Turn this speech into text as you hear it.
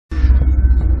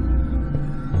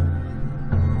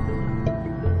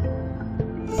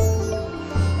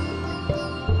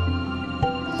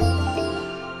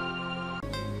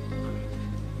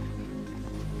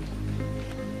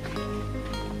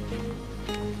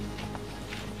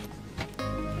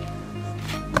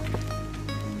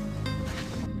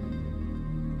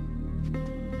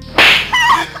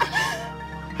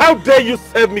How dare you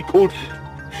serve me cold food?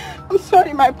 I'm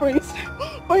sorry, my prince.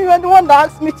 But you were the one that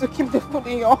asked me to keep the food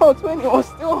in your hut when it was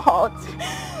still hot.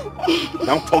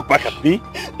 Now talk back at me?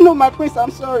 No, my prince, I'm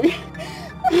sorry.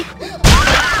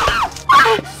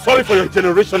 Sorry for your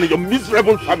generation and your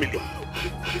miserable family.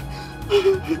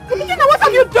 What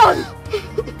have you done?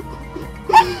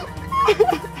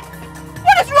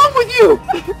 What is wrong with you?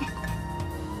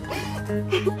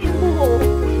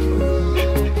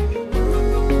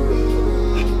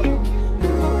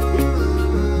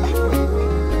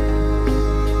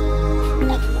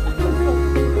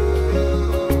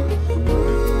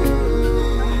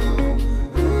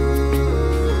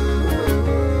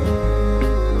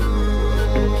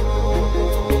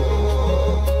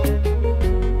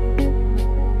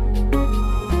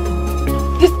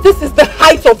 This is the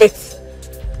height of it.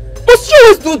 Must you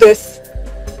always do this?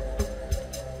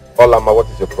 Olama, what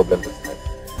is your problem this time?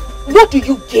 What do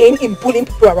you gain in bullying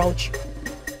people around you?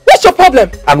 What's your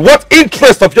problem? And what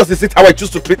interest of yours is it how I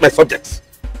choose to treat my subjects?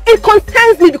 It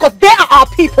concerns me because they are our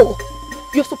people.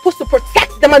 You're supposed to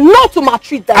protect them and not to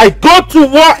maltreat them. I go to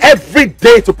war every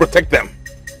day to protect them.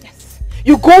 Yes,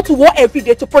 you go to war every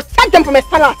day to protect them from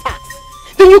external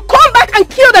attacks. Then you come back and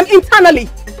kill them internally.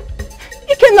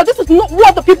 Now, this is not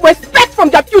what the people expect from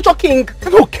their future king.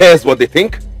 And who cares what they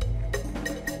think?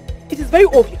 It is very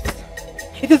obvious.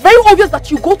 It is very obvious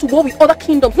that you go to war with other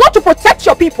kingdoms, not to protect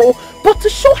your people, but to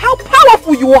show how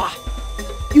powerful you are.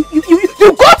 You go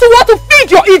to war to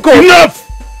feed your ego. Enough!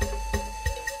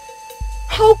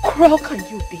 How cruel can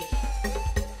you be?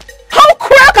 How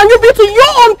cruel can you be to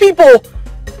your own people?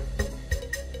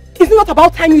 Is it not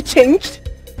about time you changed?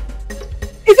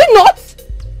 Is it not?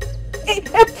 A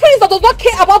prince that does not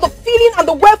care about the feeling and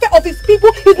the welfare of his people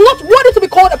is not worthy to be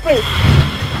called a prince.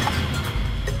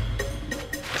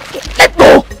 Let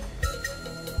go!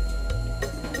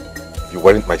 If you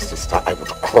weren't my sister, I would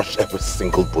crush every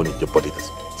single bone in your body this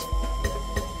minute.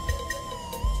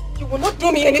 You will not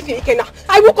do me anything, Ikenna.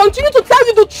 I will continue to tell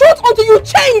you the truth until you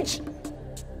change.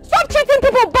 Stop treating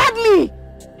people badly.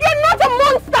 You're not a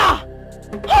monster.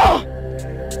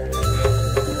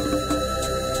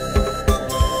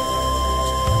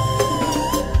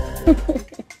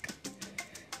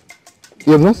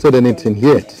 You have not said anything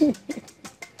yet.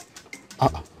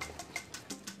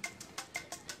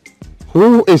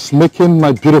 Who is making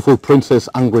my beautiful princess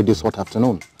angry this hot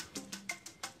afternoon?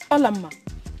 Olama,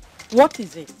 what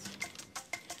is it?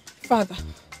 Father,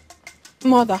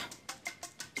 mother,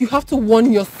 you have to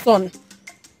warn your son.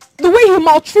 The way he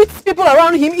maltreats people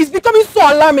around him is becoming so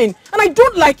alarming, and I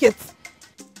don't like it.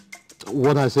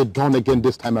 What has he done again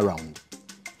this time around?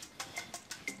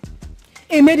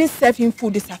 A maiden served him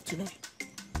food this afternoon.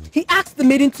 He asked the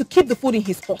maiden to keep the food in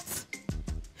his pot.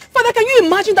 Father, can you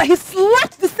imagine that he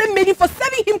slapped the same maiden for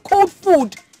serving him cold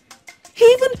food? He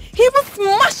even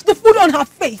smashed the food on her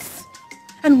face.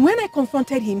 And when I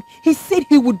confronted him, he said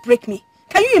he would break me.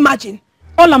 Can you imagine?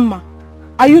 Olama,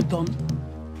 are you done?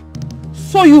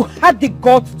 So you had the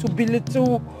guts to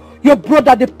belittle your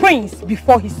brother the prince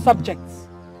before his subjects.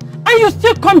 And you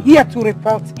still come here to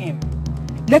report him.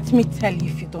 Let me tell you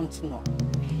if you don't know.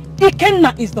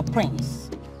 Ikenna is the prince.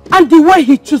 And the way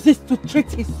he chooses to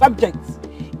treat his subjects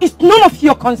is none of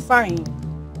your concern.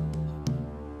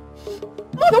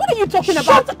 Mother, what are you talking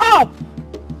about? Shut up!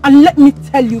 And let me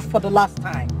tell you for the last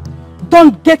time.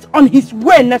 Don't get on his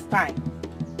way next time.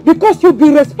 Because you'll be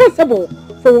responsible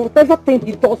for whatever thing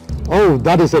he does. Oh,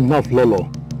 that is enough, Lolo.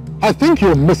 I think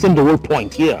you're missing the real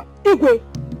point here. Igwe,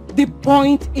 the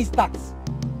point is that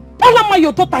Olama,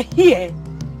 your daughter here,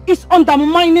 is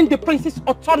undermining the prince's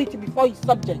authority before his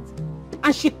subjects.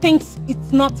 And she thinks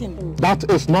it's nothing. That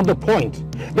is not the point.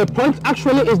 The point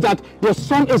actually is that your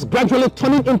son is gradually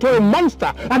turning into a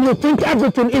monster and you think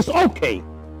everything is okay.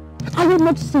 Are you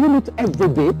not seeing it every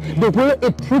day? The way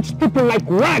it treats people like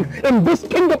rags in this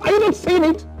kingdom. Are you not seeing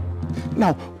it?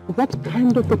 Now, what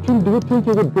kind of a king do you think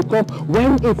you would become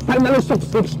when he finally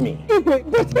succeeds me?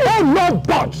 Oh, no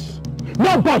buts!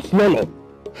 No buts, Lolo.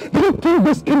 Do you think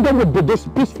this kingdom would be this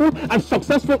peaceful and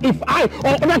successful if I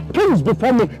or other kings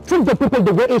before me treat the people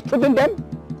the way he's treating them?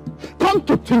 Come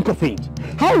to think of it,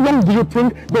 how long do you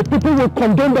think the people will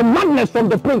condone the madness from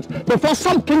the prince before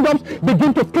some kingdoms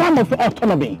begin to clamor for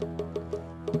autonomy?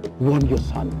 Warn your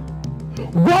son.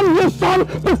 Warn your son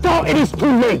before it is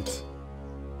too late.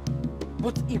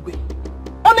 But Igwe,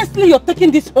 honestly, you're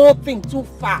taking this whole thing too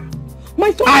far.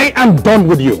 My son... I am done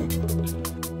with you.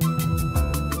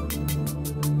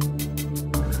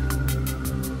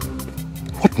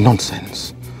 What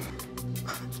nonsense.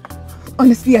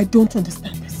 Honestly, I don't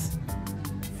understand this.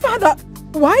 Father,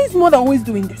 why is mother always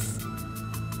doing this?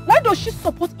 Why Why does she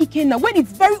support Ikenna when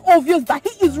it's very obvious that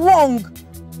he is wrong?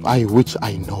 Which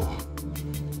I know.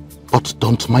 But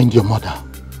don't mind your mother.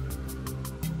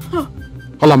 Huh.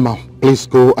 Olama, please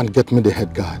go and get me the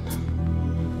head guard.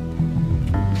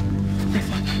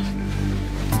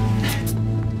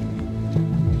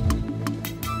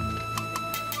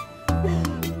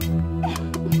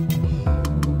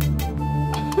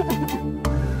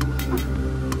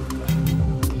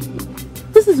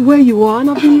 This is where you are and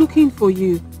I've been looking for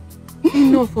you.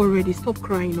 Enough already. Stop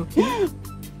crying, okay?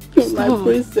 My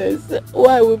princess,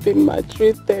 why are we being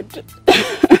maltreated?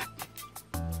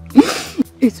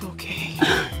 It's okay.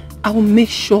 I will make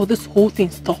sure this whole thing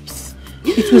stops.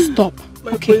 It will stop,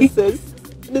 My okay? princess,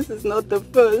 this is not the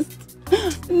first.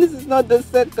 This is not the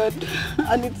second.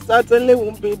 And it certainly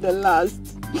won't be the last.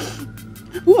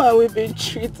 Why are we being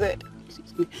treated?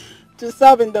 To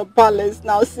serve in the palace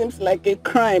now seems like a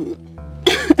crime.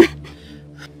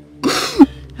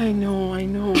 I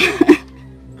know.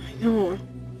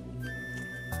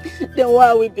 Then why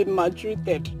are we being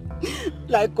maltreated?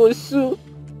 Like Osu,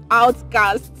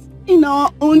 outcasts in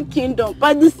our own kingdom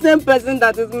by the same person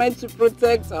that is meant to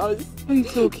protect us.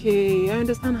 It's okay. I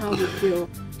understand how you feel.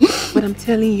 But I'm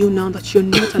telling you now that you're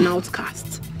not an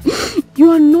outcast. You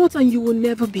are not and you will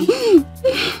never be.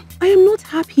 I am not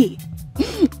happy.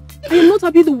 I am not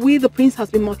happy the way the prince has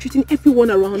been maltreating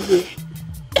everyone around here.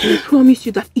 And I promise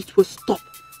you that it will stop.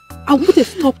 I'll put a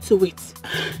stop to it.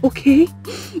 Okay?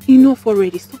 Enough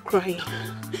already. Stop crying.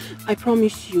 I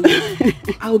promise you,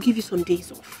 I'll give you some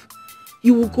days off.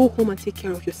 You will go home and take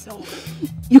care of yourself.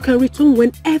 You can return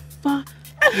whenever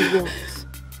you want.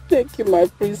 Thank you, my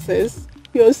princess.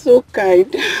 You're so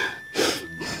kind.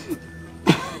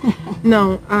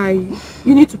 Now,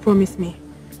 you need to promise me.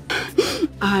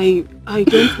 I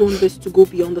don't want this to go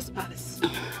beyond this palace.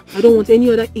 I don't want any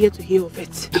other ear to hear of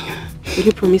it. Will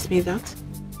you promise me that?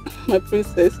 My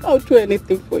princess, I'll do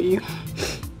anything for you.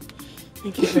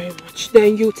 Thank you very much.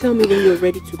 Then you tell me when you're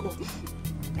ready to go.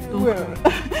 Don't worry.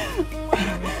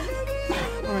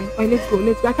 Alright, let's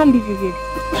go. I can't leave you here.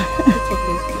 Let's talk.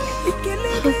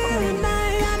 Stop crying.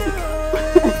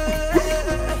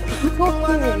 It's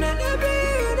okay.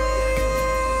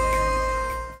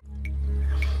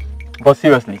 But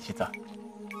seriously, Chita,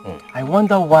 I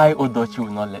wonder why Odochi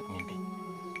will not let me be.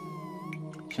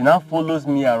 She now follows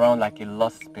me around like a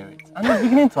lost spirit and it's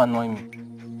beginning to annoy me.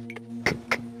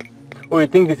 Oh, you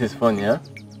think this is funny, huh?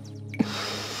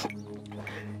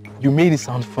 You made it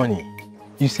sound funny.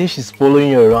 You say she's following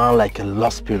you around like a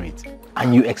lost spirit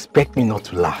and you expect me not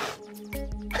to laugh.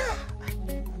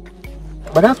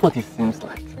 But that's what it seems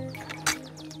like.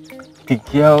 The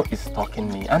girl is stalking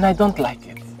me and I don't like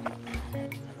it.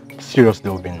 Seriously,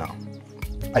 Obi, now.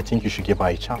 I think you should give her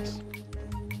a chance.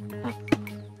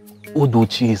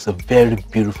 Odochi is a very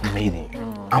beautiful maiden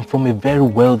and from a very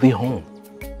wealthy home.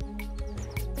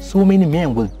 So many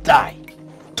men will die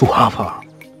to have her,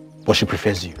 but she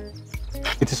prefers you.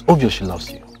 It is obvious she loves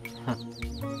you.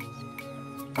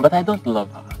 But I don't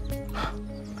love her.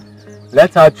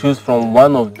 Let her choose from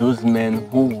one of those men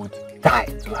who would die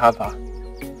to have her.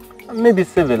 And maybe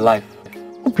save a life.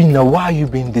 Obi, now why are you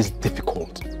being this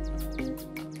difficult?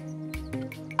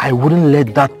 I wouldn't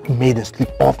let that maiden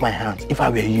slip off my hands if I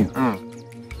were you.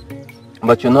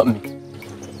 But you're not me.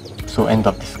 So end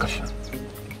of discussion.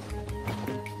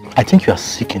 I think you are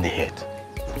sick in the head.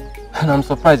 And I'm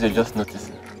surprised you're just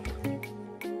noticing.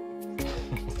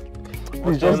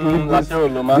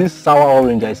 This sour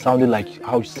orange is sounding like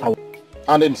how sour.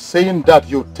 And in saying that,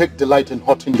 you take delight in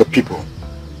hurting your people.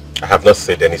 I have not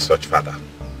said any such, father.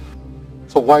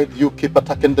 So why do you keep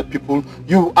attacking the people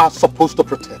you are supposed to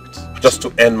protect? Just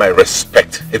to earn my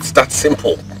respect. It's that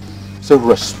simple. So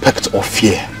respect or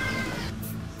fear?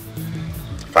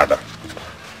 Father,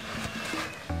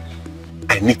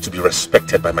 I need to be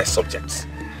respected by my subjects.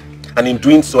 And in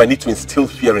doing so, I need to instill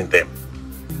fear in them.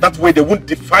 That way they won't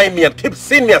defy me and keep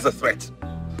seeing me as a threat.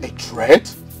 A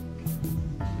threat?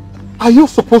 Are you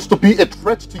supposed to be a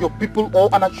threat to your people or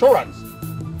an assurance?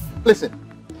 Listen,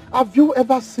 have you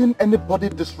ever seen anybody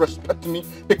disrespect me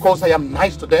because I am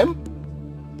nice to them?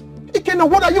 Ikenna,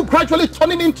 what are you gradually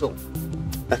turning into?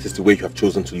 That is the way you have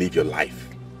chosen to live your life.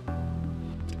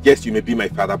 Yes, you may be my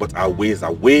father, but our ways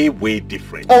are way, way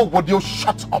different. Oh, would you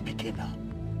shut up, Ikenna?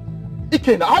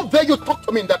 Ikenna, how dare you talk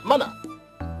to me in that manner?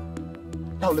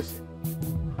 Now listen.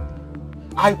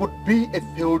 I would be a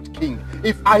failed king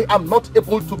if I am not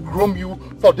able to groom you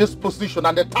for this position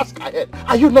and the task ahead.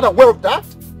 Are you not aware of that?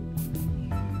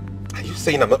 Are you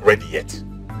saying I'm not ready yet?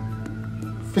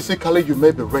 Physically, you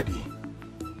may be ready.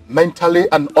 Mentally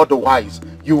and otherwise,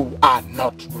 you are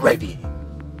not ready.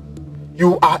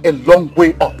 You are a long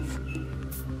way off.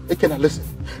 Ekena, listen.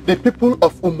 The people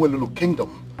of Umwelulu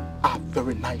Kingdom are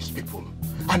very nice people.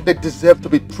 And they deserve to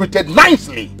be treated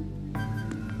nicely.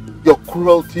 Your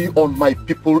cruelty on my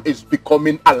people is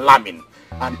becoming alarming.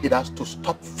 And it has to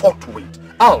stop forthwith.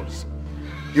 Else,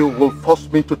 you will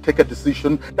force me to take a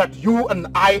decision that you and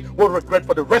I will regret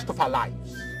for the rest of our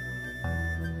lives.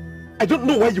 I don't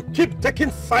know why you keep taking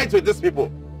sides with these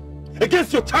people.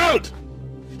 Against your child,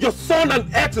 your son and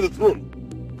heir to the throne.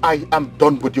 I am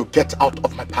done with you. Get out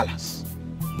of my palace.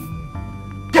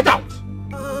 Get out!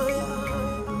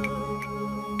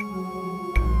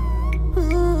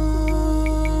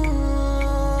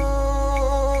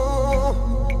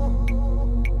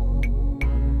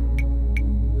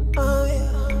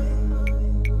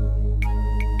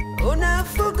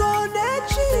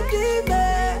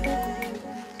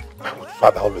 Why would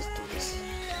father always do this?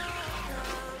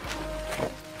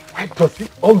 Why does he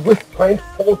always find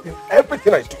fault in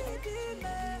everything I do?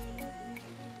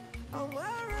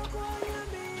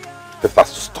 This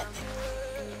has to stop.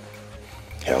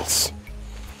 Else.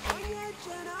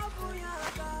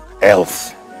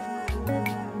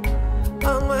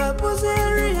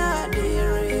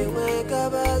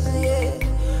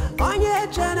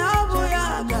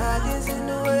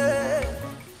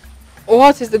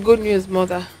 What is the good news,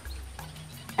 mother?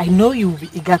 I know you will be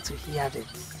eager to hear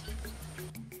this.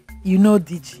 You know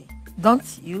Dikeh,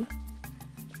 don't you?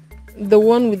 The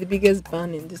one with the biggest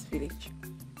band in this village.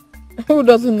 Who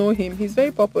doesn't know him? He's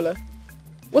very popular.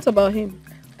 What about him?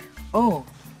 Oh,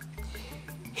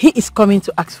 he is coming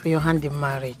to ask for your hand in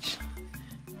marriage.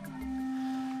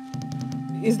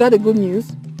 Is that the good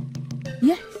news?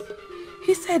 Yes.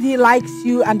 He said he likes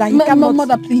you and that he cannot...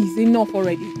 Mother, please, enough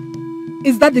already.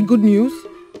 Is that the good news?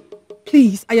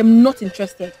 Please, I am not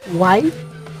interested. Why?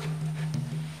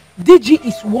 Dikeh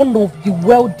is one of the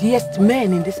wealthiest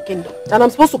men in this kingdom. And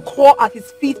I'm supposed to crawl at his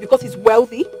feet because he's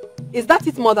wealthy? Is that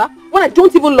it, mother? When I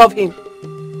don't even love him?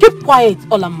 Keep quiet,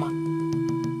 Olama.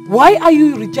 Why are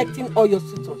you rejecting all your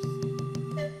suitors?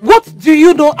 What do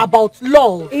you know about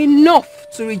love? Enough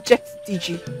to reject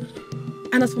Dikeh.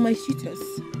 And as for my suitors,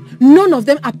 none of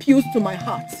them appeals to my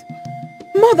heart.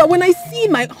 Mother, when I see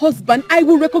my husband, I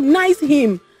will recognize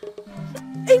him.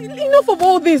 Enough of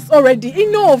all this already.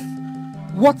 Enough.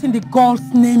 What in the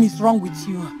God's name is wrong with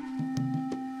you?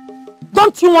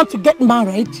 Don't you want to get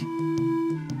married?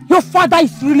 Your father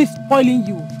is really spoiling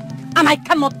you. And I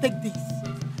cannot take this.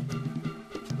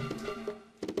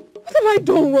 What have I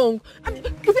done wrong? I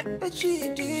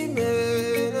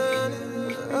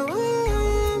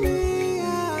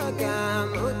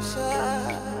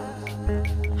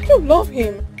don't love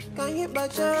him.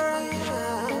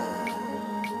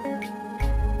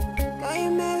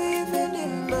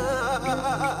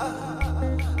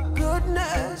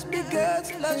 Goodness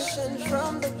begets lesson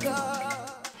from the God.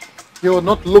 You are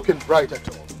not looking bright at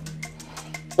all.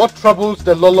 What troubles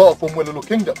the Lolo of Umwelulu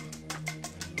Kingdom?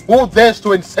 Who dares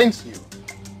to incense you?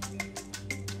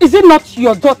 Is it not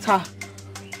your daughter?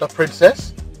 The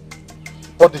princess?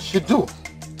 What did she do?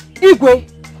 Igwe,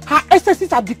 her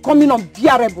excesses are becoming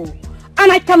unbearable.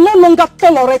 And I can no longer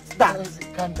tolerate that.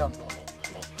 Calm down, Lolo.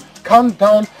 Calm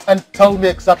down and tell me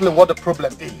exactly what the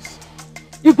problem is.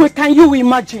 Igwe, can you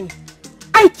imagine?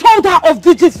 I told her of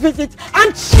Dikeh's visit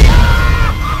and she...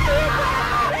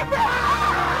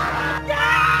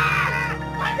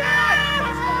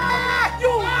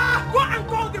 You go and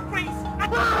call the prince.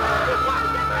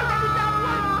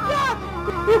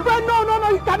 Igwe, no,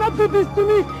 you cannot do this to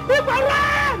me. Igwe,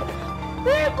 run!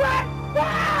 Igwe,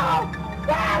 no!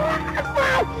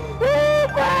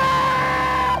 Igwe!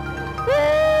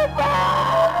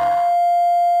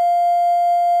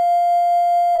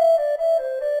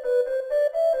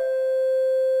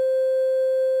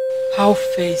 How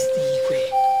fares the Igwe?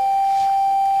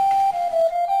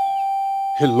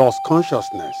 He lost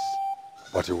consciousness,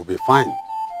 but he will be fine.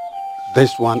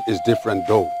 This one is different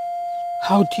though.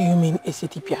 How do you mean,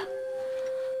 Esetipia?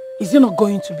 Is he not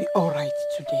going to be alright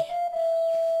today?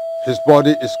 His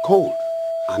body is cold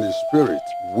and his spirit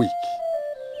weak,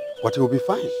 but he will be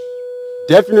fine.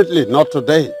 Definitely not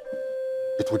today.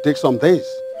 It will take some days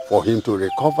for him to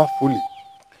recover fully.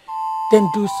 Then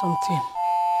do something.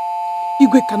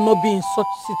 Igwe cannot be in such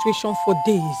situation for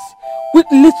days, with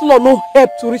little or no help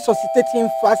to resuscitate him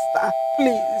faster,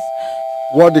 please.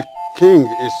 What the king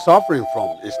is suffering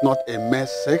from is not a mere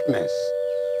sickness.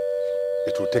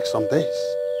 It will take some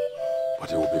days, but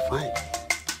he will be fine.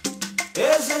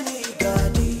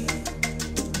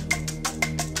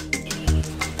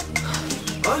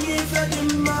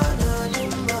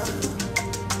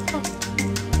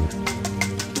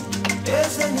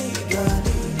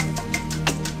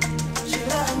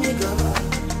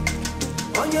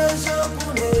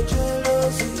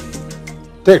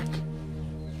 Take,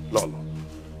 Lolo.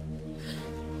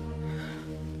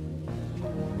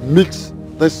 Mix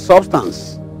the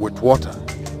substance with water.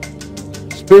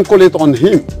 Sprinkle it on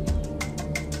him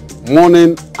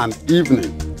morning and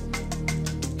evening.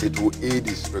 It will aid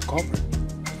his recovery.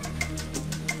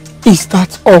 Is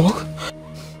that all?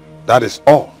 That is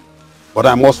all. But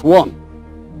I must warn.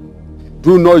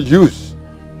 Do not use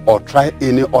or try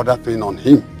any other thing on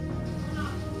him.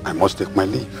 I must take my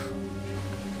leave.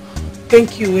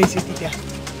 Thank you, Dikeh.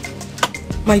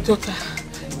 My daughter,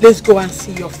 let's go and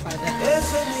see your father.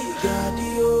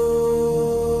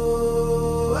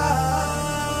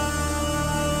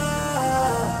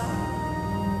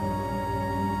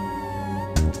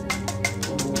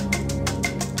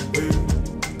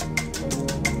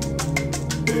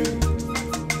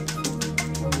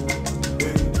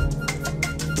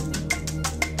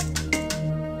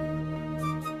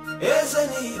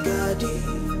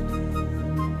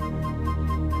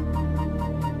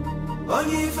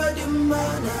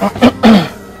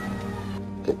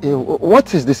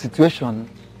 What is the situation,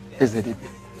 Ezedibe?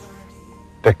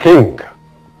 The king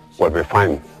will be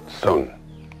fine soon.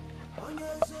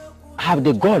 Have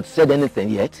the gods said anything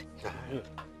yet?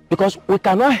 Because we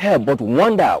cannot help but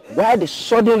wonder why the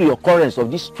sudden reoccurrence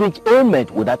of this strange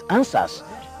ailment without answers.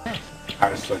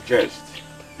 I suggest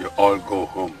you all go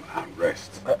home and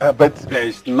rest. But there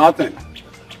is nothing,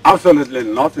 absolutely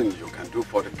nothing you can do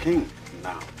for the king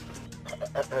now.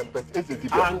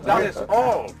 And that is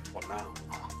all for now.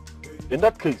 In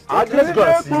that case, let's go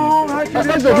and see.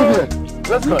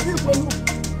 Let's go and see.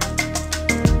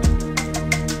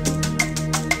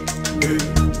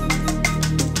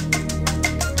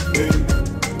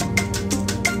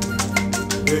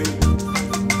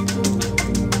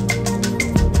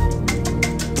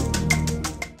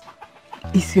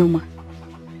 Isioma,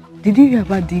 did you hear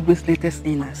about Digwe's latest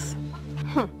illness?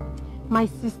 My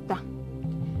sister,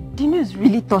 the news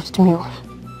really touched me.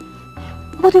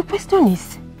 But the question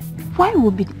is, why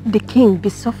would the king be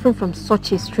suffering from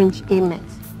such a strange ailment?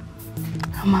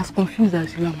 I'm as confused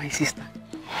as you are, my sister.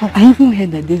 I even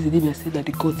heard that Ezedibe said that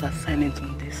the gods are silent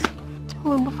on this.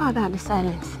 Well, my father are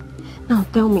silent. Now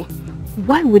tell me,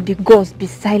 why would the gods be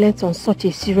silent on such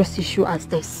a serious issue as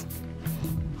this?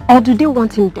 Or do they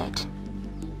want him dead?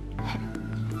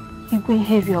 Igwe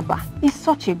Hevioba is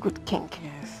such a good king.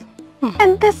 Yes.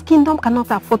 And this kingdom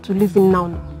cannot afford to lose him now.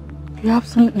 No? You're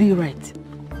absolutely right.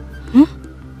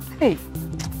 Hey.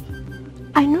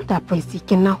 I know that Prince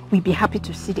Dikeh now will be happy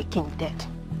to see the king dead.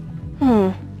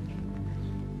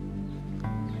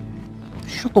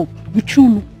 Shut up.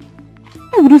 Michuno.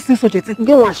 Why would you say such a thing?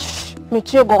 Go on.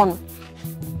 Michuno.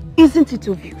 Isn't it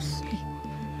obvious?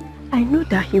 I know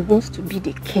that he wants to be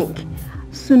the king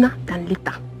sooner than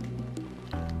later.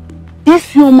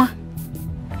 Isioma,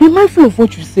 be mindful of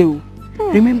what you say.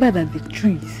 Remember that the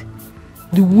trees,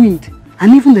 the wind,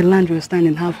 and even the land you're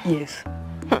standing have ears.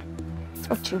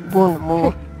 Such a bone,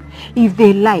 Mo. If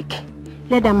they like,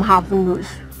 let them have nose,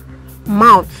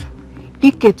 mouth,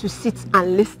 Dikeh to sit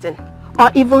and listen,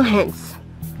 or even hands.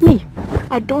 Me,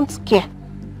 I don't care.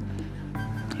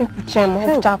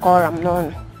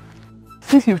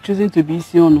 Since you've chosen to be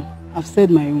Isiono, I've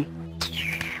said my own.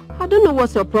 I don't know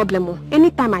what's your problem.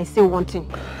 Anytime I say one thing.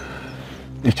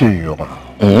 I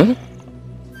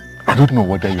don't know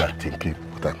whether you are thinking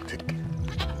what I'm thinking.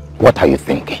 What are you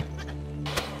thinking?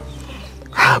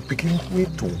 I'm beginning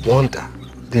to wonder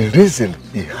the reason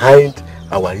behind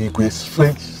our Igwe's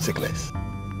strange sickness.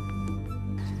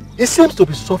 He seems to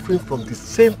be suffering from the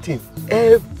same thing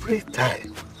every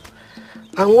time.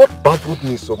 And what baffled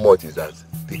me so much is that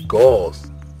the gods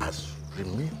has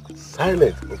remained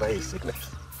silent over his sickness.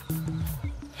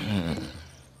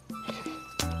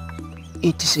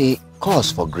 It is a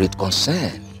cause for great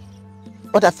concern.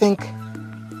 But I think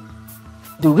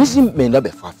the reason may not be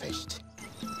far-fetched.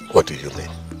 What do you mean?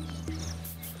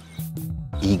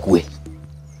 Igwe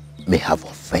may have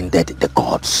offended the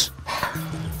gods.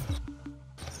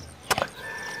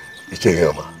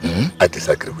 I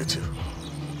disagree with you.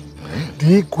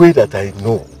 The Igwe that I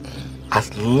know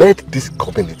has led this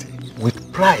community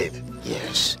with pride,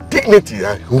 yes, dignity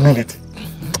and humility.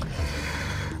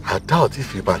 I doubt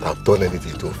if he might have done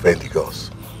anything to offend the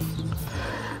gods.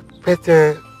 But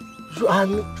you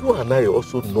and I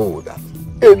also know that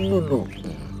Enunu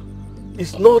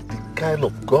is not the kind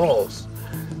of gods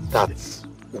that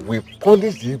will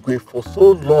punish the Igwe for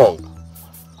so long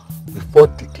before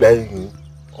declaring him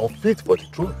unfit for the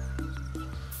throne.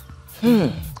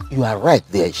 You are right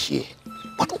there, Ishie.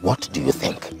 But what do you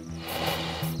think?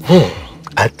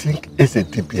 I think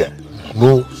Ezedibe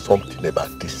knows something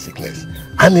about this sickness,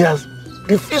 and he has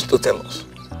refused to tell us.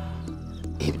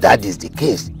 If that is the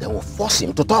case, then we'll force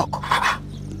him to talk.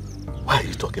 Why are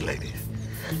you talking like this?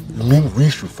 You mean we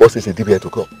should force Eze Dibia to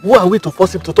come? Who are we to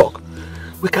force him to talk?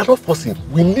 We cannot force him.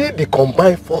 We need the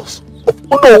combined force of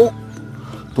Uno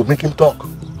to make him talk.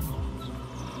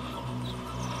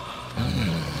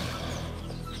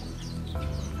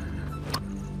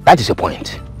 That is a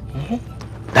point.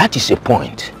 That is a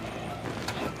point.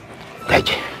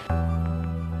 Dikeh.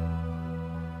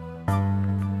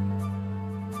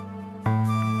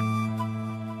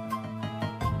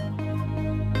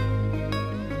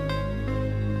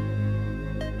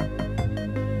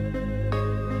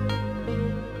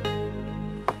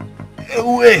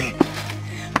 Away.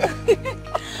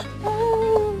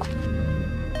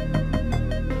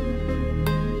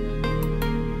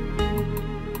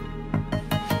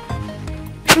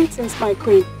 Greetings, my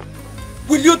queen.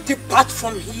 Will you depart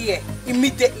from here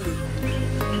immediately?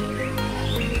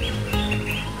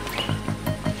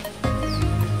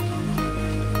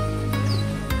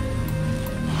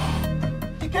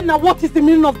 Again, now what is the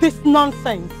meaning of this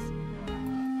nonsense?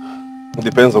 It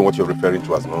depends on what you're referring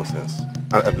to as nonsense.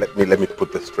 And let me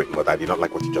put this straight, Mother. I did not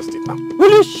like what you just did now.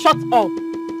 Will you shut up?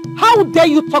 How dare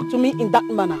you talk to me in that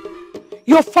manner?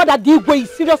 Your father Dikeh is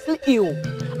seriously ill.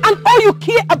 And all you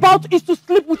care about is to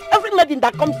sleep with every maiden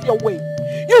that comes your way.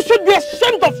 You should be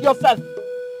ashamed of yourself.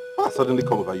 What suddenly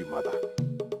come over you, Mother?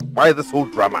 Why this whole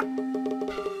drama?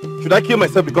 Should I kill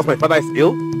myself because my father is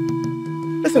ill?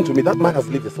 Listen to me, that man has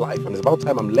lived his life and it's about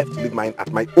time I'm left to live mine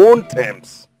at my own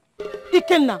terms.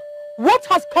 Ikenna, what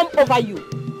has come over you?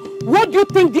 What do you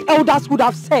think the elders would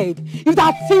have said if they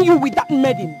had seen you with that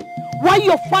maiden? Why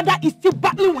your father is still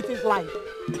battling with his life?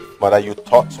 Mother, you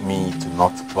taught me to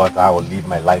not bother or live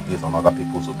my life based on other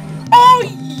people's opinions. Oh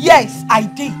yes, I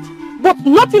did. But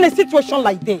not in a situation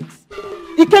like this.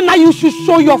 Ikenna, you should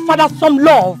show your father some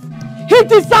love. He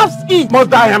deserves it.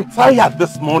 Mother, I am tired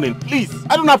this morning. Please,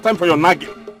 I don't have time for your nagging.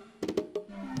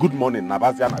 Good morning,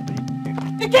 Nabazia Nabi.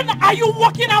 Ikenna, are you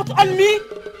walking out on me?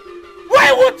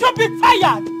 Why would you be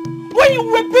tired when you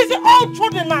were busy all through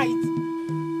the night?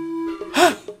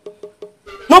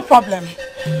 No problem.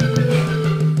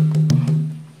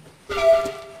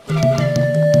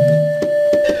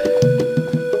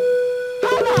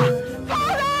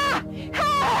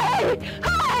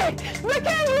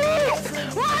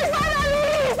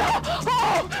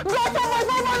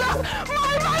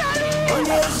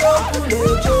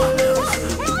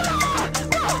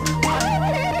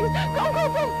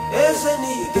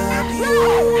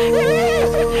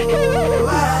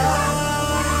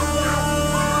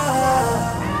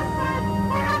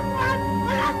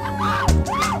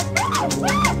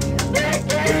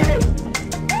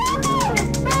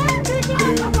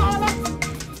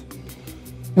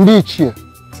 Ndichie,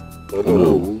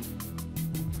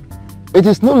 it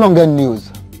is no longer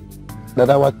news that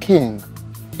our king,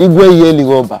 Igwe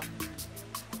Yeligoba,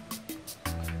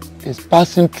 is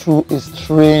passing through a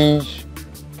strange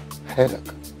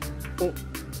headache.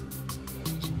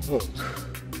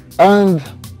 And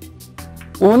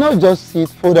we will not just sit,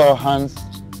 fold our hands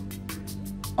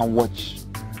and watch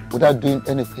without doing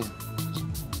anything.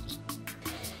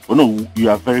 Oh no,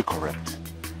 you are very correct.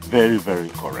 Very, very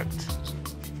correct.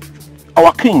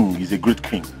 Our king is a great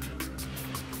king.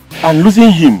 And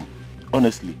losing him,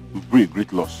 honestly, will bring a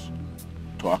great loss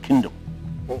to our kingdom.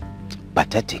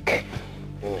 Pathetic.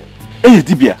 Eze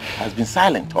Dibia has been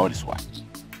silent all this while.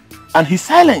 And his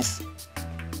silence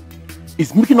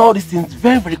is making all these things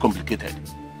very, very complicated.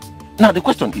 Now the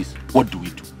question is, what do we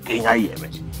do?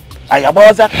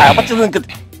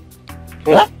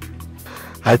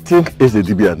 I think Eze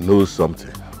Dibia knows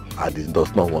something and he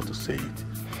does not want to say it.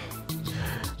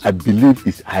 I believe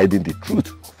he's hiding the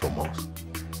truth from us.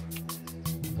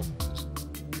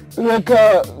 Like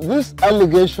this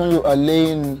allegation you are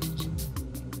laying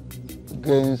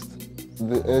against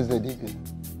the Eze Dibia,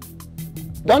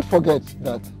 don't forget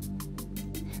that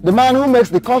the man who makes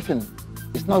the coffin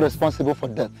is not responsible for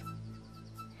death.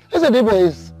 Eze Dibia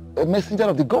is a messenger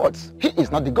of the gods. He is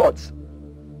not the gods.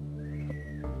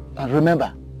 And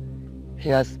remember, he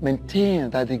has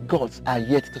maintained that the gods are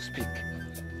yet to speak.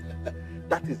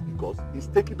 That is because he's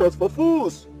taking us for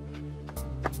fools.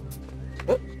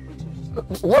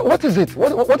 What is it?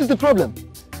 What is the problem?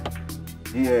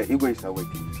 Igwe is awake.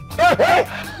 Hey!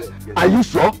 Are you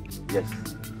sure? Yes.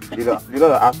 You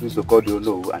gotta ask me to call the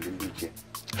Olo and the Dikeh.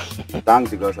 Thank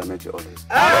the gods I met you always.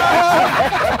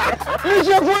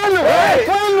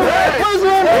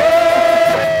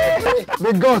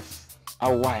 The gods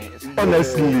are wise.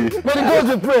 Honestly. But the gods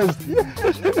are praised.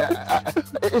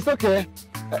 It's okay.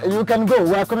 You can go.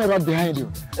 We are coming right behind you.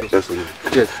 Yes.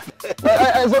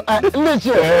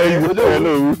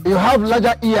 Hello. You have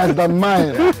larger ears than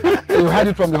mine. You heard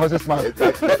it from the horse's mouth.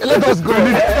 Let us go.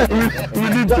 We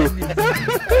need to.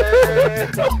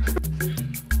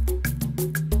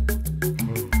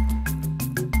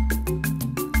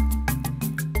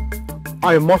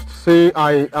 I must say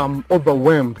I am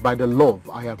overwhelmed by the love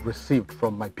I have received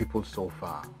from my people so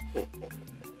far.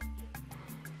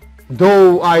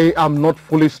 Though I am not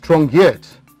fully strong yet,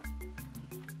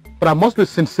 but I must be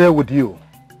sincere with you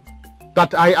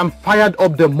that I am fired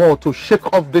up the more to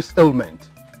shake off this ailment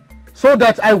so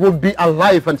that I will be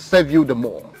alive and serve you the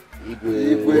more.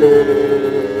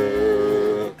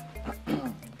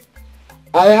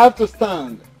 I have to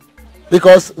stand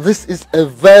because this is a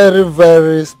very,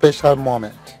 very special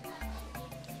moment.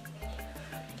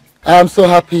 I am so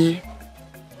happy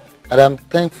and I'm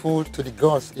thankful to the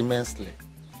gods immensely.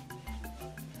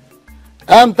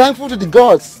 I am thankful to the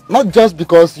gods, not just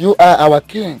because you are our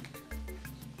king,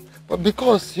 but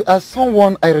because you are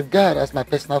someone I regard as my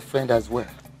personal friend as well.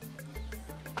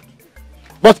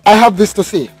 But I have this to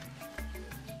say.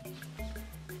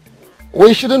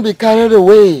 We shouldn't be carried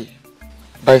away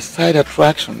by side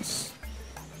attractions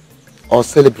or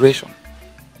celebration.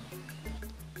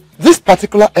 This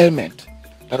particular ailment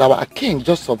that our king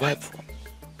just survived from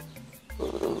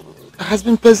has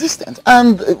been persistent,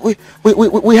 and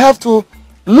we have to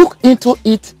look into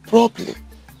it properly.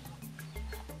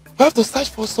 We have to search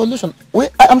for a solution.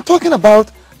 I'm talking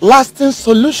about lasting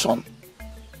solution.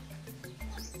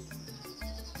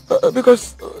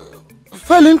 Because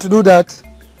failing to do that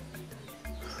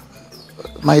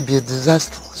might be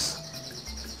disastrous.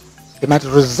 It might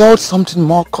result something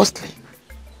more costly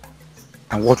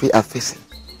than what we are facing.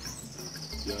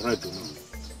 You are right, Dono.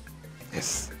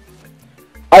 Yes.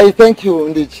 I thank you,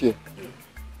 Ndichi.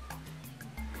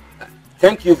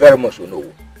 Thank you very much,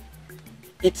 Ono.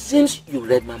 It seems you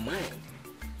read my mind.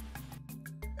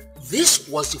 This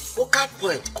was the focal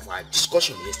point of our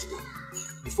discussion yesterday,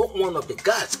 before one of the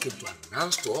guards came to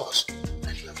announce to us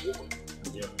that you have woken.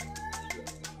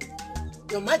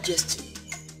 Your Majesty,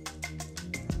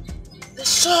 the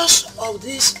source of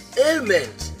this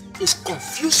ailment is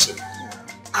confusing,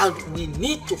 and we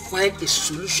need to find a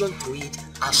solution to it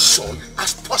as soon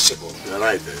as possible. You are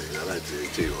right,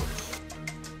 Chigo.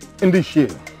 In this year,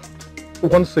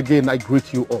 once again I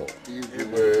greet you all.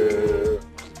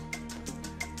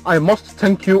 I must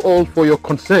thank you all for your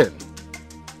concern,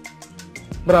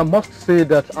 but I must say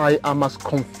that I am as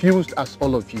confused as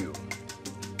all of you.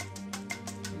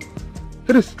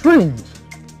 It is strange.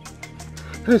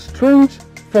 It is strange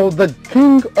for the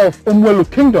king of Umwelu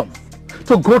Kingdom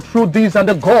to go through these and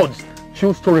the gods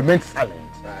choose to remain silent.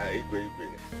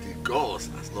 The gods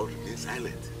has not remained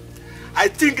silent. I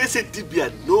think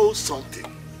Dibia knows something,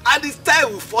 and it's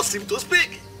time we force him to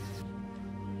speak.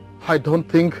 I don't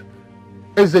think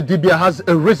Dibia has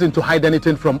a reason to hide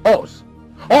anything from us,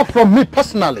 or from me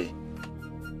personally.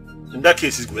 In that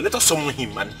case, let us summon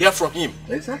him and hear from him.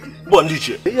 Exactly.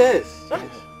 Yes.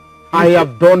 I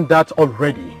have done that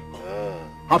already.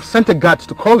 I've sent a guard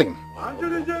to call him.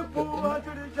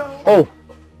 Oh,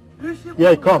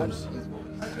 here he comes.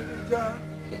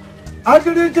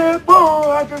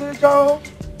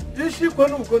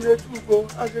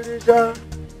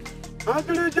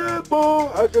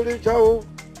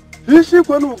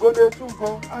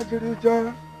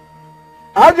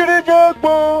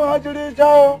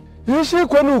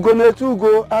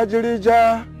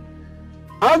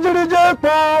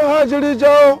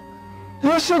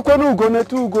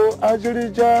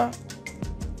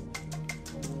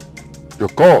 You're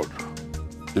called,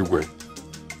 Igwe.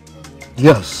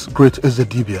 Yes, great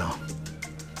Ezedibia.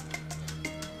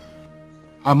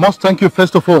 I must thank you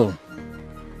first of all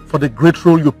for the great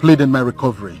role you played in my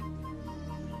recovery.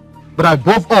 But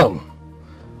above all,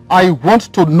 I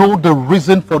want to know the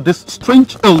reason for this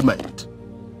strange ailment.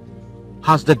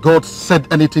 Has the gods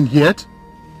said anything yet?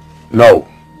 No,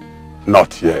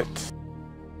 not yet.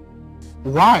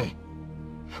 Why?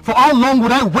 For how long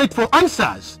would I wait for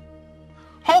answers?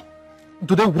 How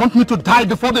do they want me to die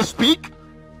before they speak?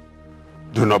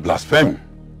 Do not blaspheme,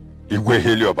 Igwe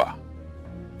Helioba.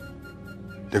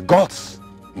 The gods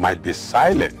might be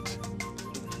silent,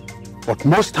 but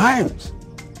most times,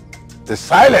 the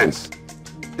silence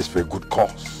is for a good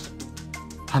cause.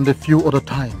 And a few other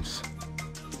times,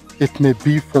 it may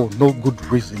be for no good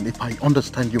reason, if I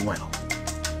understand you well.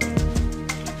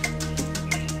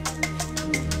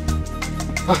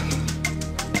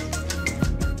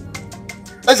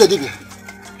 Ezedibia,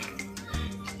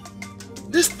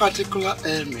 this particular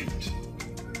ailment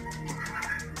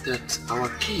that our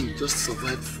king just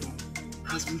survived from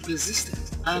has been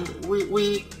persistent, and we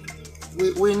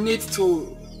need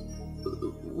to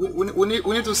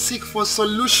we need to seek for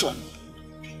solution.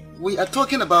 We are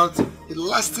talking about a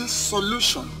lasting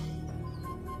solution,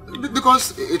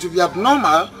 because it will be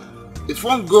abnormal if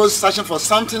one goes searching for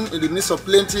something in the midst of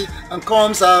plenty and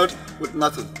comes out with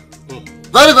nothing.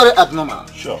 Very, very abnormal.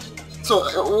 Sure.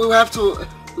 So we have to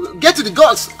get to the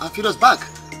gods and feed us back.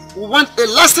 We want a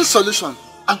lasting solution,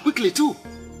 and quickly too.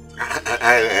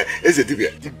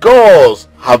 The gods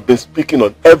have been speaking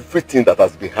on everything that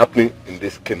has been happening in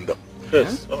this kingdom.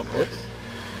 Yes, of course.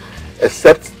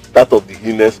 Except that of the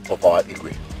illness of our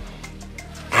Igwe.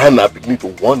 And I begin to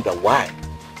wonder why.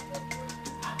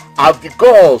 Have the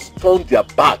gods turned their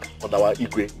back on our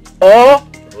Igwe? Or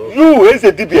you,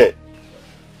 Ezedibia,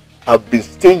 have been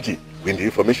stingy with the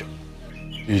information?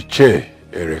 Iche,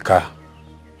 Erika,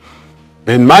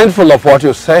 be mindful of what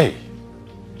you say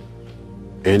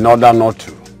in order not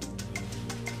to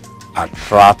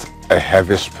attract a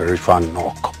heavy spiritual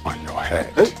knock on your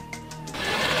head.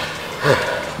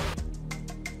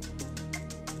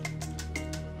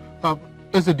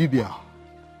 Ezedibia,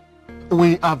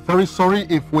 we are very sorry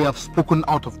if we have spoken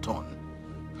out of turn.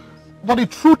 But the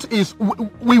truth is,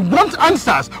 we want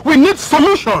answers. We need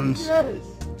solutions. Yes.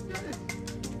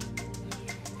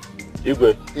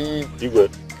 Igwe,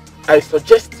 I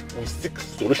suggest we seek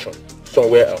solution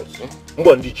somewhere else.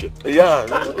 Yeah,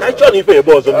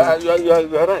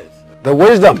 you're right. The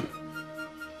wisdom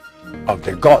of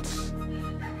the gods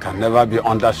can never be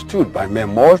understood by mere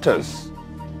mortals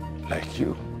like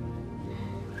you.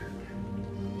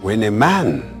 When a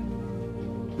man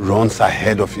runs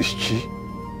ahead of his chi,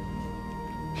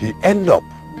 he ends up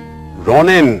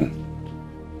running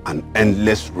an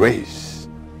endless race.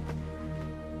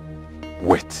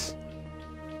 Wait.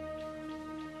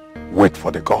 Wait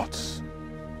for the gods,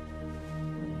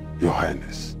 Your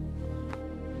Highness.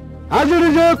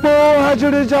 Ajirija po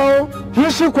ajirija,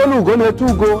 hishi kwanu gone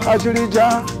tugo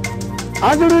ajirija.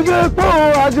 Ajirija po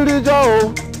ajirija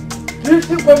o,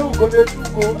 hishi kwanu gone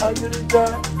tugo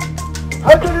ajirija.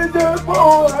 Ajirija po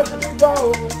ajirija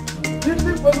o,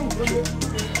 hishi kwanu gone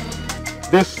tugo.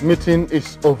 This meeting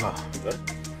is over.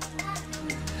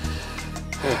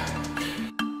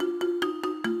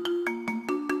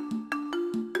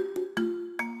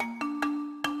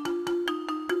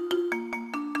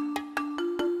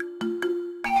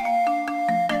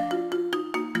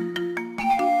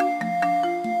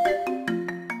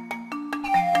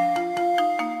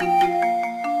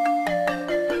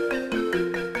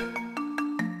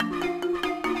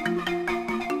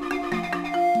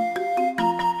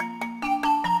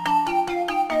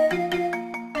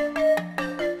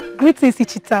 Greetings,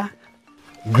 Ichita.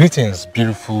 Greetings,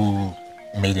 beautiful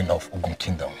maiden of Ogun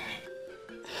Kingdom.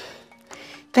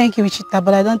 Thank you, Ichita,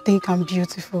 but I don't think I'm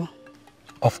beautiful.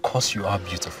 Of course you are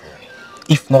beautiful.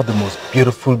 If not the most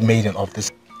beautiful maiden of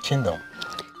this kingdom.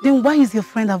 Then why is your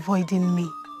friend avoiding me?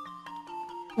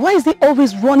 Why is he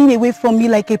always running away from me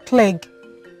like a plague?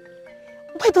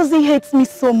 Why does he hate me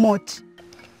so much?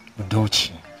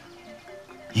 Udochi,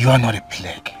 you are not a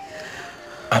plague.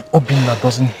 And Obinna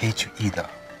doesn't hate you either.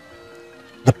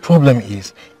 The problem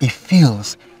is, he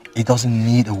feels he doesn't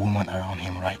need a woman around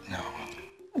him right now.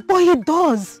 But he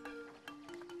does.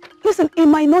 Listen, he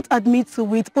might not admit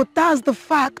to it, but that's the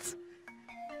fact.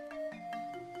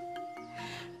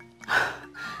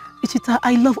 Ichita,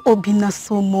 I love Obinna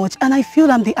so much, and I feel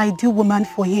I'm the ideal woman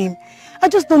for him. I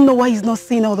just don't know why he's not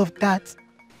seeing all of that.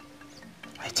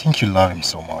 I think you love him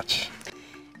so much.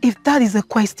 If that is a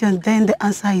question, then the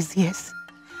answer is yes.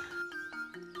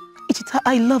 Ichita,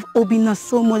 I love Obinna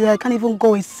so much that I can't even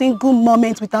go a single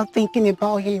moment without thinking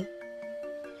about him.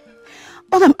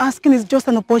 All I'm asking is just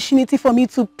an opportunity for me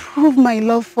to prove my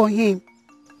love for him.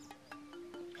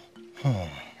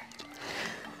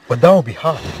 But that will be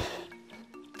hard.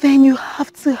 Then you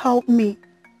have to help me.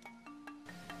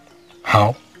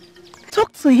 How?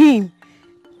 Talk to him.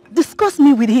 Discuss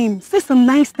me with him. Say some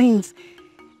nice things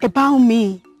about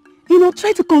me. You know,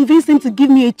 try to convince him to give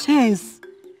me a chance.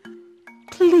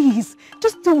 Please,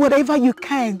 just do whatever you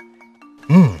can.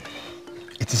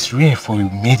 It is rare for a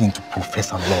maiden to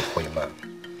profess her love for a man.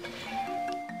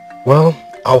 Well,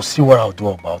 I'll see what I'll do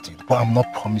about it, but I'm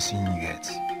not promising you yet.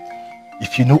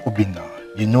 If you know Obinna,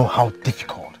 you know how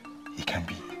difficult he can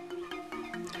be.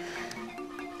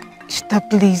 Shita,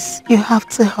 please, you have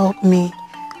to help me.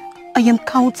 I am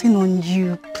counting on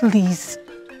you, please.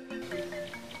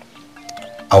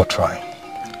 I'll try.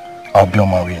 I'll be on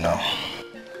my way now.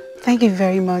 Thank you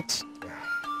very much.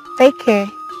 Take care.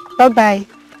 Bye-bye.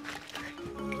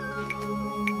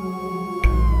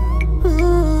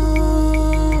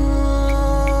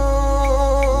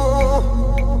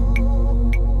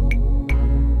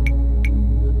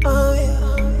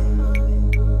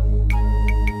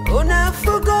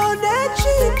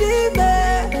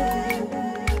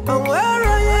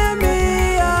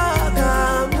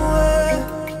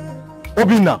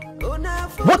 Obinna,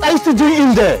 what are you still doing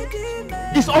in there?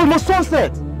 It's almost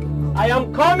sunset. I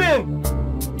am coming.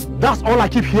 That's all I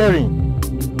keep hearing.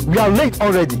 We are late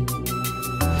already.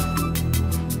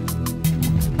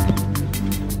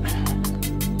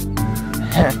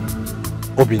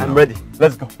 Obinna, I'm ready.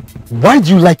 Let's go. Why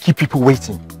do you like keep people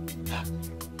waiting?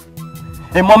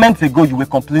 A moment ago, you were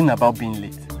complaining about being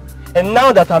late. And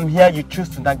now that I'm here, you choose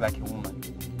to nag like a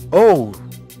woman. Oh,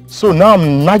 so now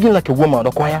I'm nagging like a woman,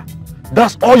 Okwaya?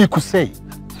 That's all you could say?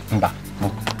 Mba,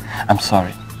 look, I'm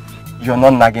sorry. You're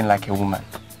not nagging like a woman.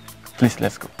 Please,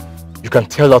 let's go. You can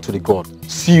tell that to the god.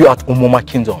 See you at Umoma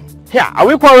Kingdom. Yeah, are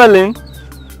we quarreling?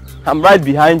 I'm right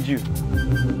behind you.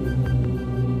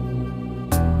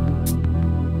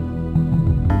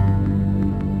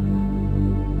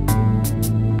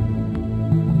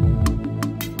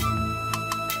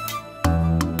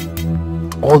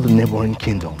 All the neighboring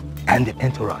kingdom and the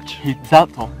entourage. It's that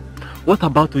all. What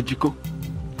about Ojiko?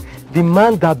 The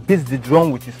man that beats the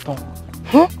drum with his tongue.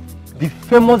 Huh? The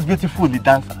famous beautiful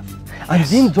dancers. And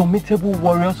the indomitable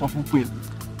warriors of Ukwel.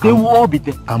 They will all be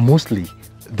there. And mostly,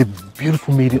 the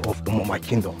beautiful maiden of Umoma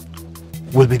Kingdom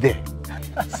will be there.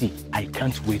 See, I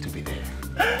can't wait to be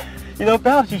there. You know,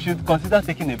 perhaps you should consider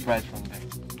taking a bride from them.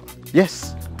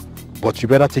 Yes, but you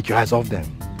better take your eyes off them.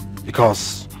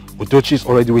 Because Udochi is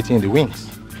already waiting in the wings.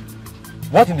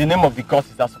 What in the name of the gods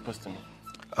is that supposed to mean?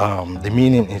 The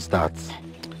meaning is that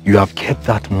you have kept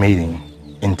that maiden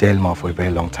in Delma for a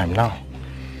very long time now.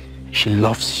 She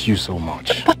loves you so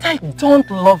much. But I don't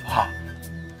love her.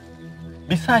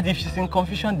 Besides, if she's in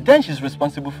confusion, then she's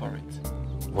responsible for it.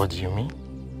 What do you mean?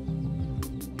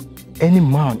 Any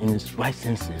man in his right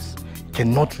senses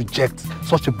cannot reject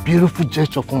such a beautiful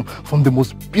gesture from the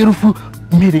most beautiful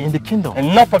maiden in the kingdom.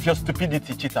 Enough of your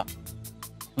stupidity, Cheetah.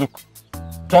 Look,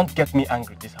 don't get me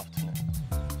angry this afternoon.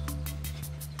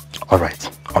 All right.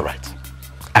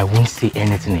 I won't say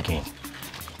anything again.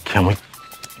 Can we?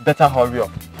 Better hurry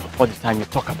up before the time you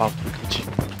talk about Ugezu.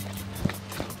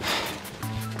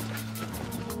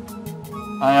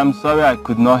 I am sorry I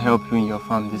could not help you in your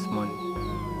farm this morning.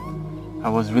 I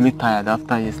was really tired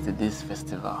after yesterday's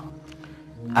festival.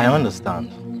 I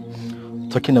understand.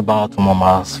 Talking about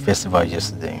Mama's festival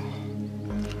yesterday.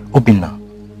 Obinna,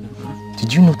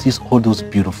 did you notice all those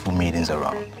beautiful maidens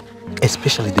around?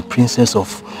 Especially the princess of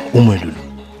Umwelulu.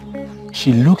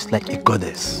 She looks like a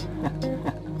goddess.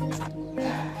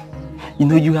 You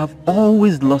know, you have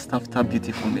always lost after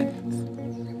beautiful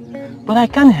maidens. But I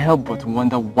can't help but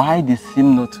wonder why they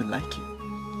seem not to like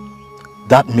you.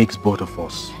 That makes both of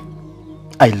us.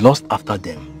 I lost after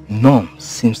them. None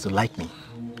seems to like me.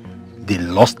 They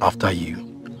lost after you,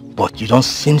 but you don't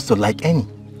seem to like any.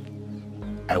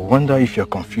 I wonder if you're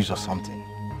confused or something.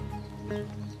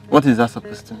 What is that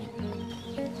supposed to mean?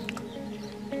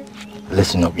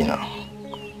 Listen, Obinna.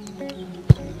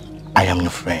 I am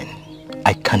your friend.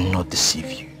 I cannot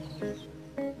deceive you.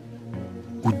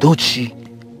 Udochi,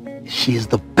 she is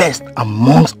the best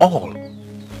amongst all.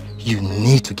 You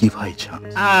need to give her a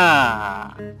chance.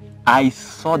 Ah, I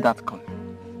saw that coming.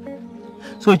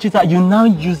 So, Chita, you now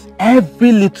use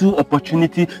every little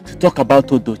opportunity to talk about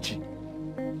Udochi.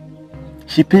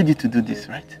 She paid you to do this,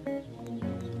 right?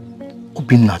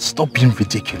 Obinna, stop being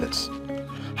ridiculous.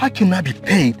 How can I be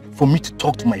paid for me to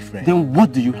talk to my friend? Then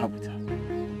what do you have with her?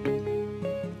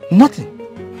 Nothing.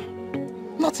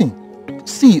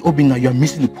 See, Obinna, you are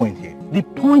missing the point here. The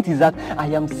point is that I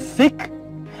am sick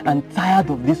and tired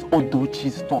of this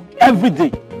Udochi's talk every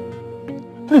day.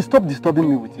 Please stop disturbing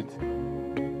me with it.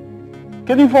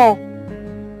 Kedifo,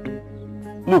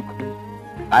 look,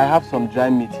 I have some dry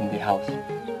meat in the house.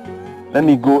 Let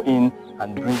me go in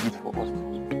and bring it for us.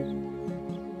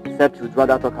 Except you'd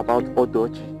rather talk about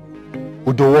Udochi.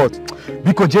 Udo what?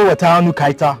 Biko je wetanu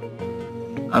kaita.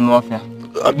 Anwafia.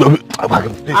 I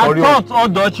thought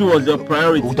Udochi was your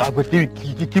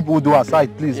priority. Keep Udo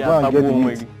aside, please. Yeah, go and get the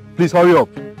meat. Please hurry up.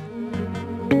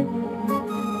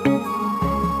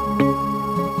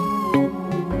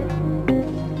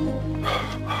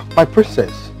 My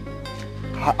princess,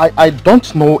 I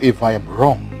don't know if I am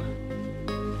wrong.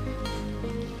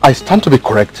 I stand to be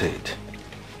corrected.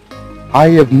 I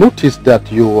have noticed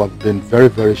that you have been very,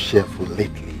 very cheerful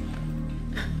lately.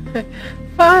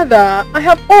 Father, I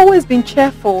have always been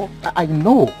cheerful. I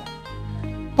know,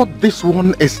 but this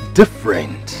one is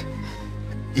different.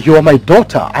 You are my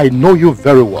daughter. I know you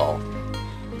very well.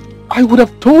 I would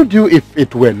have told you if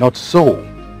it were not so.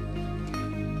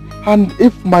 And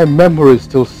if my memory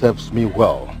still serves me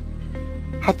well,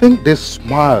 I think these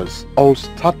smiles all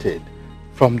started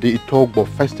from the Itogbo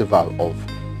festival of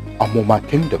Amoma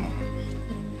Kingdom.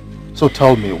 So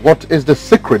tell me, what is the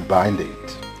secret behind it?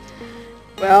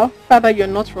 Well, Father, you're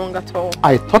not wrong at all.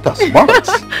 I thought as much.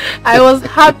 I was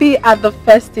happy at the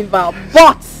festival,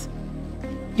 but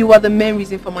you were the main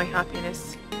reason for my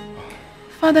happiness.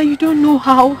 Father, you don't know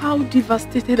how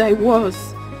devastated I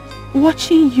was.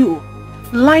 Watching you,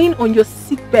 lying on your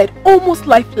sick bed, almost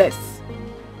lifeless.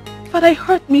 Father, it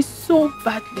hurt me so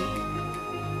badly.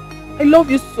 I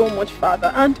love you so much,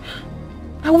 Father, and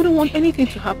I wouldn't want anything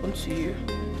to happen to you.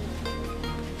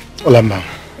 Olama,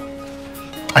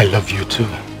 I love you too.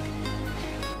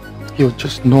 You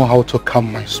just know how to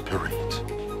calm my spirit.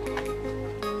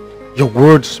 Your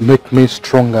words make me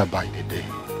stronger by the day.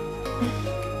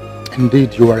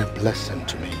 Indeed, you are a blessing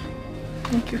to me.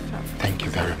 Thank you, Father. Thank you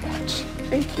very much.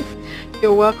 Thank you.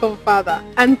 You're welcome, Father.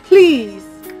 And please,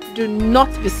 do not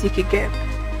be sick again.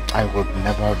 I will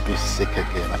never be sick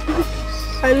again, I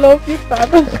promise. I love you,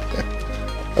 Father.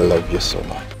 I love you so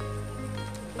much.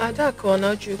 Adako,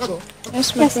 now Juko.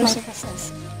 Yes, my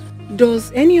princess.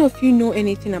 Does any of you know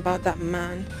anything about that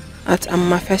man at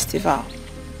Amma Festival?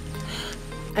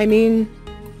 I mean,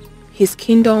 his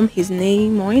kingdom, his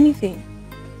name, or anything?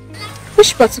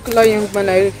 Which particular young man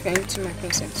are you referring to, my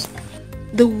princess?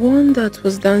 The one that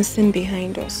was dancing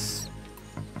behind us.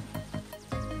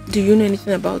 Do you know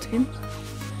anything about him?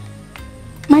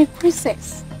 My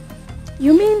princess,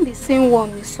 you mean the same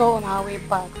one we saw on our way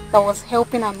back that was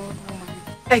helping an old woman?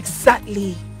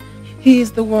 Exactly. He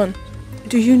is the one.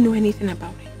 Do you know anything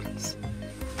about him, please?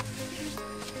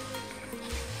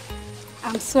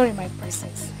 I'm sorry, my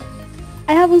princess.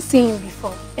 I haven't seen him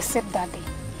before, except that day.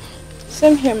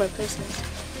 Same here, my princess.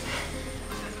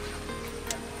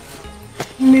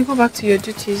 You may go back to your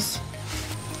duties.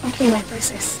 Okay, my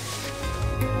princess.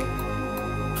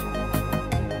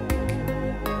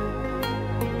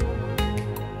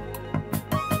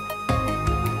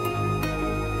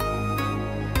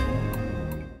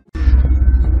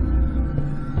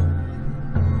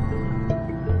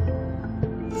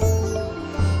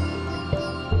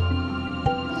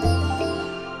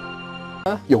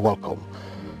 You're welcome.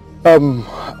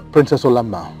 Princess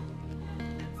Olama,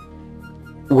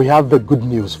 we have the good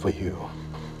news for you.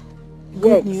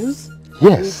 Good news?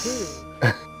 Yes.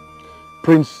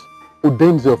 Prince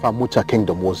Ugezu of Amucha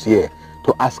Kingdom was here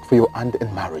to ask for your hand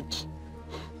in marriage.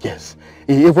 Yes,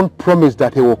 he even promised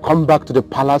that he will come back to the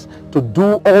palace to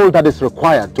do all that is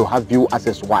required to have you as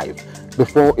his wife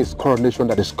before his coronation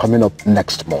that is coming up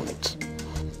next month.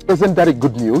 Isn't that a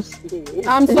good news?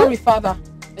 I'm sorry, Father.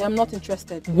 I am not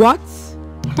interested. What?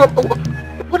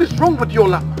 What is wrong with you,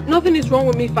 Olama? Nothing is wrong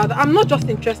with me, Father. I'm not just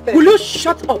interested. Will you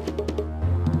shut up?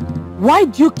 Why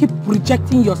do you keep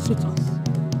rejecting your suitors?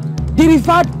 The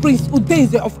revered Prince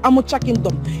Ugezu of Amucha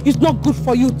Kingdom is not good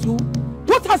for you too.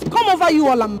 What has come over you,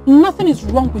 Olama? Nothing is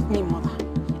wrong with me, Mother.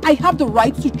 I have the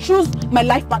right to choose my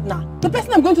life partner. The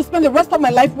person I'm going to spend the rest of my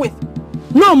life with.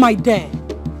 No, my dear.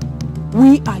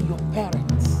 We are your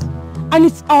parents. And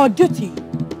it's our duty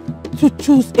to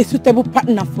choose a suitable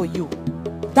partner for you.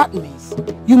 That means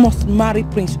you must marry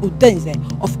Prince Ugezu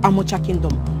of Amucha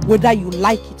Kingdom, whether you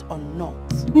like it or not.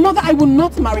 Mother, I will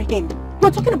not marry him.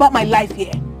 We're talking about my life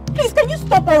here. Please, can you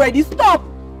stop already? Stop!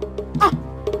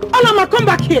 Olama, come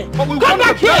back here! Come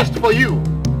back here! Best for you.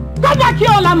 Come back here,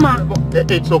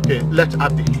 Olama! It's okay. Let her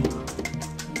be.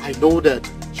 I know that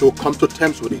she will come to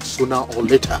terms with it sooner or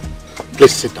later.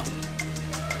 Please sit down.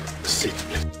 Sit,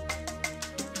 please.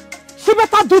 She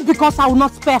better do it because I will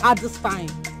not spare her this time.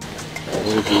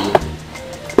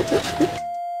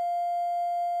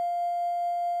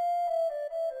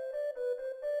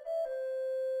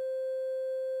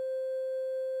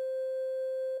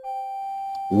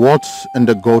 What in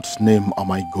the God's name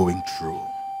am I going through?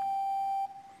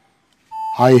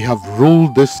 I have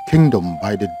ruled this kingdom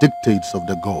by the dictates of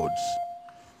the gods,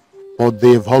 but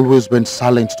they have always been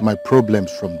silent to my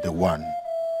problems from day one.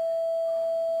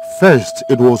 First,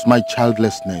 it was my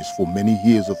childlessness for many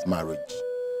years of marriage,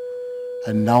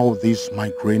 and now this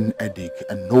migraine headache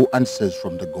and no answers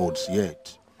from the gods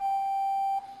yet.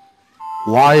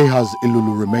 Why has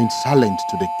Ilulu remained silent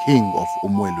to the king of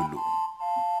Umuelulu?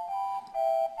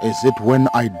 Is it when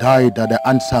I die that the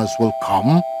answers will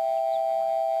come?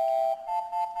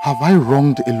 Have I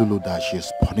wronged Ilulu that she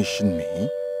is punishing me?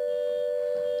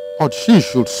 But she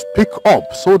should speak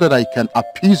up so that I can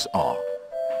appease her.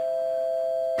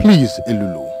 Please,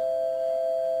 Ilulu,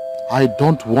 I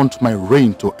don't want my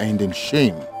reign to end in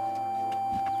shame.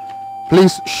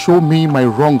 Please show me my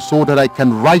wrongs so that I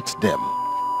can right them.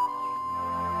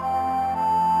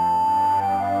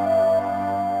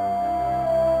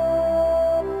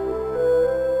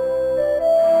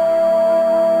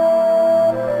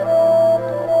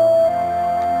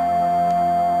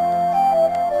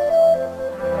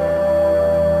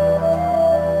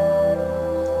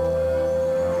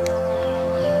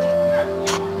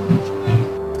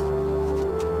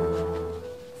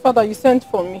 Father, you sent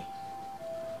for me.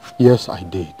 Yes, I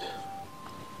did.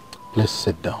 Let's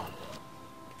sit down.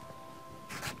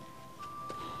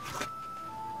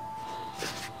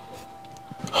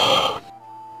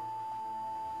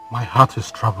 My heart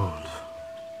is troubled.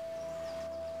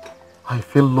 I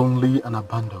feel lonely and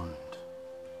abandoned.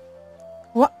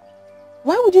 What?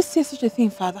 Why would you say such a thing,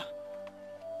 Father?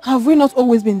 Have we not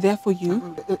always been there for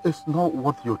you? It's not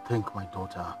what you think, my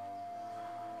daughter.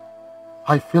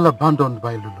 I feel abandoned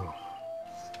by Lulu.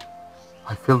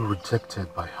 I feel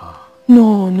rejected by her.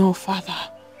 No, Father.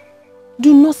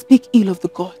 Do not speak ill of the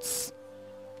gods,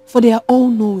 for they are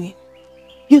all-knowing.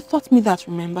 You taught me that,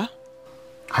 remember?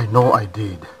 I know I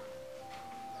did.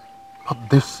 But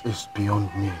this is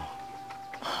beyond me.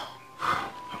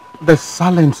 The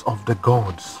silence of the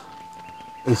gods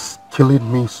is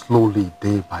killing me slowly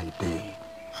day by day.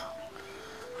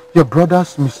 Your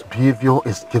brother's misbehavior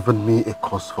is giving me a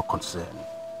cause for concern.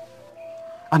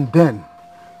 And then,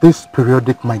 this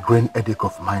periodic migraine headache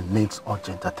of mine needs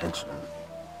urgent attention.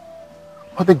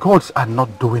 But the gods are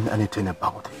not doing anything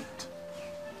about it.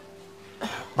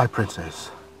 My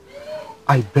princess,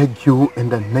 I beg you in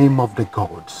the name of the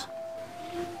gods,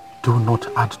 do not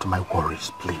add to my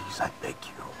worries, please, I beg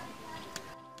you.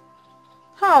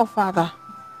 How, Father?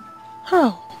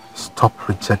 How? Stop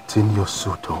rejecting your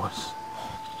suitors.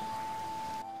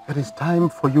 It is time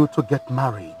for you to get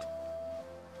married.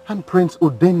 And Prince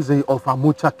Udenze of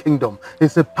Amucha Kingdom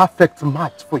is a perfect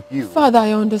match for you. Father,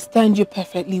 I understand you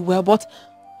perfectly well, but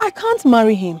I can't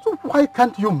marry him. So why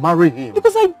can't you marry him?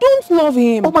 Because I don't love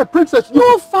him. Oh, my princess.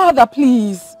 No, Father,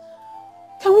 please.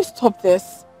 Can we stop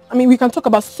this? I mean, we can talk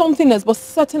about something else, but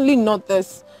certainly not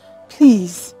this.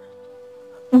 Please.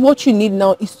 What you need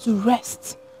now is to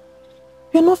rest.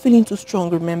 You're not feeling too strong,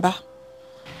 remember?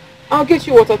 I'll get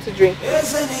you water to drink.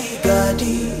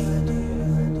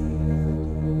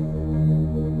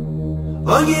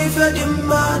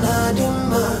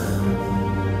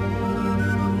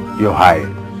 Your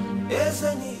Highness,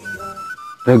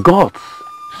 the gods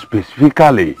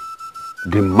specifically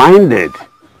demanded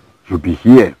you be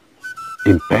here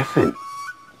in person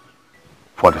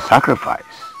for the sacrifice,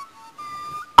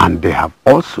 and they have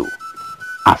also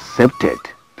accepted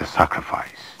the sacrifice.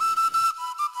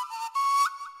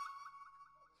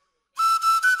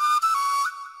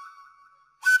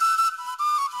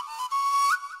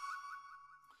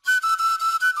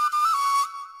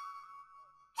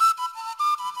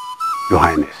 Your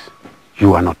Highness,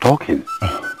 you are not talking.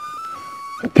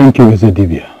 Thank you,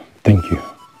 Ezedivia. Thank you.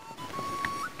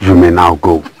 You may now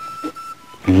go.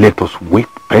 Let us wait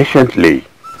patiently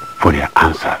for their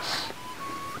answers.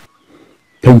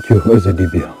 Thank you,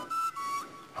 Ezedivia.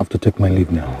 I have to take my leave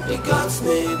now. The gods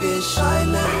may be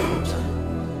silent.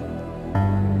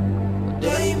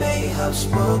 They may have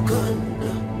spoken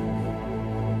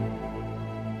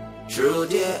through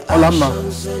their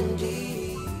actions and deeds.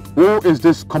 Who is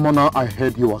this commoner I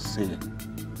heard you are saying?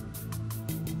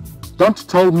 Don't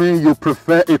tell me you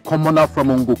prefer a commoner from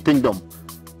Ungu Kingdom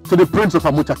to the Prince of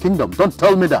Amucha Kingdom. Don't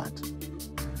tell me that.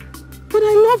 But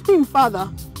I love him, Father.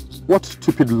 What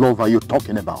stupid love are you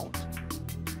talking about?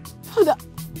 Father,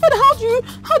 how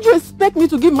do you expect me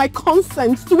to give my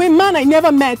consent to a man I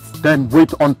never met? Then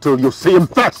wait until you see him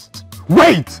first.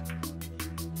 Wait!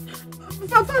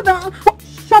 Father,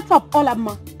 shut up,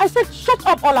 Olamma. I said shut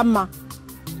up, Olamma.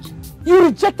 You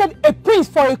rejected a prince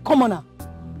for a commoner.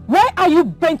 Why are you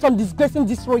bent on disgracing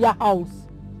this royal house?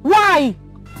 Why?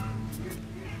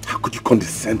 How could you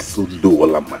condescend so low,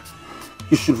 Olamma?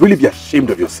 You should really be ashamed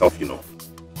of yourself, you know.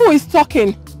 Who is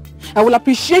talking? I will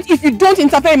appreciate if you don't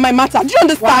interfere in my matter. Do you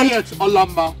understand? Quiet,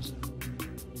 Olamma.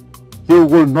 You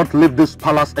will not leave this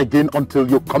palace again until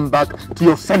you come back to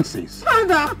your senses.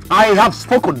 Father! I have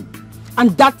spoken.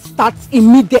 And that starts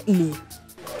immediately.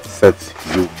 Set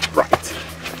you right.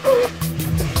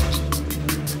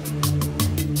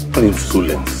 An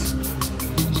insolence.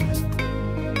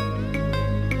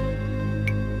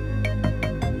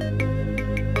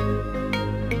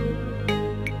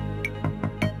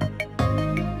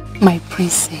 My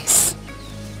princess,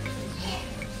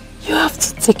 you have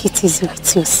to take it easy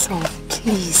with yourself,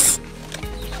 please.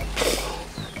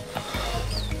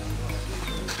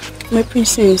 My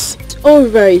princess, all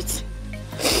right.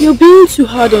 You're being too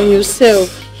hard on yourself.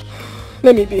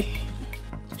 Let me be.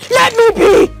 Let me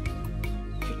be!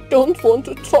 I don't want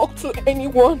to talk to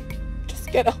anyone. Just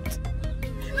get out.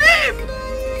 Leave!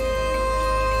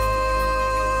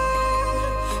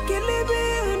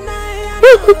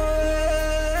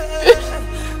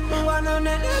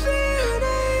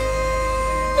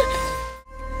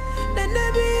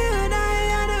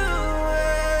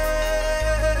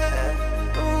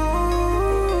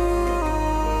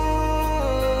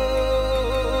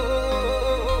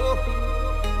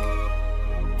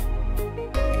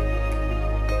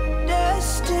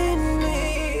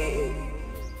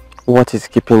 What is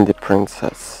keeping the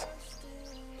princess?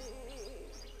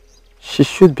 She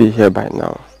should be here by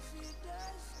now.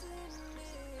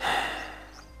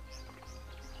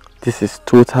 This is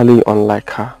totally unlike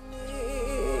her.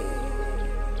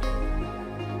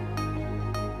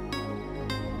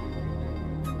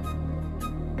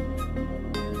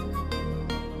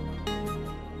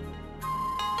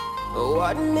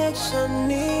 What makes a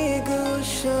nigga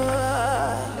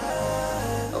shine?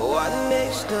 What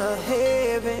makes the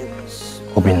heavens?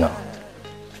 Obinna,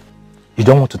 you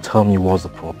don't want to tell me what's the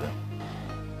problem.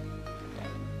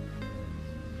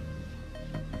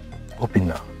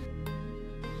 Obinna,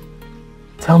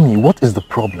 tell me, what is the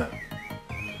problem?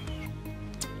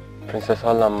 Princess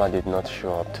Olamma did not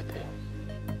show up today.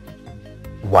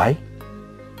 Why?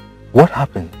 What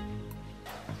happened?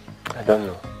 I don't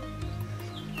know.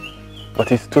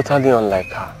 But it's totally unlike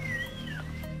her.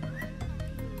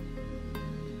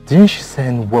 Didn't she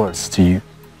send words to you?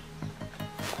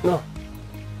 No.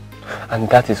 And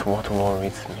that is what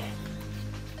worries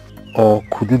me. Or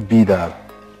could it be that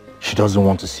she doesn't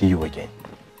want to see you again?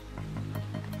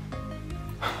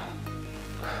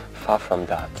 Far from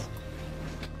that.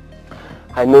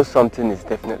 I know something is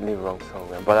definitely wrong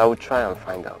somewhere, but I will try and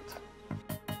find out.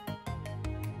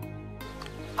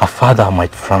 Her father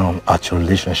might frown at your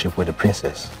relationship with the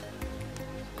princess.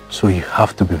 So you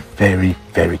have to be very,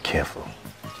 very careful.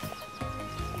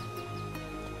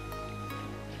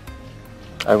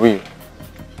 I will.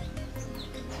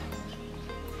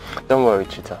 Don't worry,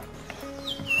 Chita.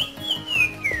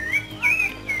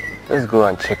 Let's go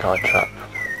and check our trap.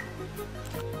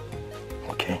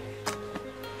 Okay.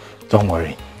 Don't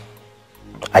worry.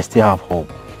 I still have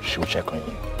hope she'll check on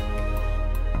you.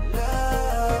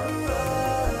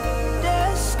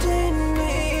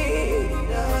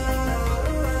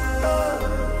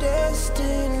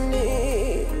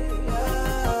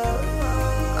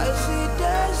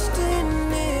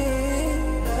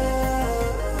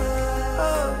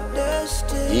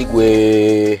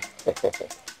 Igwe.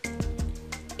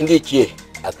 Ndichie,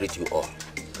 I greet you all.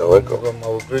 You're welcome. I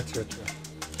will greet you too.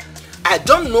 I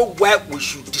don't know why we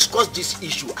should discuss this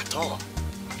issue at all.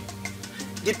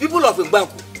 The people of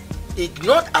Mbanku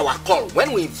ignored our call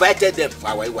when we invited them for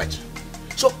our Iwaji.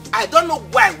 So I don't know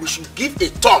why we should give a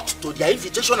thought to their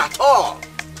invitation at all.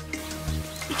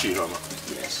 Ichirama,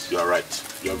 yes, you are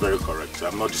right. You are very correct.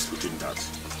 I'm not disputing that.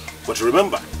 But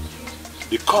remember,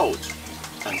 they called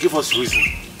and gave us reason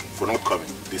for not coming.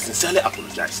 They sincerely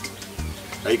apologized.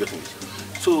 Are you getting it?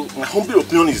 So my humble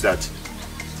opinion is that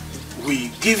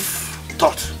we give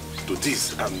thought to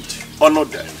this and honor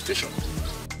their invitation.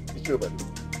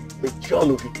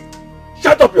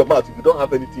 Shut up your mouth if you don't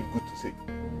have anything good to say.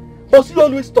 But you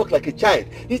always talk like a child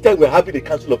each time we're having a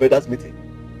council of elders meeting.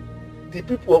 The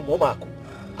people of Momaku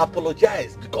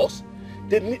apologized because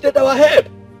they needed our help.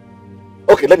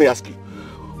 Okay, let me ask you.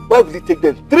 Why will it take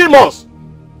them 3 months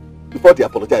before they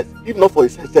apologize, if not for a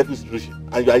selfish reason?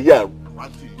 And you are here.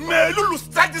 May Lulu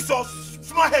strike this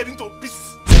small head into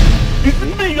pieces. Is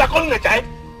it me you are calling a child?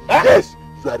 Huh? Yes,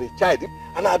 you are a child.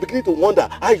 And I am beginning to wonder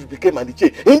how you became an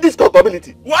Iche in this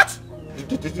community. What?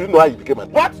 Did you know how you became an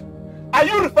Iche? What? Are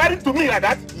you referring to me like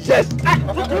that? Yes.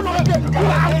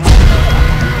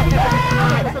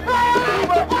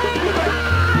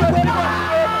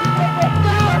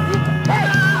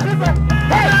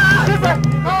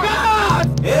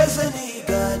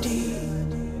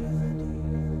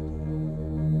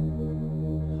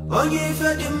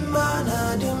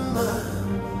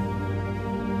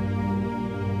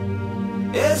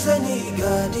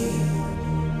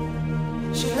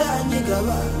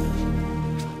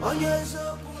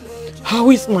 How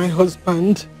is my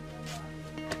husband?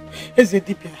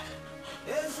 Dikeh.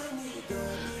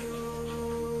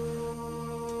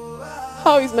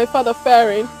 How is my father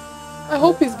faring? I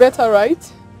hope he's better,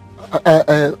 right?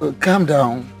 Calm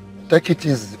down. Take it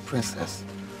easy, princess.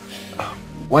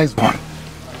 Wise one,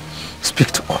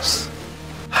 speak to us.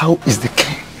 How is the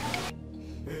king?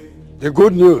 The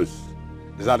good news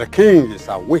is that the king is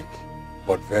awake,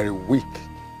 but very weak.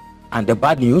 And the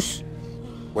bad news?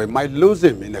 We might lose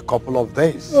him in a couple of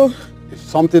days. Oh. If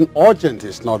something urgent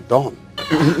is not done.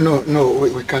 No,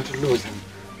 we can't lose him.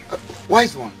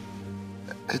 Wise one,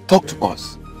 talk to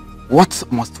us. What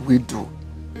must we do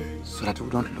so that we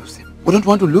don't lose him? We don't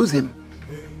want to lose him.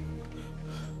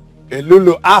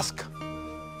 Elulu, ask.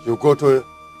 You go to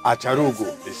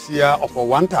Acharugu, the seer of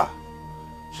Owanta.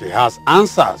 She has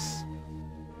answers.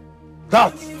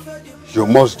 That you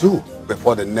must do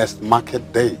before the next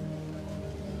market day.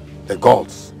 The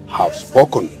gods have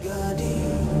spoken.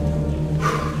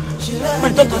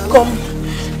 My daughter, come.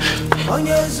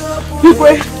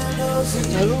 Igwe.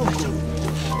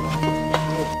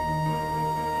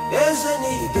 There's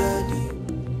anybody.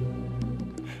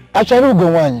 Acharu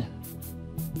Gowany,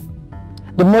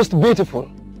 the most beautiful,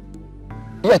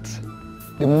 yet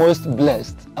the most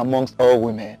blessed amongst all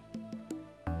women.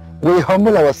 We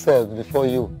humble ourselves before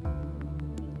you.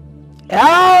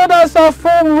 Elders of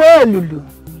Lulu,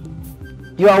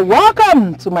 you are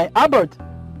welcome to my abode.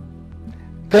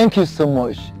 Thank you so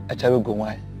much, Acharu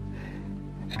Gowany.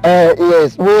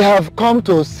 Yes, we have come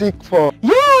to seek for...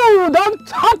 You don't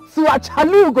talk to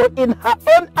Achalugo in her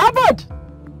own abode.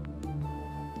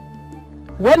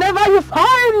 Whenever you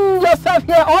find yourself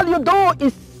here, all you do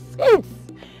is sit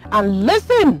and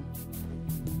listen.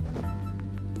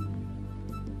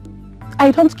 I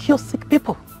don't cure sick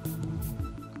people,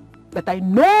 but I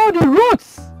know the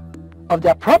roots of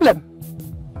their problem.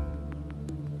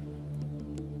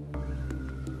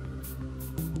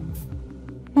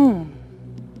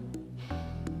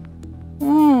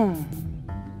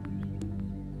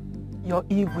 Your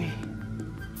Igwe.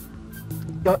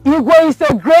 Your Igwe is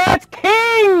a great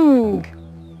king,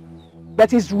 but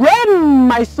his reign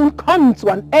might soon come to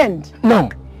an end. No,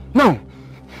 no.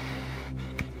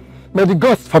 May the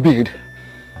gods forbid.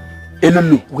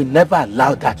 Elulu, we never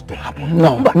allow that to happen.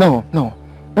 No, no, no.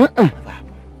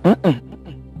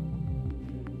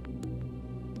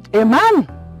 A man,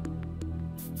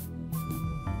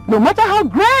 no matter how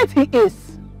great he is,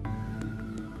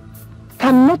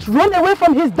 cannot run away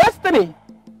from his destiny.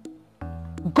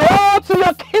 Go to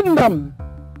your kingdom.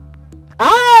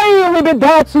 I will be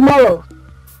there tomorrow.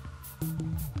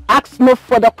 Ask no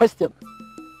further question.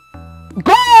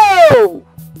 Go!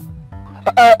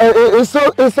 It's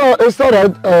all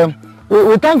right.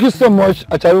 We thank you so much,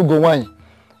 Acharu Gowany.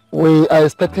 We are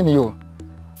expecting you.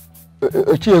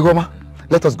 Chiegoma,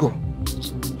 let us go.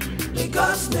 The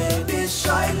gods may be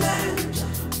silent.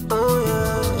 Oh,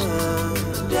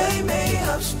 yeah. They may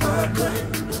have spoken.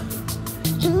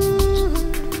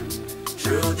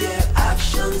 Through their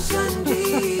actions and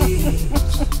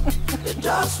deeds, the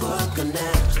dots will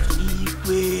connect.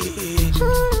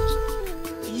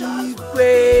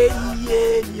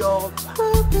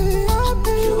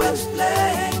 To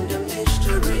explain the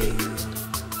mystery.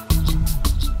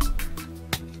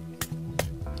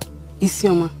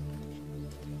 Isioma,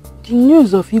 the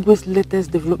news of Igwe's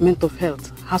latest development of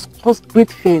health has caused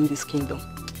great fear in this kingdom.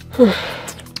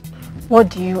 What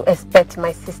do you expect,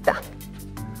 my sister?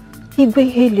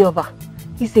 Igwe Helioba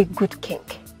is a good king,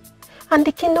 and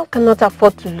the kingdom cannot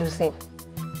afford to lose him.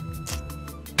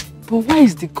 But why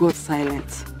is the god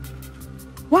silent?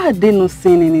 Why are they not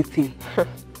saying anything?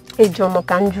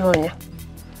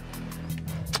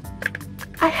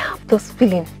 I have this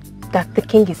feeling that the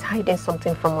king is hiding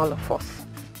something from all of us.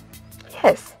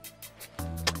 Yes.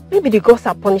 Maybe the gods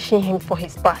are punishing him for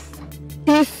his past.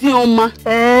 Isioma,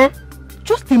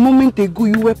 just a moment ago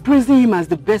you were praising him as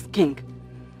the best king.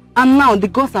 And now the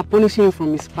gods are punishing him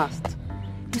from his past.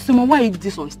 Isioma, why is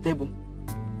this unstable?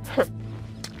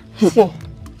 See,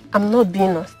 I'm not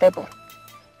being unstable.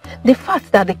 The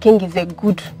fact that the king is a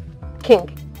good king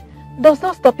does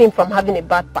not stop him from having a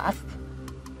bad past.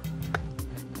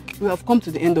 We have come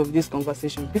to the end of this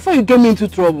conversation before you get me into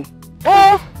trouble.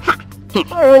 Adopted.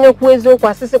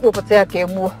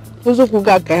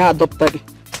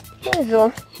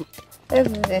 Let's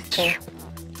do this thing.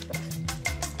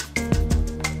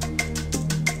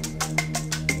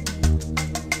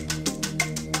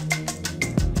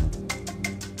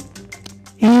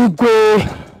 Igwe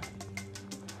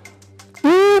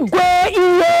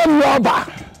Iyeloba,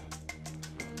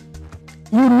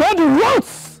 you know the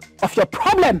roots of your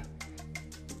problem.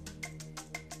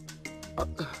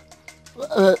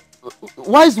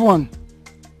 Wise one,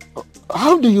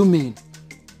 how do you mean?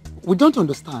 We don't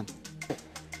understand.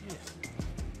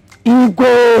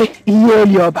 Igwe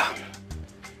Iyeloba,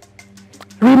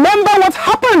 remember what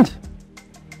happened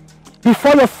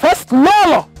before your first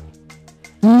Lolo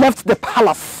left the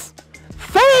palace.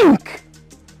 Think!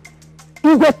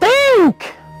 Igwe,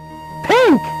 think!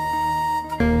 Think!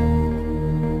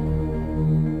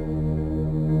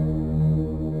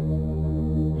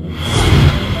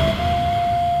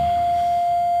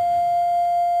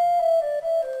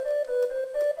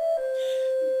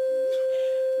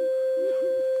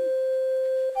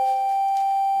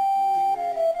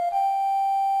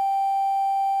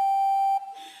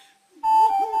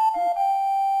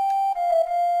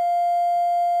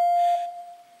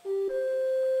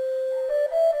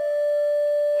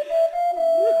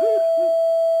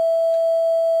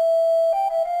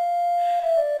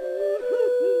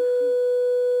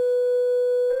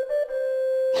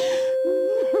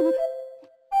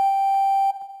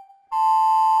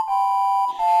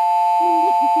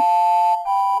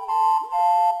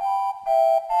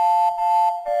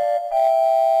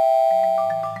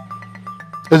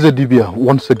 Ezedibia,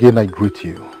 once again I greet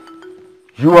you.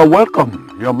 You are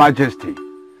welcome, Your Majesty.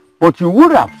 But you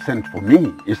would have sent for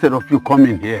me instead of you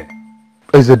coming here.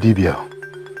 Ezedibia,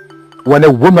 when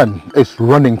a woman is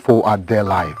running for her dear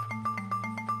life,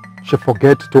 she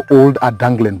forgets to hold her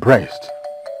dangling breast.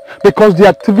 Because the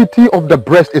activity of the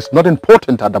breast is not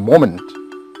important at the moment.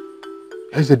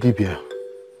 Ezedibia,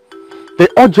 the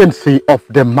urgency of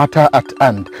the matter at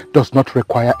hand does not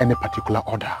require any particular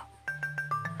order.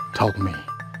 Tell me,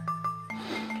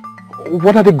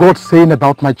 what are the gods saying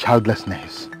about my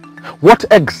childlessness? What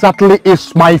exactly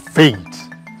is my fate?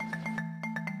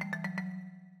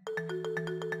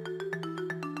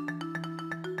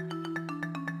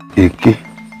 Eke,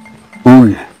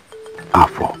 Uri,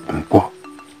 Afro, Unko,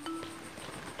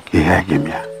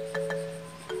 Ihegimia,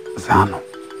 Zano,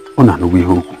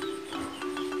 Unanuwihoku.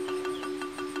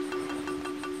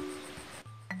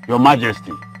 Your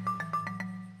Majesty,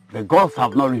 the gods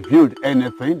have not revealed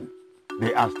anything.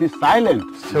 They are still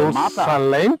silent. Still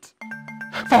silent?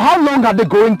 For how long are they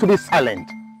going to be silent?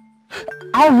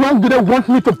 How long do they want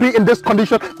me to be in this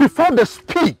condition before they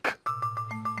speak?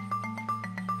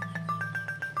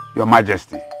 Your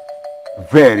Majesty,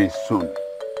 very soon.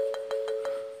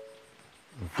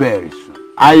 Very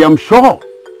soon. I am sure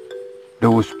they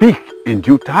will speak in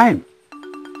due time.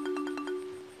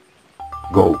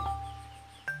 Go.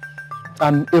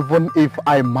 And even if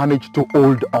I manage to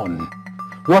hold on,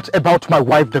 what about my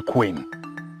wife, the Queen?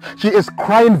 She is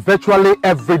crying virtually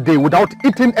every day without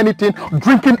eating anything,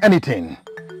 drinking anything.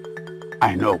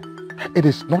 I know. It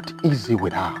is not easy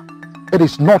with her. It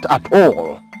is not at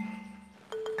all.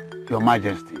 Your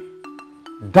Majesty,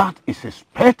 that is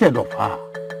expected of her.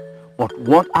 But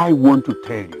what I want to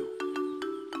tell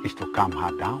you is to calm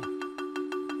her down.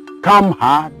 Calm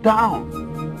her down.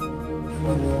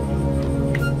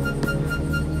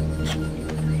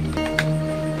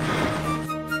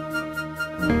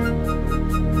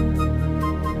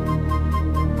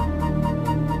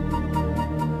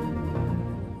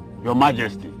 Your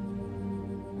Majesty,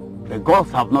 the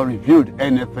gods have not revealed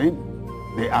anything.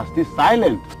 They are still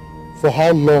silent. For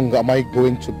how long am I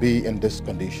going to be in this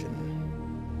condition?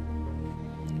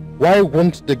 Why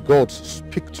won't the gods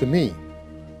speak to me?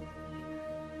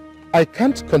 I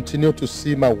can't continue to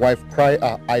see my wife cry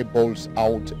her eyeballs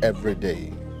out every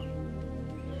day.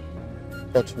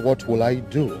 But what will I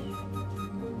do?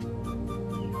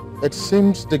 It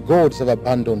seems the gods have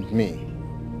abandoned me.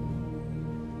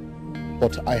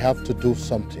 But I have to do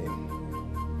something.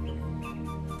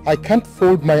 I can't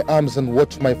fold my arms and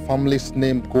watch my family's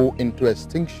name go into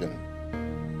extinction.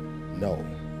 No.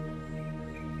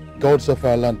 Gods of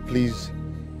our land, please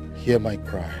hear my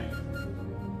cry.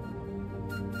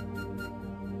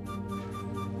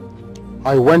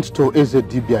 I went to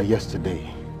Ezedibia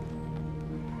yesterday,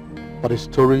 but the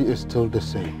story is still the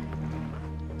same.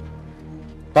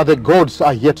 But the gods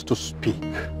are yet to speak.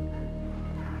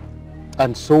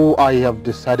 And so I have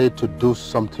decided to do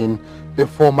something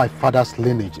before my father's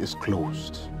lineage is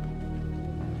closed.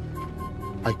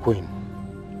 My queen.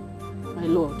 My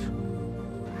lord.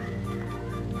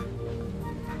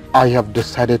 I have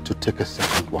decided to take a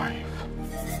second wife.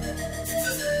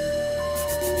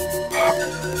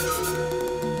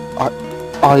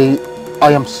 I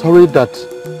am sorry that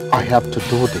I have to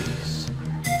do this.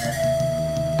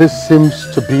 This seems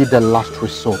to be the last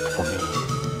resort for me.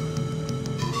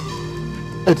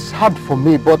 It's hard for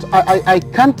me, but I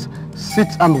can't sit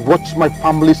and watch my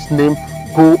family's name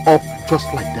go off just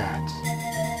like that.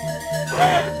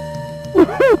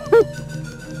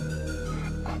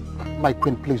 My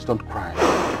queen, please don't cry.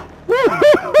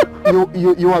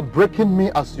 You are breaking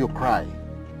me as you cry.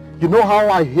 You know how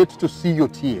I hate to see your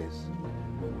tears.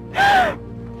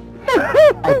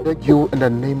 I beg you in the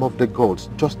name of the gods,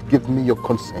 just give me your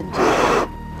consent.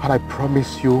 And I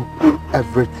promise you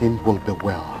everything will be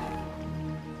well.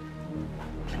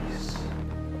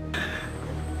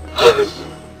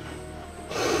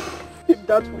 If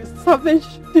that will salvage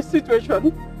the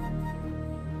situation,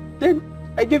 then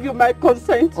I give you my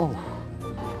consent. Oh.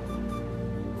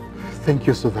 Thank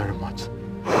you so very much.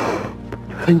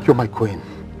 Thank you, my queen.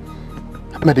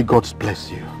 May the gods bless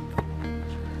you.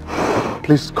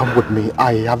 Please come with me.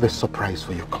 I have a surprise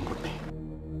for you. Come with me.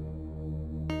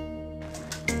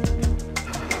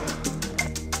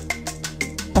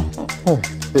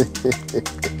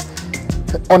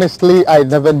 Honestly, I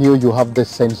never knew you have this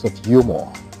sense of humor.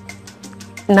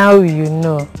 Now you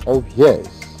know. Oh, yes.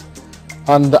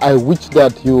 And I wish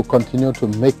that you continue to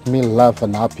make me laugh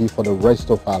and happy for the rest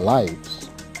of our lives.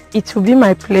 It will be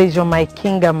my pleasure, my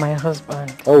king and my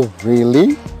husband. Oh,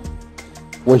 really?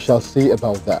 We shall see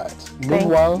about that. Thank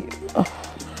Meanwhile,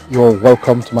 you're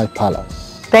welcome to my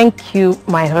palace. Thank you,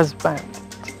 my husband.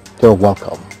 You're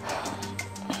welcome.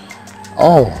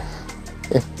 Oh.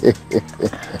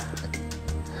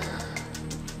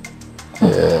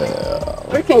 Yeah.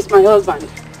 Greetings, my husband.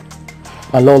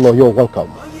 Lolo, you're welcome.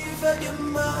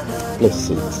 Please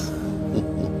sit.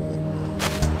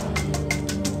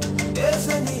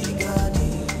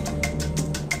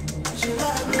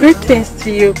 Greetings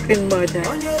to you, Queen Mother.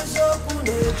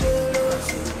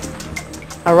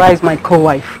 Arise, my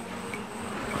co-wife.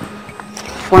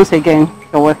 Once again,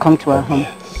 you're welcome to our home.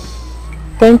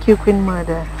 Thank you, Queen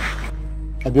Mother.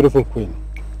 A beautiful queen.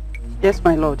 Yes,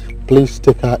 my lord. Please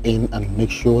take her in and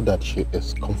make sure that she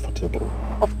is comfortable.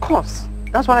 Of course.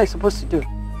 That's what I'm supposed to do.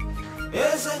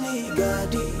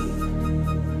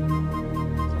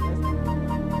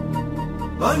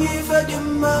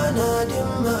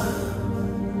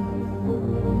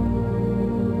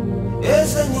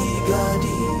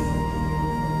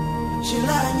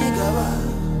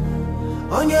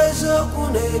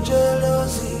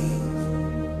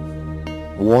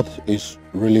 What is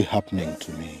really happening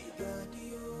to me?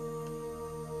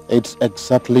 It's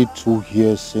exactly 2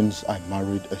 years since I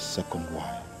married a second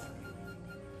wife,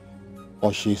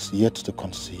 but she's yet to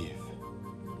conceive.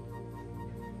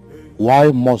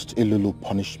 Why must Ilulu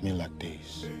punish me like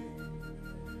this?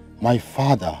 My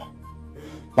father,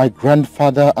 my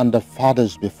grandfather and the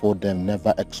fathers before them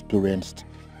never experienced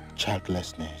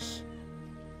childlessness.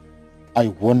 I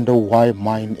wonder why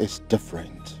mine is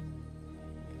different.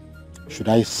 Should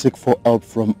I seek for help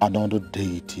from another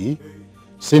deity,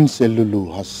 since Ilulu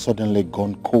has suddenly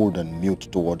gone cold and mute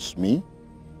towards me?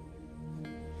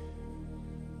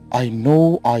 I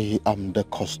know I am the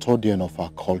custodian of our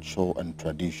culture and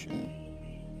tradition,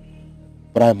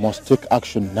 but I must take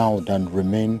action now than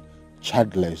remain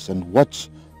childless and watch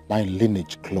my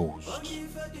lineage closed.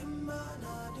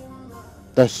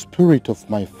 The spirit of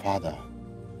my father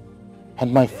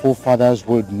and my forefathers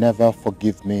will never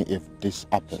forgive me if this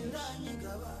happens.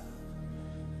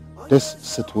 This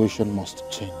situation must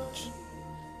change,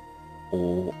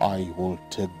 or I will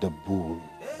take the bull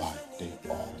by the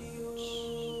horns.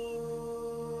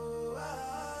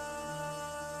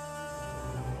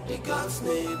 The gods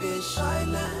may be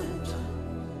silent,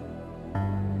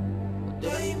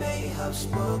 they may have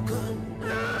spoken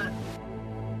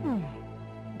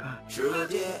through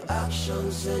their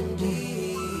actions and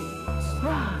deeds.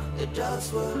 The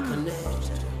dots will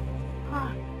connect,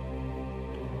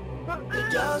 the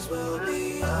doors will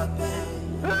be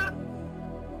open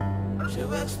to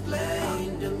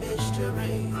explain the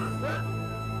mystery,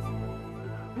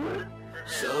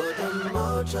 so the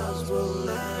mortals will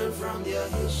learn from their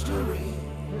history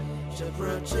to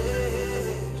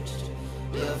protect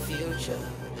their future.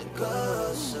 The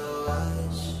gods so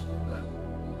wise,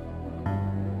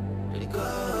 the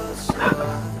gods so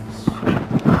wise.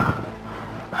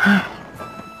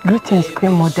 Greetings,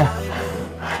 Queen Mother.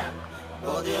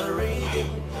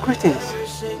 Greetings.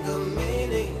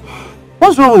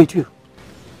 What's wrong with you?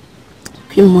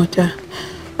 Queen Mother,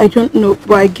 I don't know,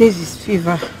 but I guess it's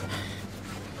fever.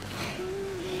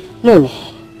 No.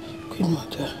 Queen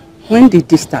Mother. When did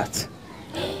this start?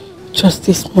 Just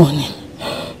this morning.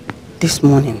 This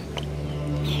morning?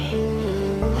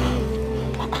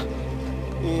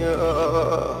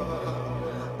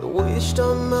 The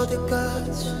wisdom of the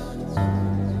gods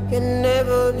can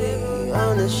never be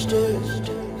understood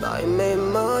by mere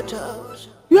mortals.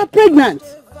 You are pregnant.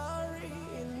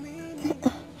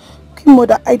 Queen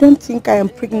Mother, I don't think I am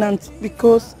pregnant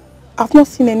because I've not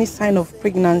seen any sign of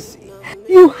pregnancy.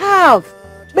 You have,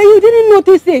 but you didn't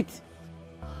notice it.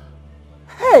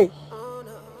 Hey,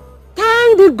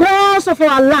 thank the gods of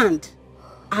our land.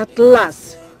 At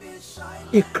last,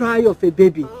 a cry of a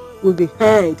baby will be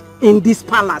heard in this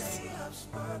palace.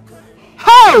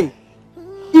 Hey!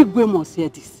 Igwe must hear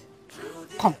this.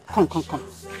 Come.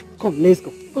 Come, let's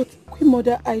go. But Queen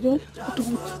Mother, don't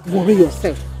worry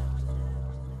yourself.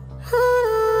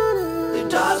 The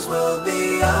doors will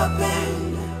be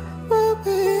open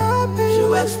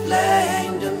to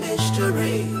explain the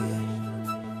mystery,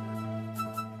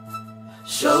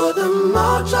 so the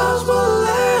mortals will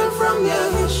learn from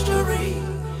their history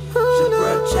to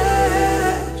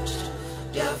protect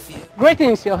their future.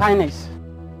 Greetings, Your Highness.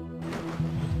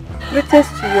 Greetings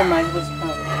to you, my husband.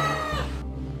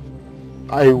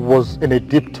 I was in a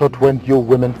deep thought when you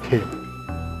women came.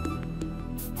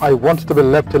 I want to be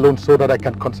left alone so that I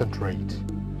can concentrate.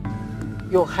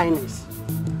 Your Highness,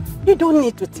 you don't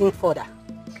need to think further.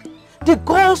 The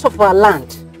gods of our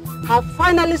land have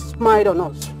finally smiled on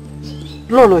us.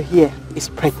 Lolo here is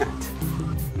pregnant.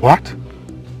 What?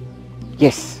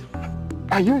 Yes.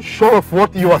 Are you sure of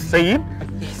what you are saying?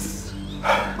 Yes.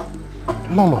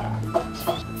 Lolo,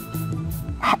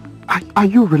 are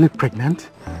you really pregnant?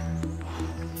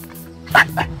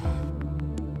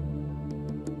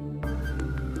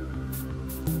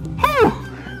 Oh,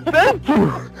 thank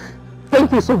you.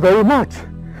 Thank you so very much.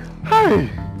 Hi.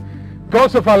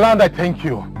 Gods of our land, I thank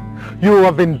you. You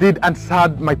have indeed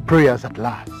answered my prayers at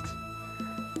last.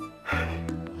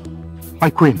 My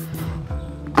queen,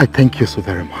 I thank you so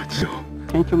very much.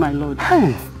 Thank you, my lord.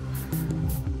 Hey.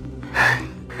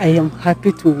 I am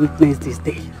happy to witness this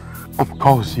day. Of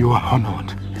course, you are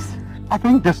honored. I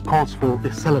think this calls for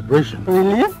a celebration.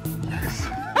 Really? Yes.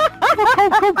 Come.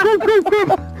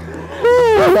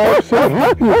 I'm so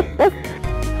happy.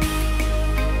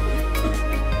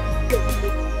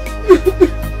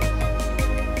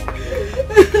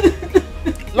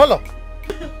 Lolo!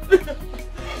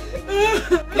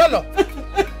 Lolo!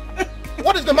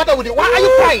 What is the matter with you? Why are you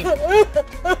crying?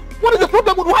 What is the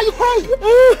problem with why are you crying?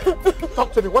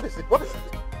 Talk to me. What is it? What is it?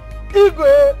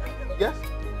 Igwe! Yes?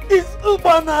 It's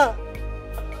Ubana!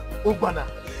 Ubana?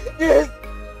 Yes!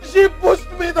 She pushed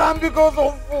me down because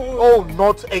of food! Oh,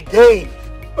 not again!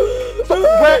 So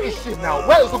where is she now?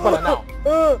 Where is Ubana now?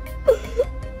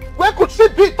 Where could she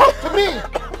be? Talk to me!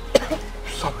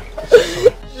 Sorry.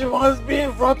 She must be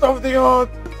in front of the hut.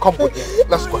 Come with me.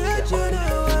 Let's go here.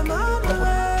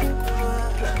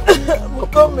 I'm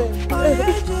coming.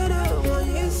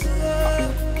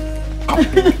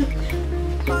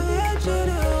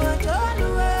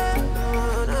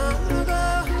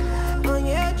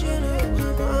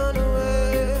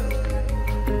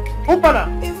 Ubana!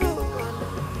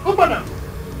 Ubana!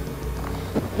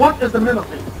 What is the meaning of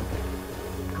this?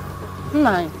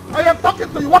 Nine. I am talking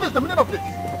to you. What is the meaning of this?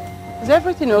 Is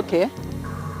everything okay?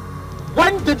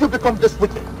 When did you become this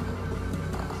wicked?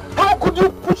 How could you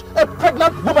push a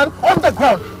pregnant woman on the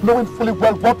ground, knowing fully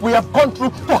well what we have gone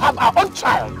through to have our own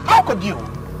child? How could you?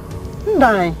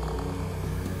 Nine.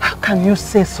 How can you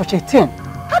say such a thing?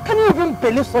 How can you even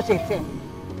believe such a thing?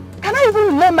 Can I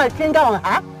even lay my finger on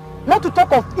her? Not to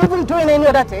talk of even doing any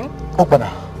other thing? Ogbana,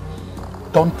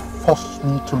 don't force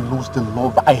me to lose the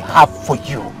love I have for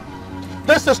you.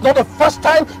 This is not the first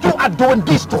time you are doing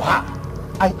this to her.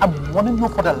 I am warning you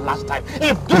for the last time.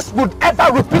 If this would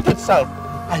ever repeat itself,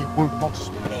 I will not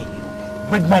spare you.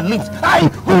 With my lips, I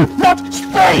will not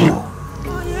spare you.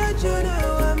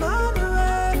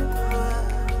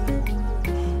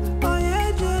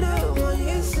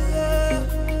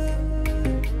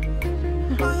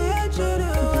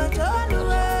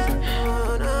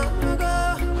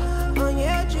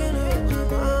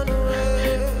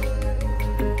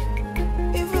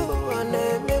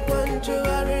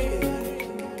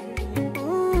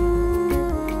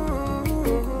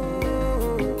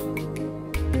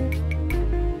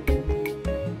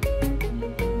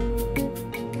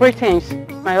 Greetings,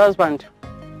 my husband.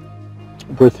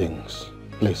 Greetings.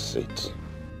 Please sit.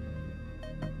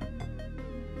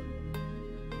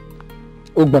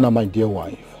 Ugbana, my dear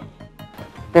wife.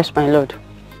 Yes, my lord.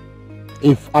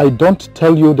 If I don't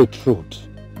tell you the truth,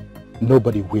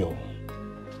 nobody will.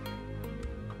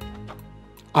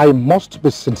 I must be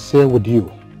sincere with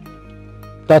you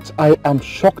that I am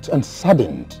shocked and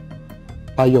saddened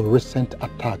by your recent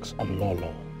attacks on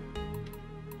Lolo.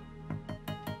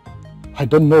 I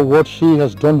don't know what she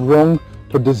has done wrong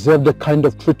to deserve the kind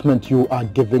of treatment you are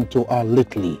giving to her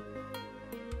lately.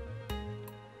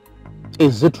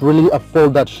 Is it really a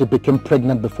fault that she became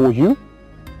pregnant before you?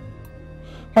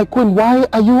 My queen, why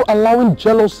are you allowing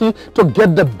jealousy to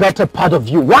get the better part of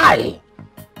you? Why?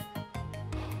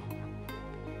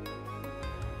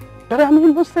 But I'm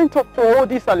innocent of all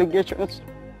these allegations.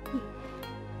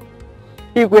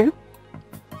 Igwe,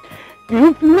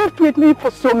 you've lived with me for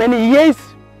so many years.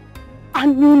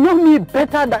 And you know me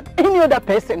better than any other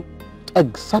person.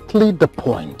 Exactly the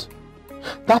point.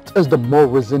 That is the more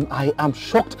reason I am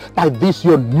shocked by this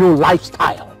your new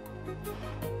lifestyle.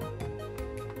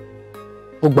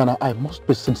 Ugbana, I must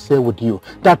be sincere with you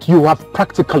that you have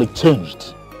practically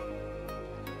changed.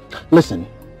 Listen,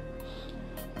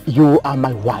 you are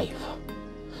my wife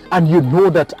and you know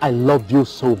that I love you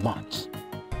so much.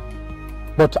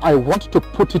 But I want to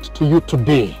put it to you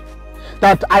today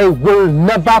that I will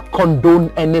never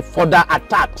condone any further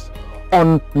attacks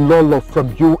on Lolo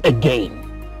from you again.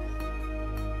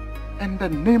 In the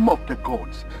name of the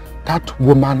gods, that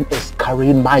woman is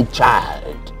carrying my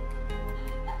child.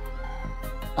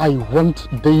 I want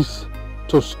this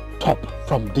to stop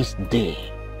from this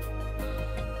day.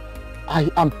 I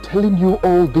am telling you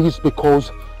all this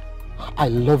because I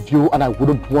love you and I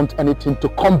wouldn't want anything to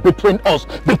come between us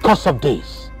because of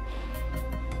this.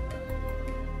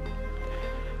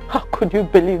 How could you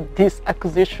believe this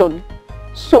accusation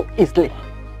so easily?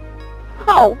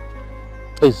 How?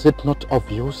 Is it not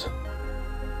obvious?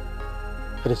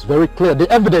 It is very clear. The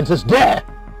evidence is there.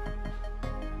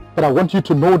 But I want you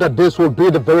to know that this will be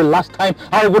the very last time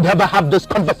I would ever have this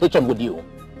conversation with you.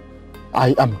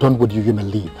 I am done with you. You may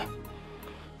leave.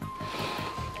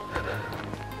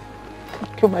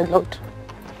 Thank you, my lord.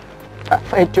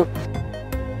 Thank you.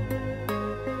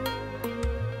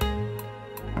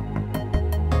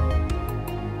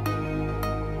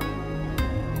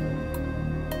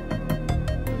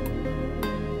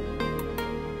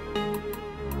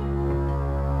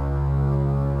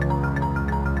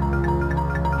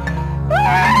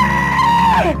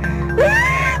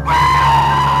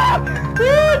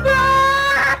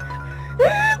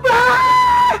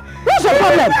 What's your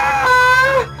problem?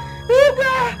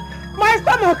 My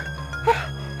stomach!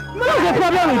 What's the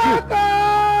problem with you?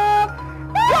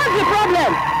 What's the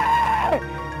problem?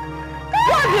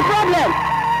 What's the problem?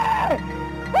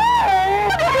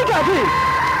 What do you think you're doing?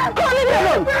 Go leave me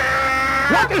alone!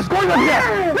 What is going on here?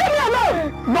 Leave me alone!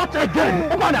 Not again!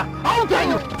 Mother, how dare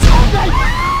you? How dare you?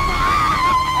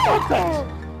 Nonsense!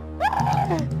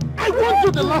 I warned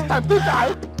you the last time, didn't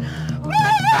I?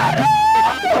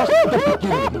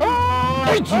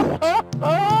 Idiot!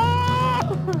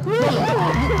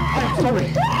 I'm sorry.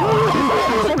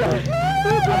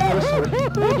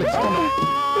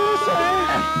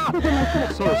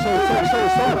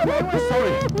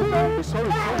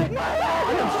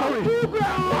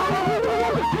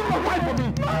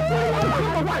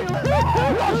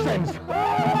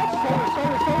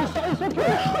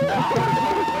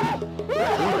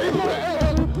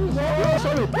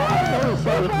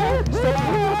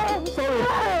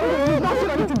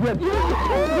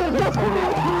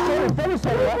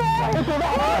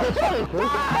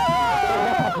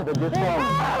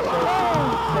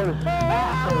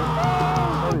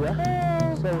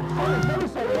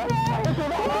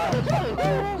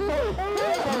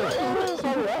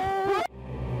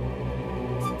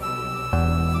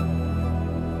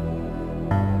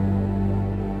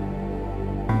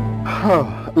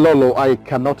 Lolo, I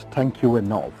cannot thank you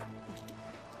enough.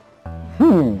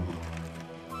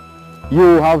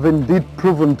 You have indeed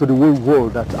proven to the whole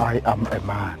world that I am a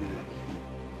man.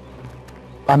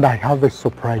 And I have a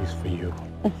surprise for you.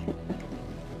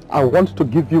 I want to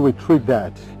give you a treat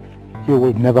that you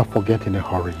will never forget in a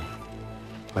hurry.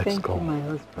 Let's go. Thank you, my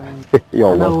husband.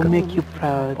 You're and welcome. I will make you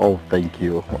proud. Oh, thank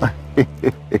you.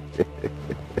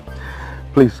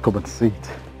 Please come and sit.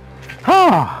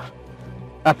 Ah!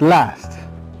 At last.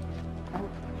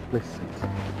 Please sit.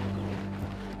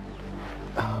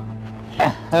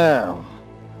 All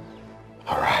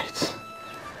right.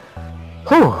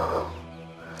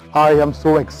 I am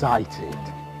so excited.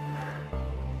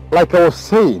 Like I was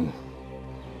saying,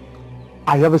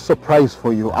 I have a surprise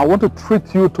for you. I want to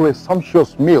treat you to a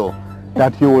sumptuous meal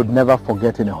that you would never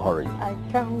forget in a hurry. I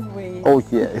can't wait. Oh,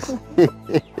 yes.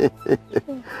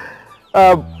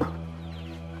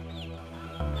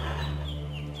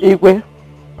 Igwe,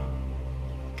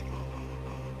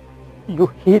 you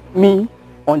hit me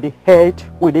on the head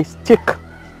with a stick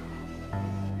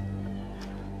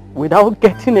without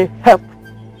getting a help.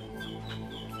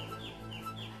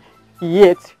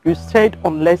 Yet you said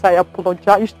unless I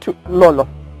apologize to Lolo.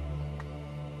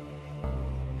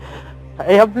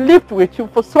 I have lived with you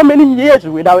for so many years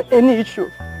without any issue.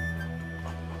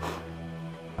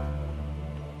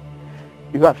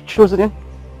 You have chosen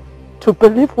to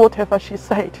believe whatever she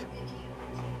said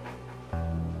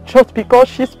just because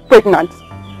she's pregnant.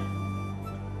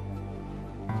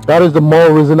 That is the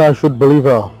more reason I should believe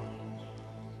her.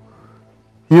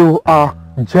 You are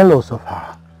jealous of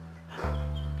her.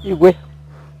 Igwe,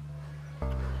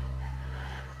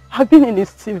 I've been in this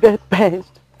severe pain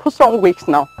for some weeks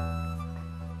now.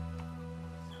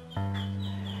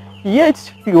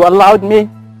 Yet you allowed me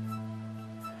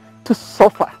to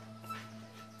suffer.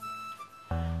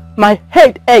 My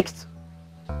head aches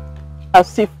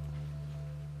as if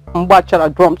Mbachara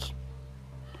drums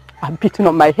are beating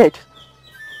on my head.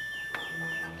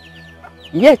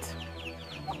 Yet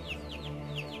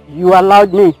you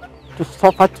allowed me to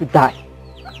suffer to die.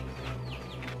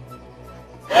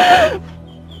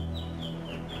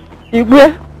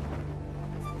 Igwe,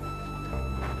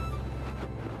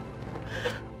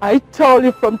 I tell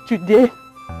you from today,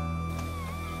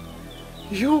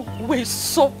 you will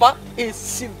suffer a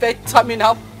severe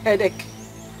terminal headache.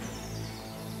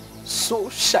 So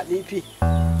shall it be.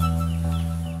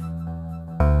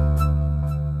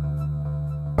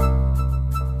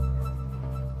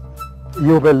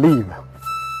 You believe.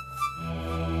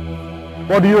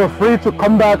 But you are free to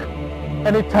come back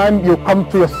anytime you come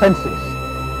to your senses.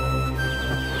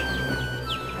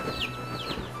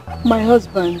 My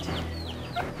husband,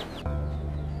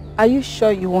 are you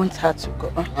sure you want her to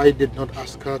go? I did not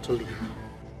ask her to leave.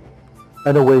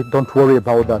 Anyway, don't worry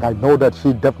about that. I know that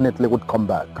she definitely would come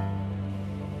back.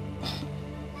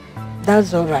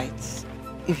 That's all right,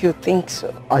 if you think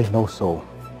so. I know so.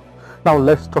 Now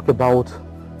let's talk about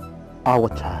our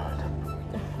child.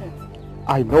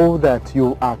 I know that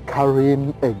you are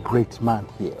carrying a great man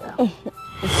here.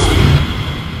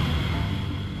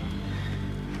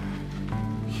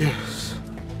 Yes.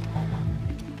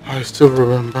 I still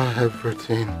remember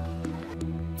everything.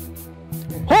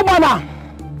 Ubana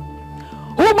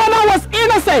was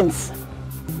innocent.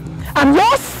 And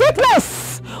your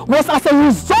sickness was as a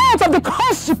result of the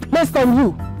curse she placed on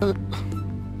you.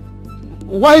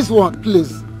 Wise one,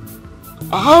 please.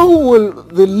 How will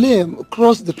the lame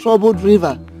cross the troubled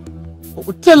river?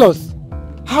 Tell us,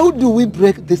 how do we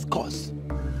break this curse?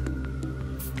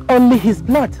 Only his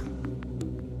blood.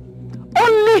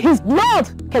 Only his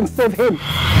blood can save him.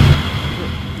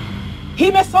 He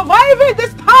may survive it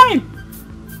this time,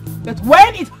 but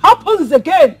when it happens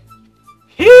again,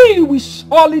 he will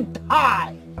surely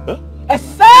die. Huh?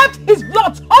 Except his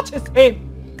blood touches him.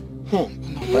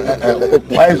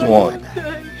 Wise one,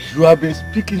 you have been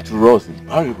speaking to us in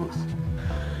parables.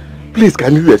 Please,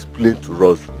 can you explain to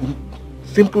us in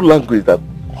simple language that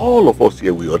all of us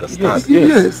here will understand?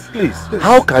 Yes. Please.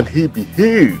 How can he be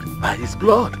healed by his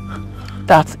blood?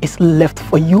 That is left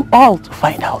for you all to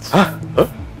find out. Huh?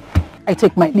 I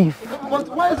take my leave. But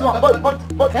wise one, but...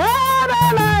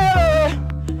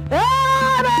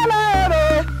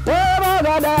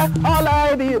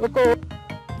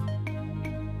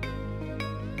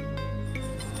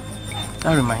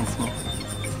 That reminds me.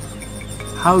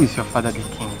 How is your father the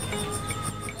king?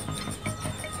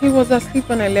 He was asleep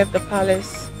when I left the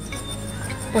palace,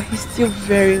 but he's still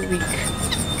very weak.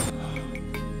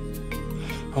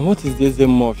 And what is the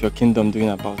Ezemo of your kingdom doing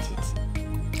about it?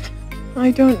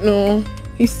 I don't know.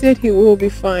 He said he will be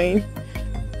fine.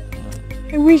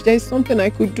 I wish there's something I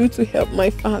could do to help my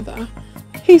father.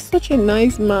 He's such a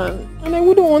nice man, and I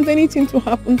wouldn't want anything to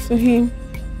happen to him.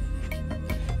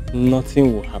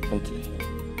 Nothing will happen to him.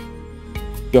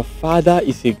 Your father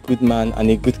is a good man and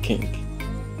a good king.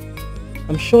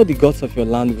 I'm sure the gods of your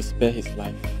land will spare his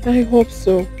life. I hope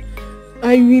so.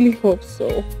 I really hope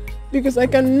so. Because I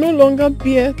can no longer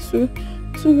bear to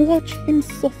watch him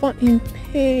suffer in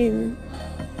pain.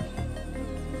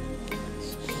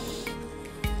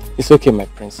 It's okay, my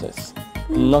princess.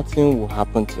 Nothing will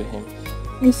happen to him.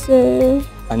 You say?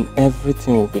 And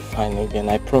everything will be fine again,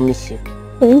 I promise you.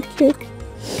 Thank you.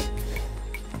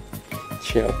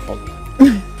 Cheer up for me.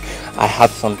 I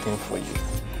have something for you.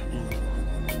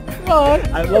 God.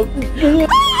 I love you.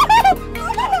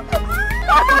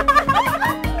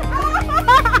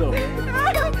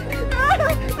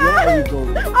 Where are you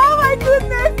going? Oh my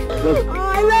goodness! Oh,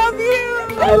 I love you!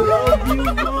 I love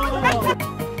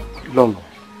you! Lolo,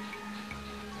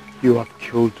 you have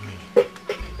killed me.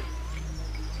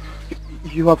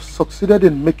 You have succeeded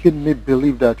in making me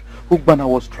believe that Ugbana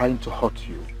was trying to hurt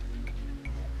you.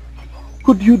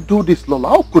 Could you do this, Lola?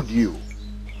 How could you?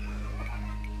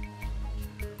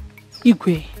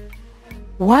 Igwe,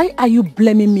 why are you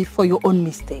blaming me for your own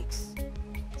mistakes?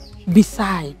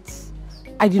 Besides,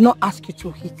 I did not ask you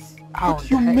to hit her. But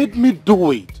you made me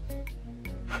do it.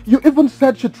 You even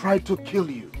said she tried to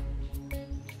kill you.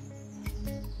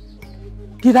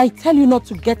 Did I tell you not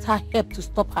to get her help to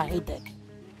stop her headache?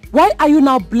 Why are you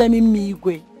now blaming me,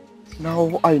 Igwe?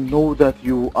 Now I know that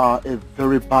you are a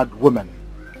very bad woman.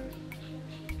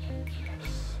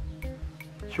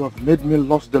 You have made me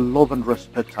lose the love and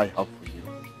respect I have for you.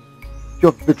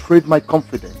 You have betrayed my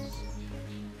confidence.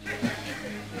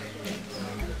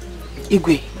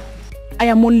 Igwe, I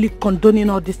am only condoning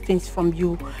all these things from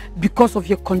you because of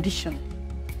your condition.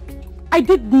 I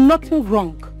did nothing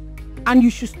wrong, and you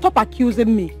should stop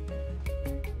accusing me.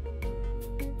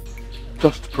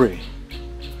 Just pray.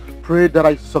 Pray that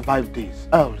I survive this,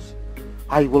 else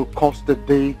I will curse the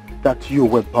day that you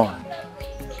were born.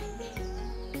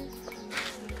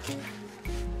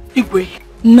 Igwe,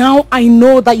 now I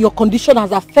know that your condition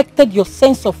has affected your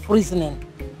sense of reasoning.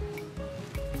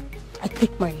 I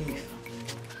take my leave.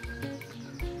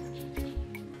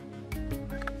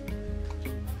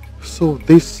 So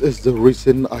this is the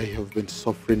reason I have been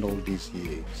suffering all these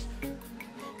years.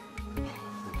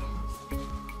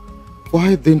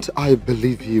 Why didn't I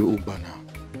believe you, Ubana?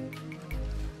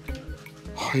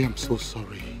 I am so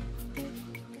sorry.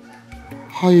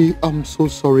 I am so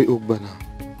sorry, Ubana.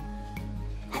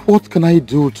 What can I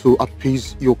do to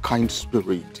appease your kind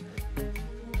spirit?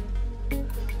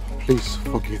 Please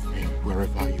forgive me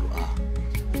wherever you are.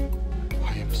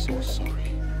 I am so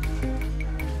sorry.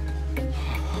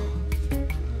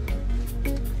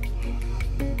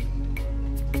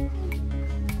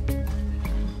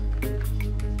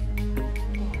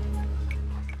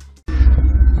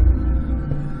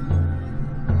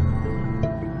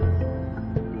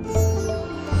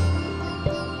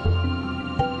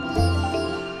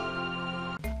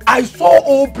 I saw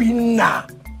Obinna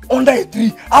under a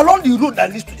tree along the road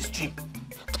that leads to the stream.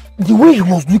 The way he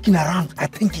was looking around, I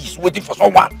think he's waiting for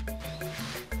someone.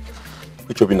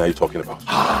 Which Obinna are you talking about?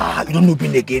 Ah, you don't know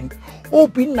Obinna again.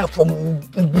 Obinna from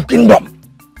Ugezu Kingdom.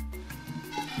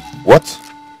 What?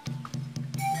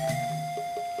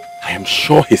 I am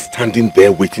sure he's standing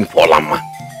there waiting for Olamma.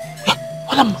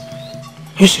 Olamma?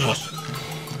 Are you serious?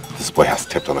 This boy has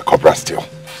stepped on a cobra still.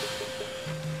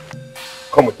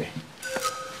 Come with me.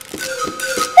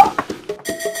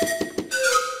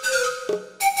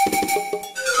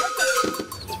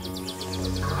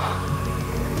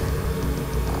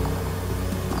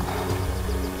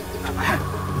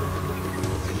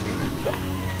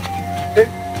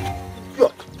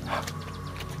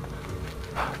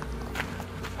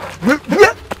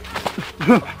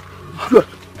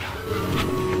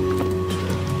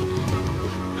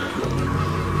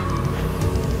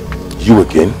 You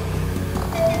again?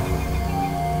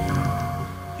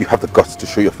 You have the guts to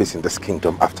show your face in this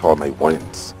kingdom after all my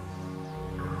warnings.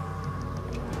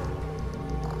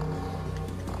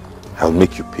 I'll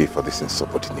make you pay for this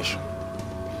insubordination.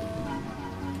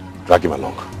 Drag him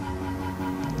along.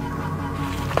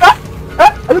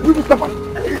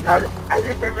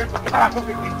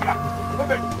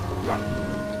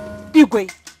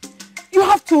 Igwe, you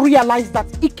have to realize that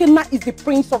Ikenna is the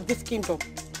prince of this kingdom.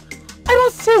 I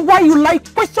don't see why you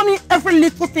like questioning every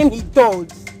little thing he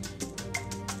does.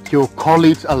 You call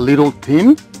it a little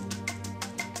thing?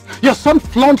 Your son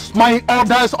flaunts my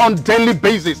orders on daily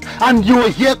basis and you are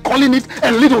here calling it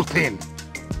a little thing.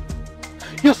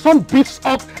 Your son beats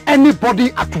up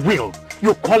anybody at will.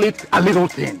 You call it a little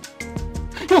thing.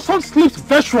 Your son sleeps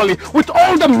virtually with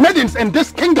all the maidens in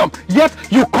this kingdom, yet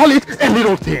you call it a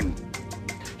little thing.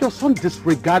 Your son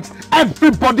disregards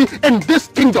everybody in this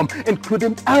kingdom,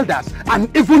 including elders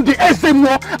and even the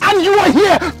Ezemo, and you are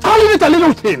here calling it a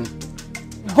little thing.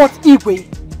 But Igwe,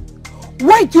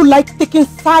 why do you like taking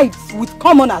sides with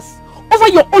commoners over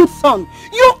your own son?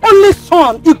 Your only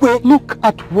son, Igwe. Look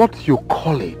at what you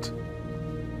call it.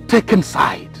 Taking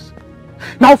sides.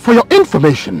 Now for your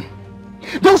information,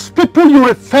 those people you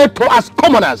refer to as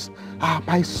commoners are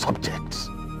my subjects.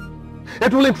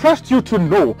 It will interest you to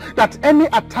know that any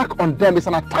attack on them is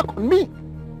an attack on me.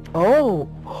 Oh,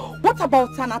 what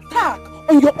about an attack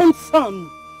on your own son?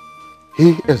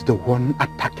 He is the one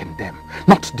attacking them,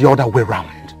 not the other way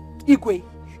round. Igwe,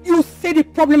 you see the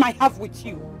problem I have with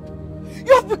you.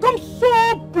 You have become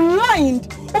so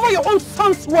blind over your own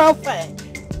son's welfare,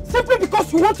 simply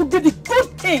because you want to be the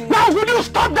good king. Now will you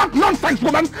stop that nonsense,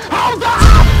 woman? How's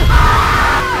that?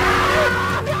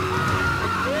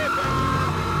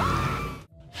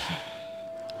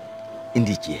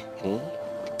 Dikeh,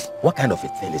 what kind of a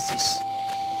thing is this?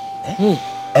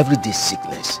 Everyday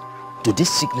sickness. Today's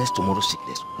sickness, tomorrow's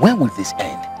sickness. When will this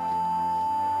end?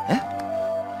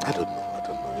 I don't know.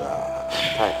 I'm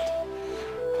tired.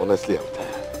 Honestly, I'm tired.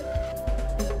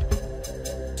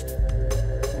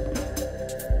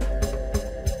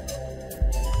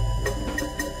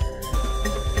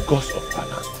 Gods of our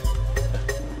land.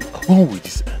 When will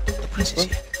this end? The prince is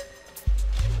here.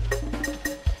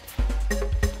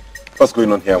 What's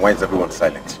going on here? Why is everyone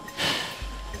silent?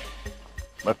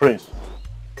 My prince,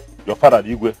 your father,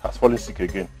 Igwe, has fallen sick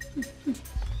again.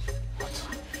 What?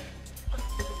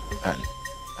 And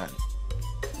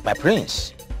my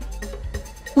prince,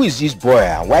 who is this boy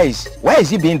and why is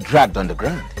he being dragged on the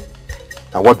ground?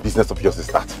 And what business of yours is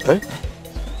that?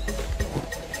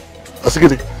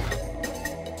 Asigidi,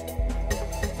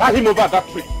 tie him over that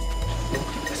tree.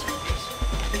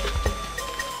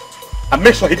 And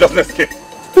make sure he doesn't escape.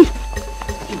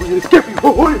 He will escape.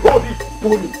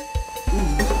 Hold him.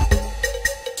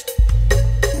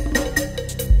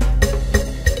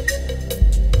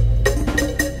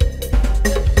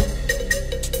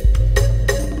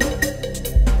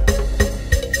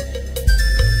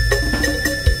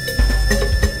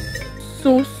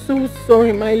 So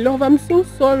sorry, my love. I'm so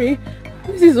sorry.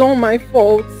 This is all my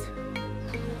fault.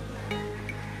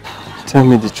 Tell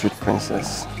me the truth,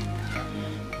 princess.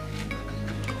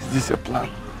 Is this your plan?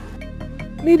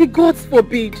 May the gods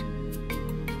forbid.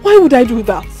 Why would I do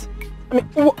that? I mean,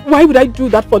 why would I do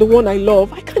that for the one I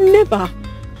love? I can never.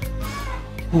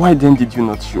 Why then did you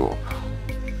not show up?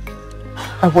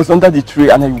 I was under the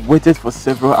tree and I waited for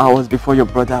several hours before your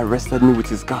brother arrested me with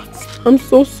his guards. I'm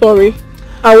so sorry.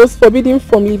 I was forbidden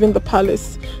from leaving the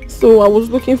palace, so I was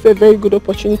looking for a very good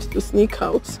opportunity to sneak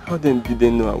out. How then did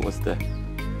they know I was there?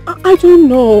 I don't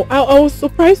know. I was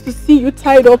surprised to see you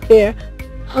tied up here.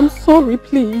 I'm sorry,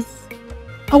 please.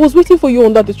 I was waiting for you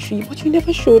under the tree, but you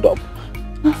never showed up.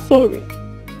 I'm sorry.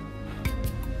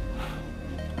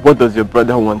 What does your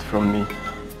brother want from me?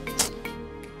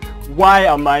 Why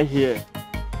am I here?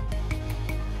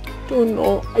 Don't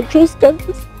know. I just can't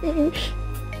explain.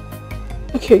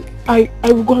 Okay, I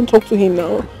will go and talk to him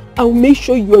now. I will make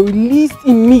sure you are released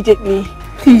immediately.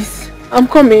 Please, I'm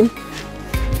coming.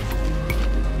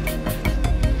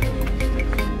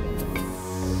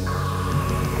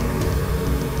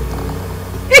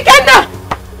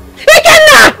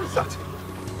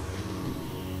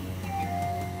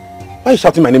 Why are you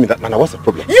shouting my name in that manner? What's the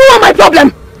problem? You are my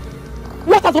problem!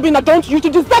 What has Obinna done to you to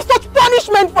deserve such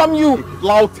punishment from you? He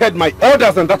flouted my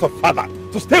orders and that of father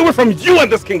to stay away from you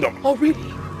and this kingdom. Oh really?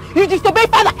 You disobey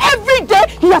father every day.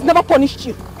 He has never punished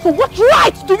you. So what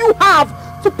right do you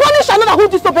have to punish another who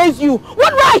disobeys you?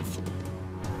 What right?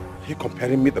 Are you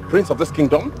comparing me, the prince of this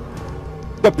kingdom,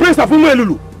 the prince of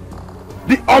Umuelulu,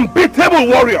 the unbeatable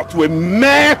warrior, to a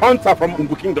mere hunter from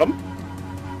Ungu kingdom?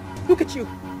 Look at you.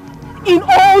 In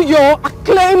all your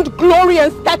acclaimed glory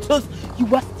and status,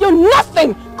 you are still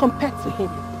nothing compared to him.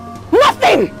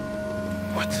 Nothing!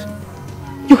 What?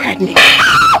 You heard me.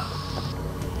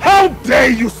 How dare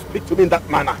you speak to me in that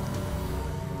manner?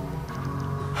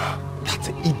 That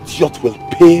idiot will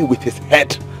pay with his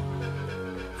head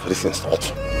for this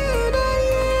insult.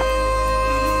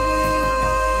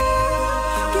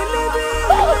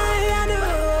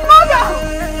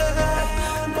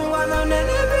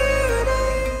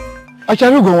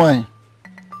 Acharugo,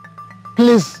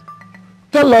 please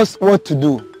tell us what to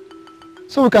do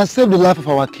so we can save the life of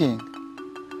our king.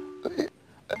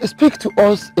 Speak to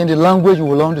us in the language we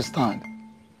will understand.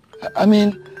 I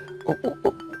mean,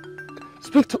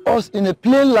 speak to us in a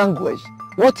plain language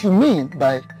what you mean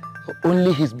by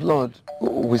only his blood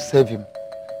will save him.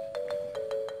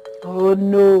 Oh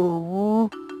no.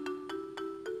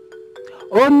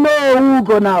 Oh no,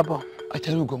 Ugonabo.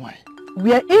 Acharugo,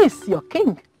 where is your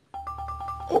king?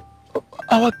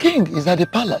 Our king is at the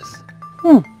palace.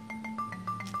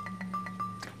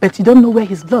 But you don't know where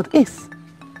his blood is.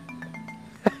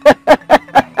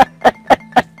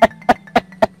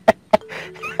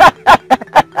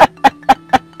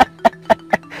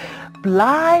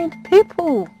 Blind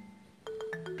people.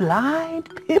 Blind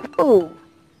people.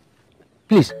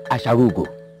 Please, Acharugo,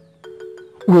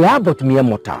 we are but mere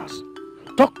mortals.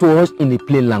 Talk to us in a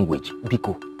plain language,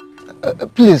 Biko.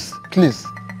 Please, please.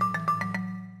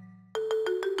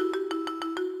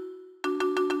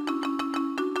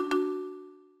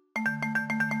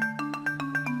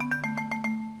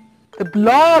 The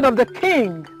blood of the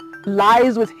king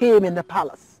lies with him in the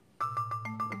palace.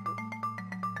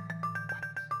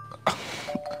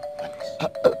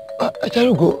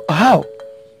 Acharugo, how?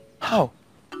 How?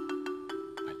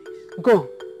 Go.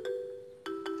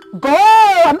 Go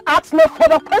and ask no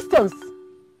further questions.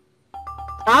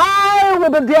 I will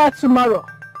be there tomorrow.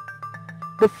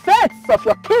 The fate of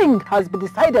your king has been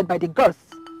decided by the gods.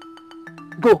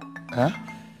 Go. Huh?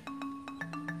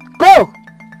 Go!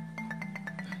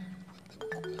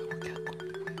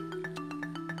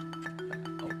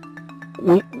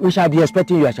 We shall be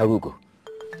expecting you, Acharugo.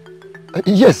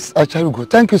 Yes, Acharugo.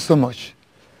 Thank you so much.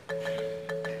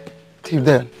 Till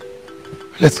then,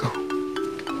 let's go.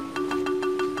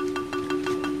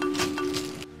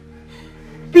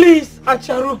 Please,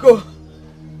 Acharugo.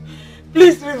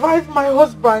 Please revive my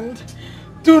husband.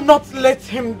 Do not let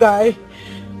him die.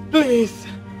 Please.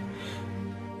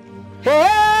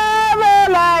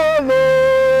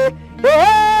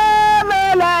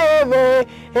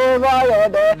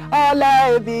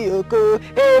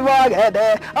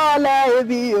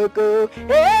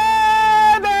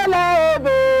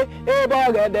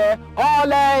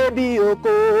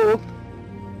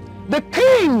 The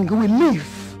king will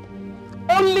live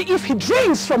only if he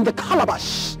drinks from the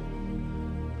calabash,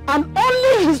 and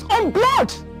only his own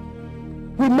blood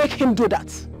will make him do that.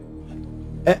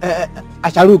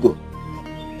 Acharugo,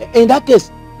 in that case,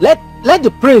 let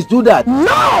the prince do that.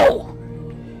 No!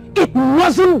 It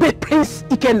mustn't be Prince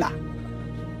Ikenna.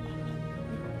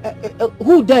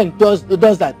 Who then does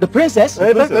that? The princess?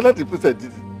 Let the princess do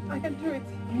it. I can do it.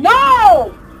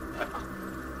 No!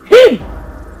 Him!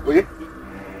 Okay.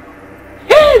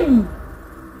 Him!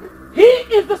 He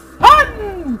is the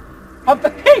son of the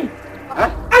king. Huh?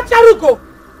 Acharugo!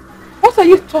 What are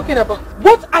you talking about?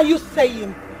 What are you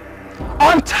saying?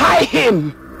 Untie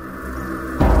him!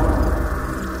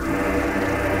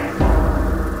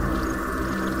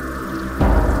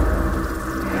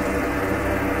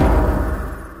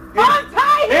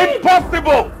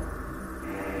 Impossible!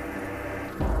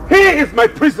 He is my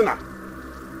prisoner.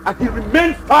 And he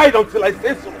remains tied until I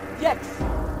say so. Yes.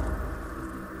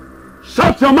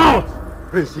 Shut your mouth,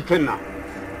 Prince Ikenna.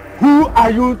 Who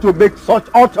are you to make such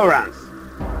utterance?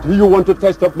 Do you want to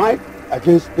test your might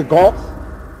against the gods?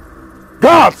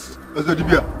 Gods!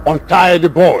 Untie the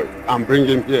boy and bring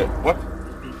him here. What?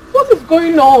 What is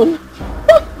going on?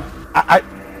 What?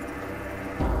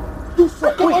 You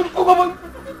said, come on,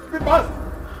 be fast.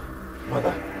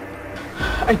 Mother,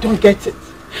 I don't get it.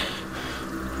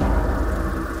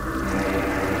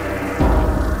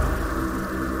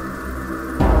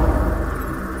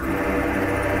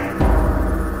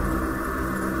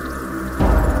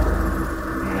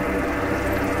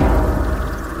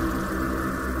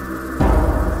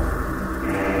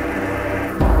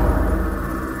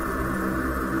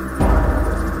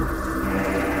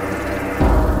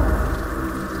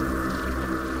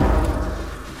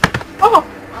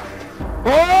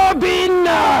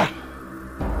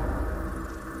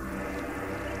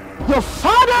 Your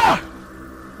father,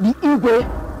 the Igwe,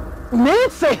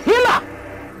 needs a healer.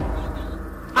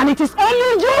 And it is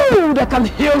only you that can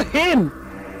heal him.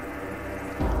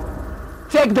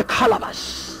 Take the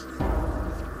calabash.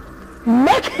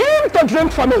 Make him to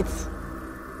drink from it.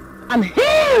 And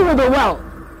he will be well.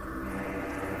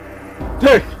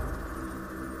 Take.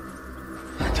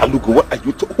 Chalugo, what are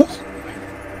you talking?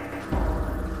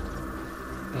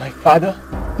 My father?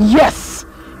 Yes,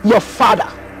 your father.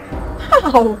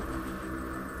 How?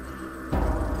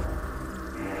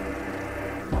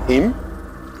 Him?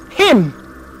 Him.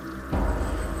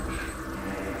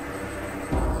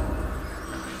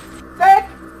 Take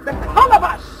the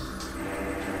calabash.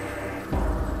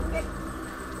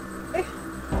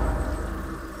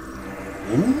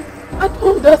 Him? I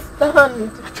don't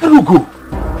understand. Chalugo.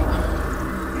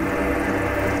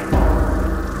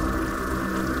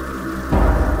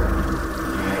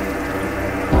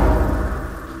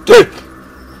 Take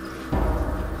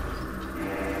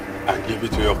and give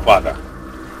it to your father.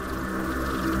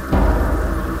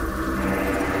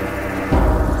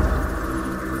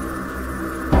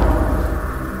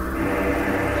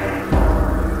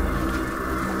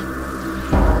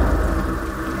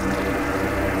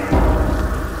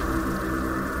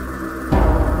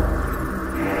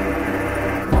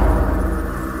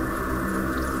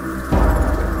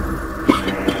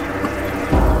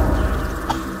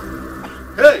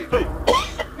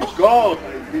 God, I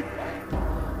live by.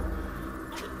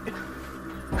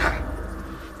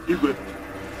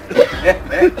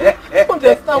 I don't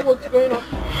understand what's going on.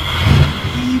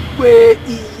 Igwe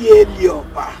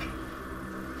Iyelioba.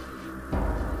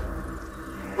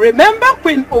 Remember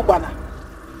Queen Obana,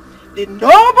 the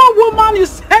noble woman you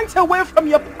sent away from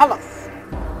your palace.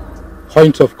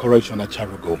 Point of correction,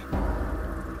 Acharugo.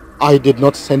 I did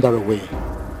not send her away.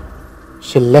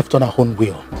 She left on her own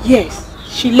will. Yes,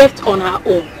 she left on her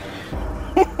own.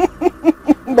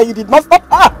 But you did not stop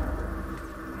her.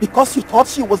 Because you thought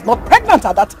she was not pregnant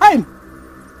at that time.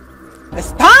 The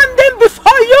standing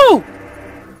before you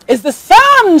is the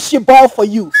son she bore for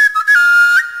you.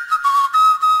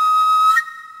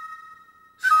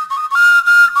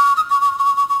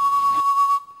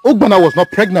 Ugbana was not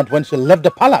pregnant when she left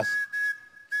the palace.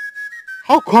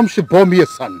 How come she bore me a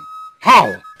son?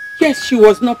 How? Yes, she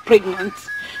was not pregnant.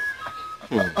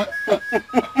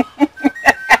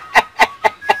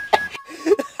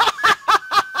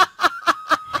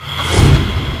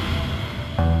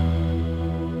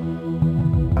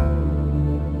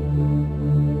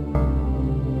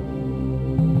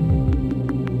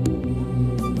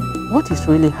 What is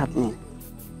really happening?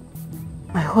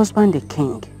 My husband, the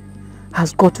king,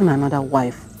 has gotten another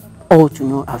wife, all to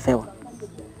no avail.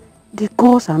 The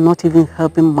gods are not even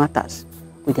helping matters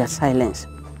with their silence.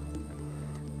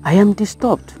 I am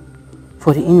disturbed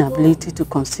for the inability to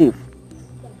conceive.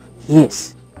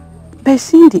 Yes, by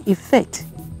seeing the effect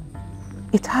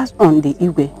it has on the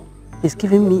Igwe is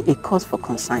giving me a cause for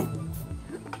concern.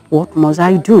 What must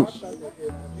I do?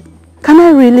 Can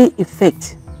I really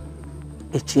effect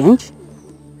a change?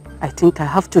 I think I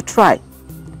have to try.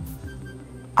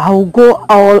 I'll go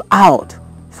all out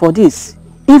for this,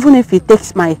 even if it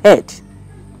takes my head.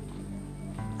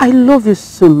 I love you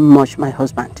so much, my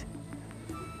husband.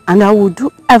 And I will do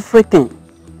everything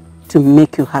to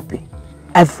make you happy.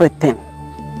 Everything.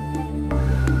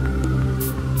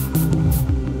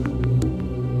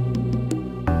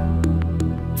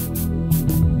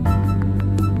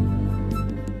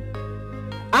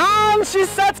 And she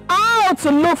set out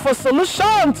to look for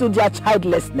solution to their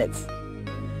childlessness.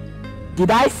 Did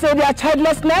I say their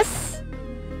childlessness?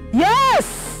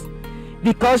 Yes,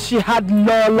 because she had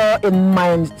Lolo in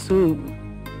mind too.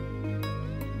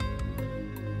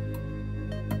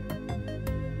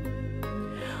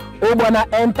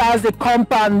 Ogbonna enters the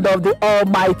compound of the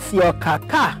almighty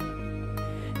Okaka,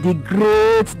 the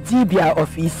great Dibia of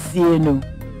Isienu,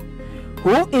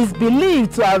 who is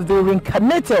believed to have been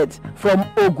reincarnated from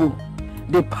Ogu,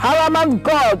 the paramount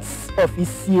gods of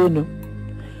Isienu.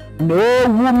 No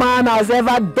woman has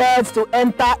ever dared to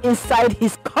enter inside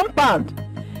his compound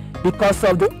because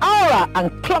of the aura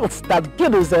and clouds that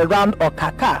girdles around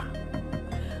Okaka.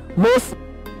 Most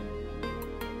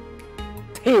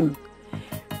him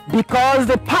because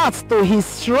the path to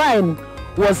his shrine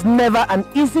was never an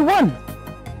easy one.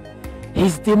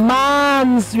 His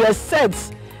demands were said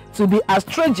to be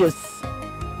outrageous,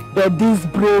 but this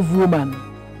brave woman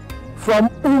from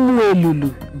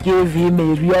Umuelulu gave him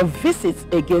a real visit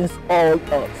against all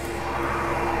odds.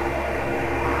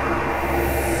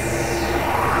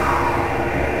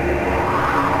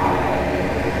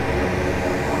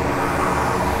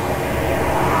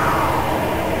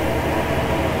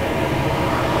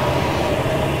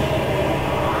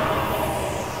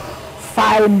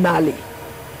 Finally,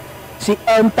 she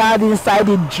entered inside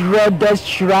the dreaded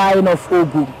shrine of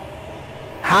Ogu.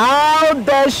 How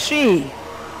does she?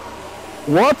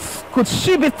 What could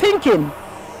she be thinking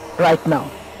right now?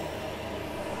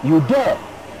 You dare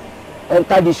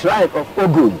enter the shrine of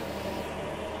Ogun?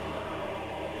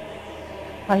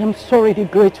 I am sorry, the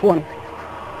Great One.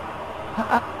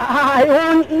 I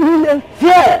only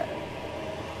fear.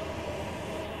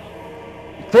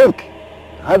 Think,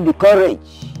 have the courage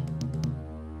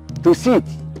to sit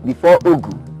before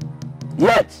Ogu,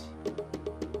 yet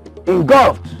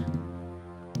engulfed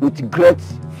with great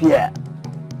fear.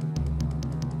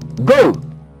 Go,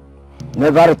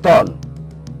 never return.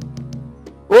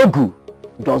 Ogu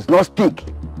does not speak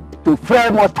to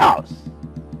frail mortals.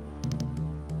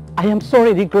 I am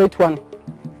sorry, the Great One.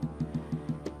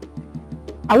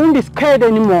 I won't be scared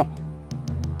anymore.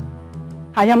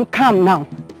 I am calm now.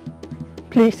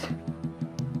 Please.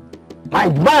 My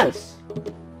demands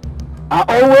are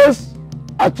always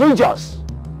outrageous.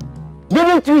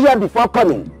 Didn't you hear before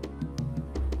coming?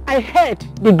 I heard,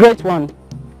 the Great One,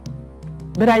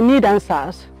 but I need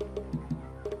answers.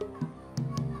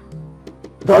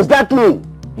 Does that mean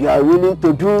you are willing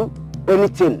to do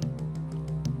anything?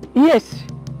 Yes,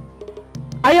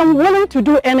 I am willing to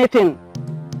do anything,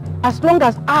 as long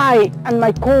as I and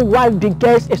my co-wife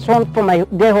beget a son for my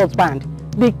dear husband,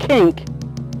 the king.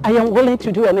 I am willing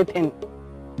to do anything.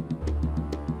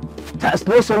 There's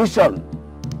no solution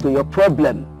to your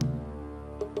problem.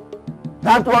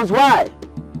 That was why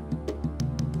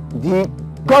the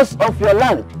gods of your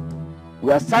land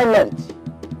were silent,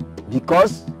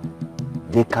 because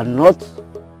they cannot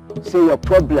say your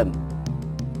problem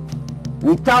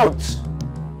without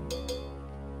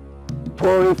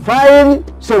purifying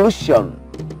solution.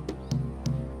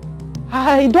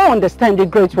 I don't understand, the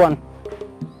Great One.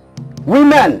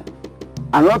 Women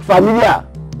are not familiar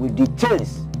with the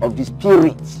tales of the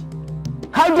spirit.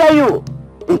 How dare you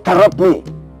interrupt me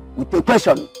with a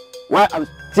question while I'm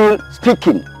still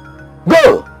speaking?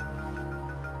 Go!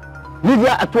 Leave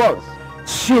her at once.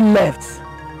 She left,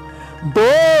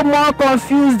 though more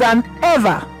confused than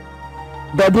ever.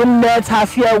 But didn't let her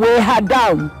fear weigh her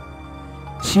down.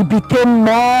 She became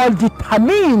more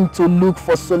determined to look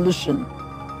for solution.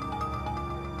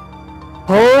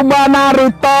 Ogbonna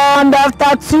returned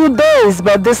after 2 days,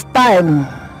 but this time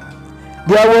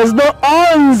there was no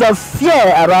ounce of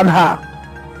fear around her.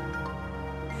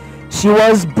 She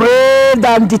was brave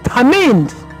and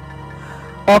determined.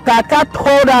 Okaka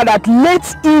told her that late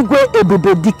Igwe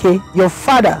Ebube Dikeh, your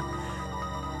father,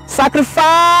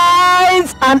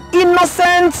 sacrificed an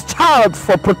innocent child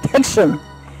for protection,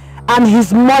 and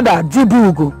his mother,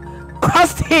 Dibugu,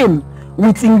 cursed him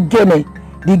with Ngene,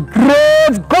 the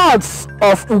great gods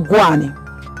of Ugwani.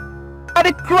 But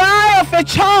the cry of a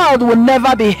child will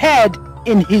never be heard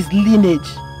in his lineage,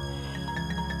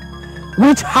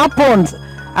 which happened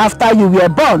after you were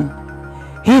born.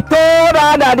 He told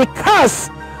her that the curse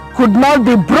could not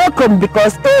be broken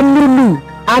because Elulu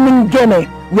and Ngene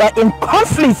were in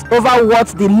conflict over what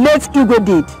the late Igwe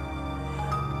did.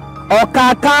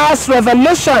 Okaka's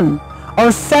revelation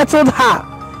unsettled her,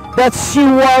 but she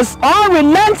was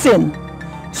unrelenting.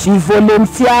 She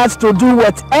volunteered to do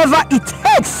whatever it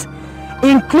takes,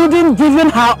 including giving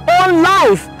her own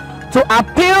life to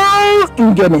appeal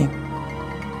Ngene.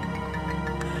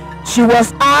 She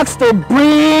was asked to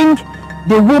bring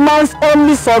the woman's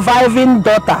only surviving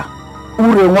daughter,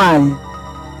 Urewani,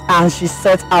 and she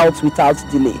set out without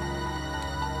delay.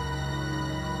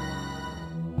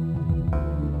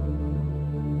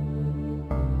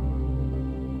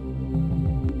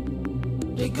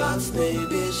 The gods may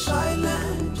be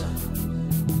silent,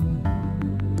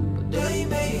 but they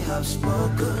may have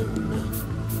spoken.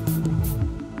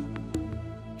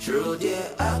 Through their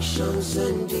actions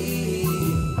and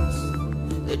deeds,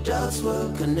 the dots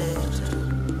will connect.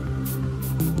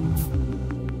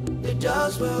 The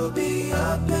dots will be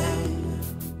open.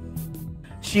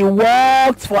 She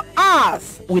worked for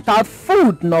hours without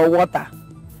food nor water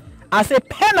as a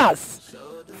penance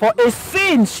for a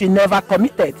sin she never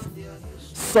committed.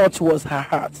 Such was her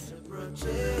heart.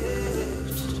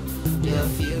 Their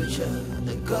future,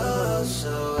 the gods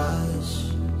so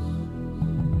wise.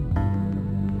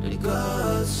 The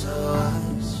gods so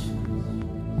wise.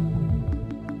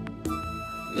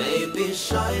 Maybe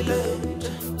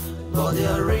silent, but they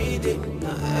are reading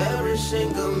every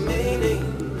single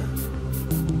meaning.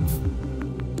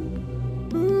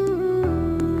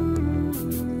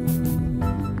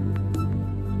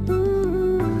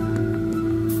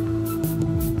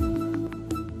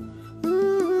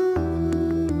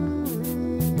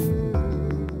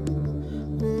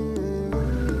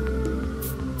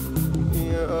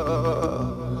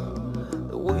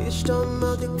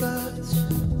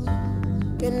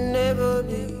 Can never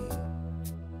be.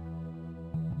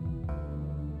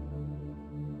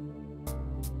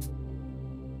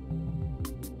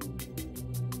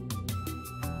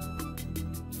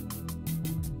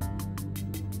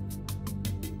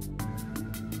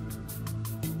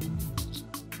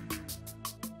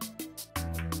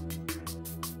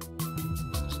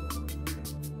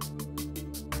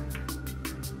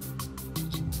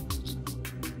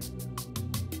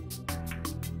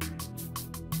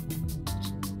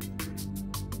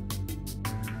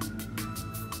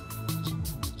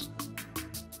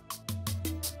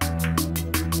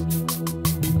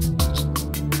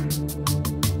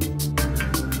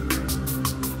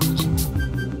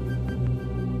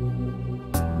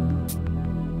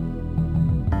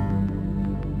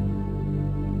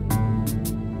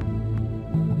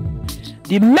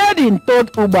 The maiden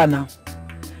told Ubana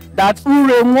that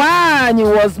Uremwani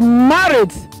was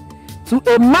married to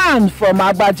a man from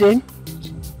Agbaje,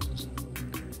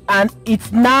 and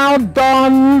it's now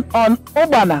dawned on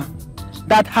Ubana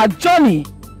that her journey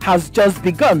has just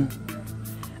begun.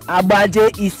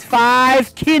 Agbaje is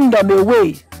 5 kingdoms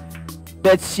away,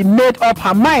 but she made up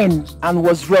her mind and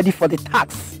was ready for the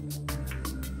task.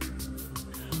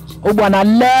 Ubana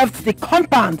left the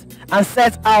compound and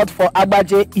set out for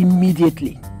Agbaje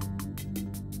immediately.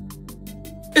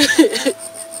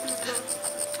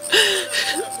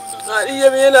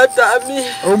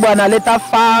 Ubana later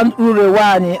found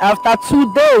Urewani after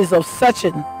 2 days of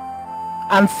searching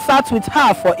and sat with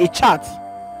her for a chat.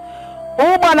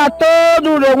 Ubana told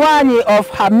Urewani of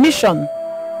her mission.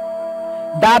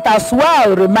 That as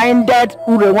well reminded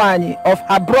Urewani of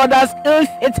her brother's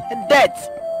ill-fated death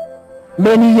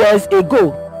many years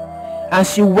ago, and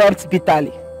she wept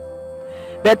bitterly,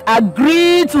 but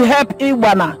agreed to help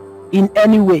Ubana in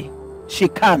any way she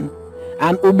can,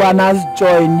 and Ubana's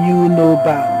joy knew no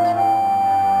bounds.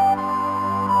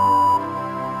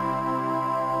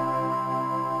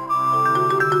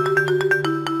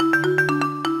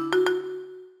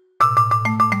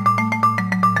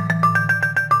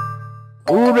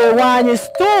 Urewani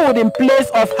stood in place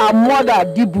of her mother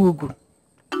Dibugu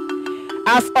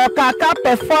as Okaka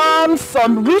performed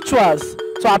some rituals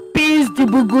to appease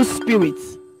Dibugu's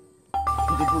spirits.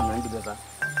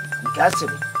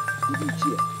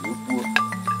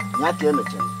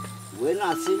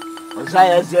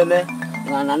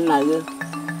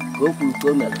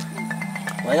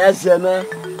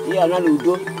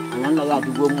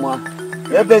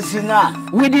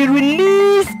 With the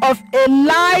release of a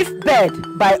life bed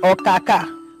by Okaka,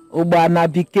 Ubana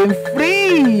became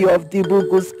free of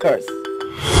Dibugu's curse.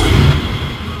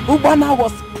 Ubana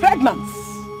was pregnant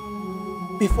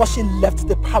before she left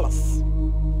the palace,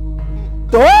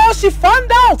 though she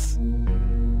found out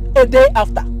a day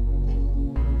after.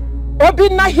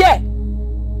 Obinna here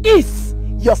is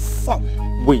your son.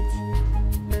 Wait,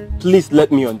 please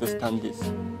let me understand this.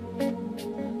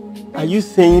 Are you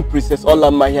saying Princess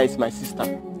Olamaya is my sister?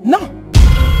 No.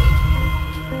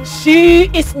 She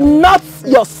is not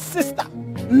your sister.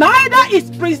 Neither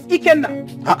is Prince Ikenna.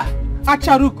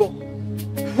 Acharugo,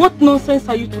 what nonsense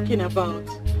are you talking about?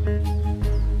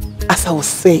 As I was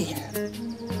saying,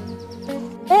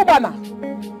 Ubana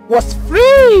was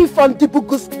free from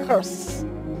Dibugu's curse.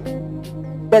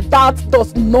 But that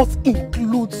does not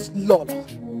include Lola,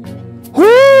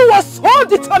 who was so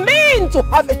determined to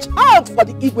have a child for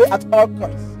the Igwe at all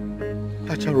costs.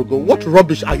 Acharugo, what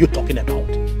rubbish are you talking about?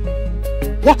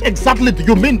 What exactly do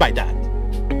you mean by that?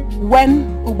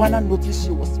 When Ubana noticed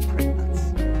she was pregnant,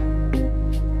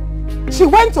 she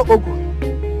went to Ogun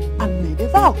and made a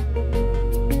vow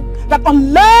that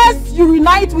unless you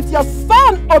reunite with your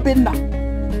son, Obinna,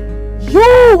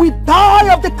 you will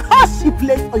die of the curse she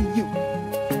placed on you.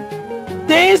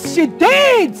 This she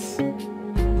did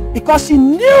because she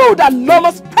knew that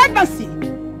Lolo's pregnancy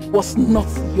was not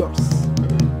yours.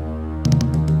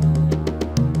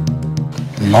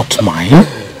 Not mine?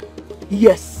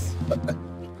 Yes.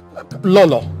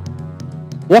 Lolo,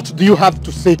 what do you have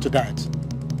to say to that?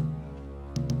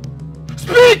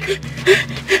 Speak!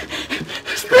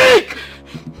 Speak!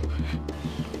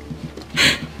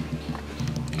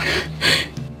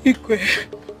 Ikwe,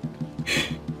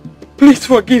 please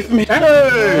forgive me. I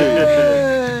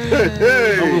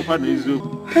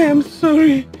am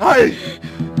sorry. Hi.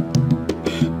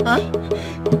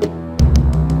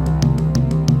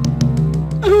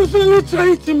 I was only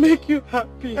trying to make you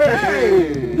happy.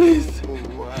 Hey. Please.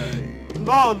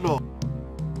 No.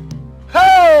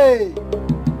 Hey!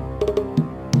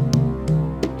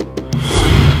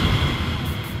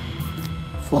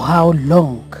 For how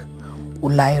long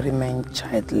will I remain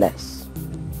childless?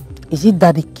 Is it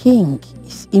that the king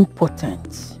is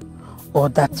impotent or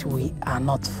that we are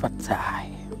not fertile?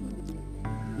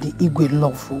 The Igwe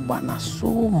love Ubana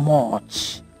so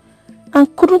much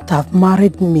and couldn't have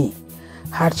married me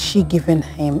had she given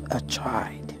him a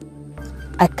child.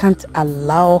 I can't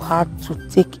allow her to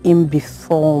take him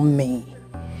before me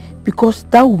because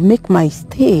that will make my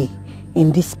stay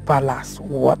in this palace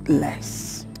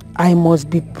worthless. I must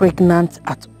be pregnant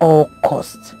at all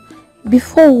costs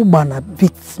before Ubana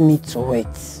beats me to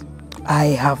it. I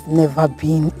have never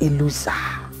been a loser.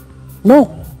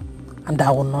 No, and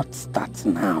I will not start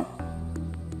now.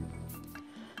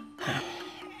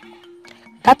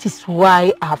 That is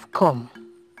why I have come,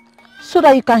 so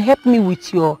that you can help me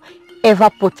with your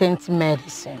ever-potent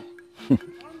medicine.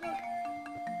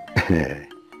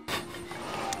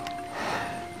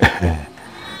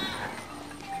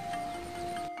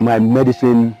 My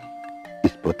medicine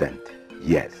is potent,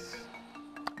 yes.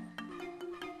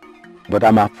 But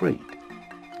I'm afraid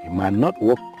it might not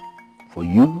work for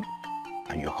you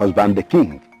and your husband, the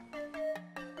king.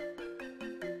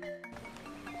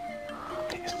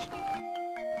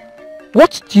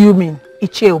 What do you mean,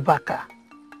 Ichie Obaka?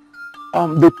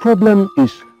 The problem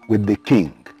is with the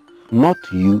king, not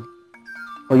you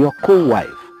or your co-wife.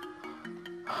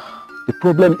 The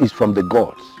problem is from the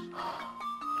gods,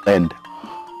 and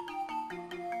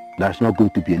there's not going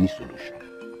to be any solution.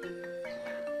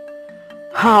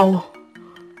 How?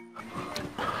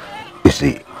 You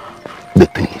see, the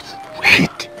thing is,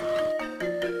 wait.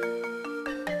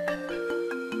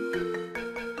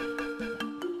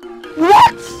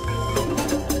 What?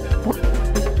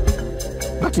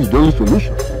 That is the only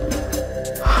solution.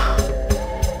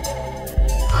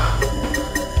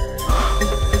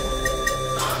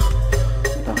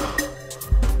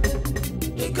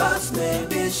 The gods may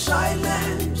be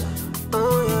silent,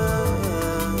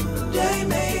 they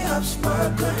may have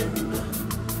spoken.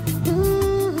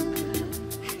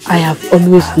 I have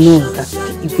always known that the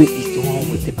Igwe is the one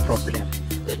with the problem.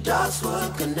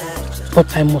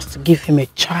 But I must give him a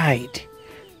child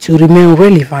to remain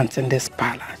relevant in this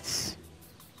palace.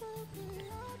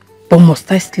 But must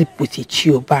I sleep with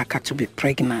Ichie Obaka to be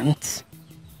pregnant?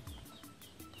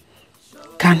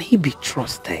 Can he be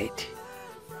trusted?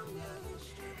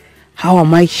 How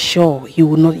am I sure he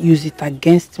will not use it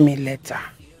against me later?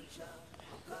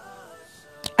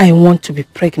 I want to be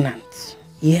pregnant,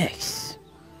 yes.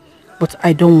 But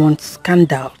I don't want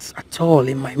scandals at all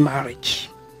in my marriage.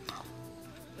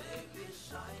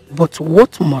 But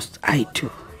what must I do?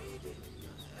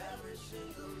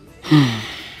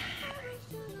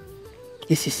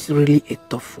 This is really a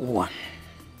tough one.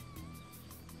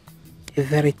 A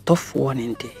very tough one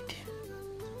indeed.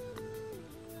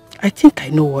 I think I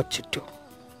know what to do.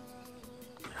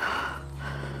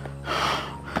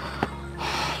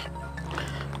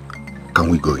 Can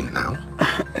we go in now?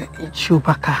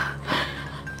 Chubaka,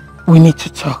 we need to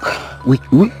talk. We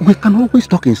can always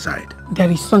talk inside. There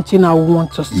is something I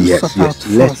want us to sort out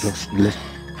first. Let's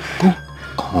go.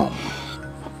 Come.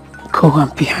 Go on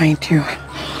behind you.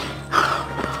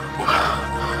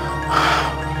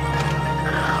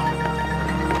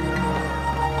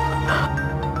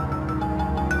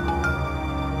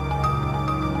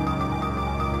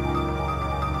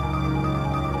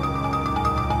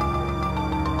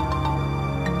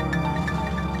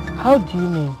 How do you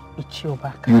mean, Ichie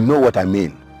Obaka? You know what I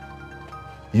mean.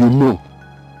 You know.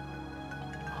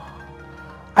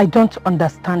 I don't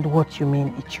understand what you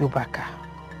mean, Ichie Obaka.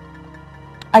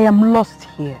 I am lost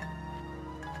here.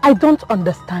 I don't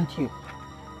understand you.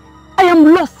 I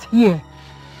am lost here.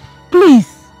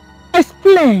 Please,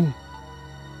 explain.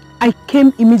 I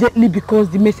came immediately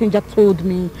because the messenger told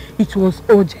me it was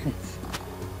urgent.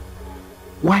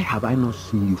 Why have I not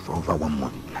seen you for over 1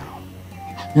 month now?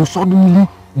 You suddenly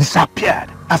disappeared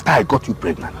after I got you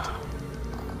pregnant.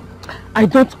 I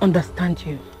don't understand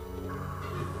you.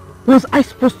 Was I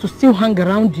supposed to still hang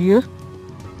around you?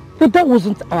 But that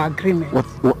wasn't our agreement.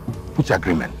 Which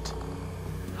agreement?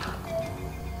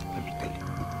 Let me tell you.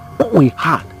 What we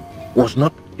had was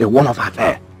not a one-off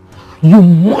affair. You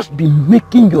must be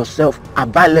making yourself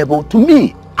available to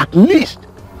me at least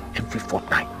every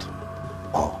fortnight.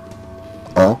 Or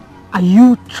are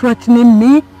you threatening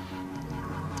me?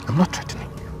 I'm not threatening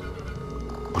you.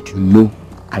 But you know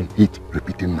I hate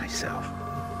repeating myself.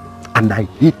 And I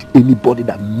hate anybody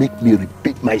that make me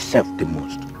repeat myself the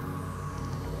most.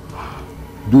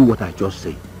 Do what I just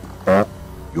say, or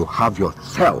you have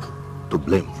yourself to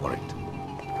blame for it.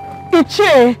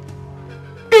 Ichie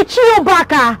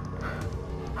Obaka!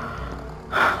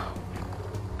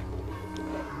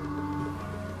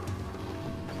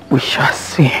 We shall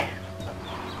see.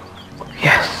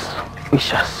 Yes, we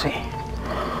shall see.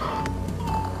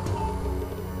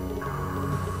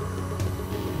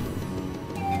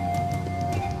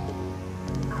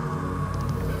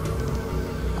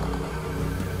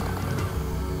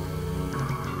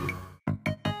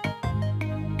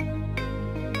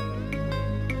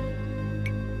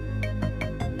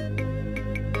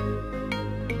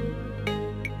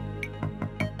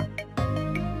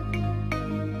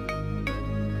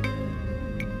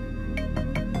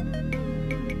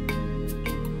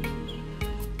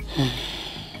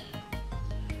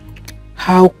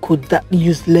 How could that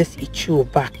useless Ichie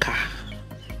Obaka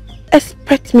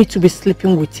expect me to be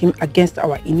sleeping with him against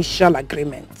our initial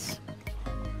agreement?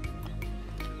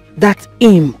 That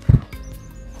imp,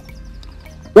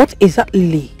 what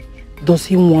exactly does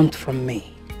he want from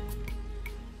me?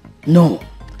 No,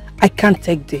 I can't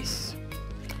take this.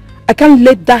 I can't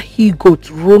let that he-goat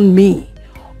ruin me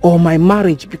or my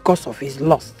marriage because of his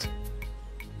lust.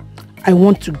 I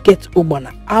want to get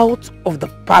Obana out of the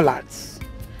palace.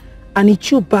 And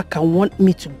Ichie Obaka want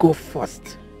me to go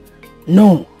first.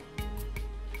 No.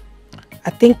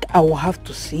 I think I will have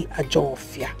to see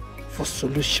Ajofia for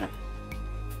solution.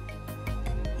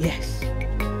 Yes.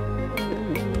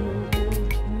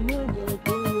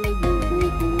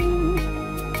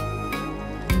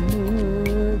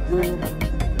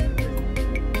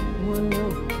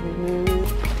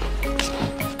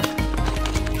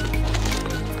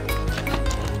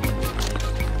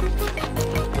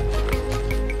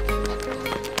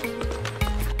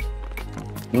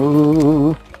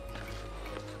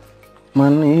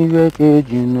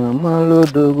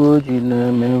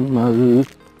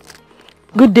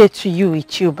 Good day to you,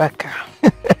 Ichie Obaka.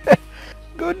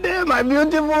 Good day, my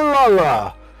beautiful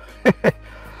Lola.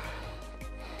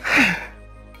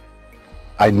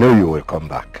 I know you will come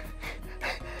back.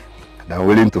 And I'm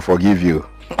willing to forgive you.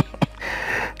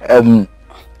 Ichie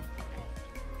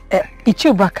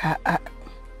Obaka,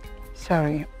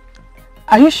 sorry.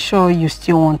 Are you sure you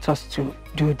still want us to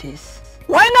do this?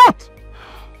 Why not?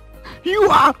 You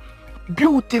are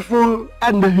beautiful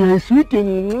and sweet.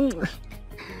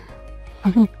 I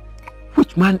mean,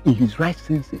 which man in his right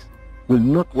senses will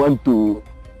not want to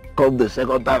come the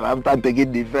second time after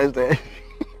taking the first?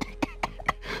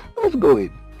 Let's go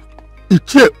in.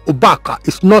 Ichie Obaka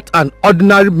is not an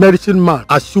ordinary medicine man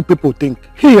as you people think.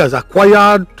 He has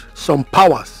acquired some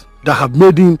powers that have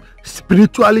made him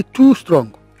spiritually too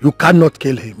strong. You cannot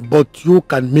kill him, but you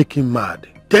can make him mad.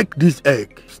 Take this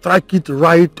egg, strike it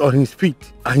right on his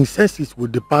feet, and his senses will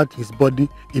depart his body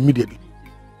immediately.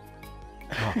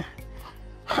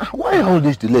 Why all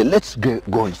this delay? Let's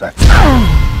go inside.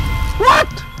 What?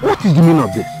 What is the meaning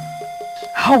of this?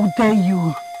 How dare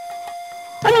you?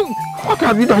 I mean, what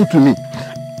have you done to me?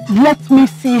 Let me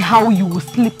see how you will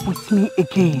sleep with me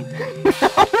again.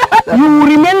 You will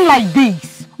remain like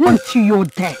this until you're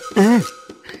dead.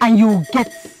 And you will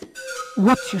get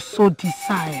what you so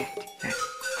desired.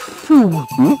 Food.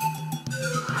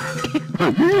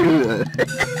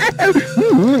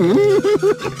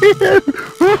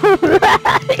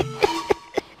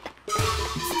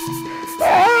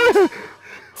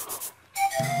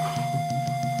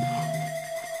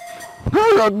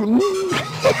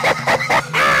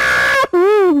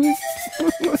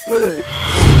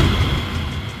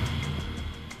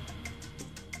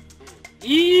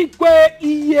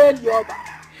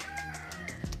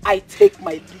 I take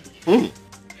my leave.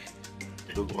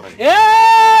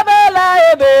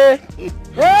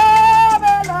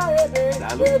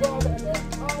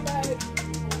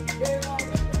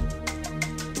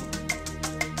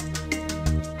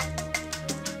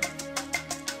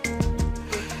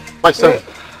 My son,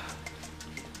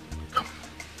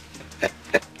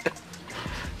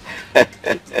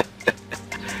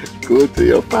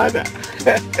 your father.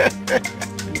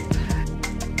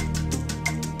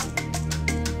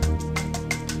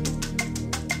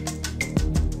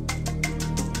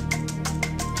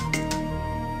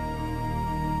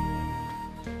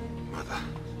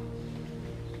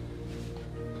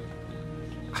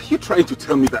 Are you trying to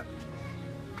tell me that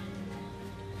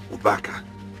Ubaka,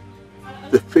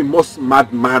 the famous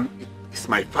madman, is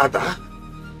my father?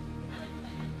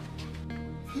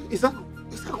 Is that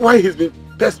why he's been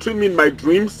pestering me in my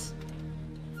dreams?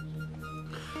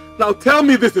 Now tell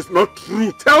me this is not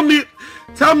true. Tell me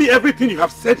everything you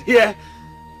have said here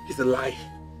is a lie.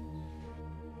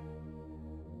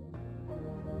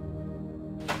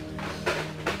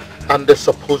 And the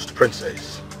supposed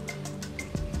princess,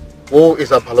 who is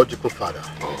her biological father?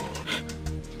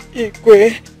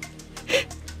 Igwe,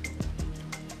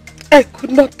 I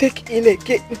could not take in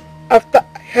again after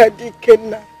I had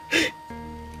Ikenna.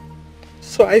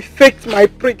 So I faked my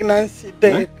pregnancy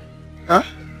then. Huh?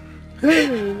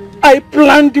 I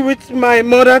planned with my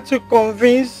mother to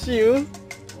convince you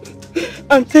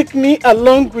and take me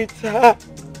along with her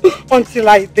until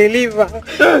I deliver.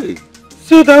 Hey.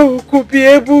 So that we could be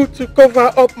able to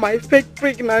cover up my fake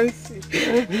pregnancy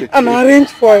and arrange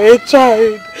for a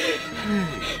child.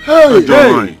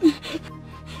 Hey.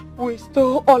 We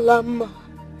stole Olama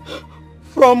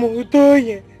from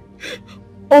Udoye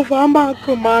of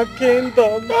Amakuma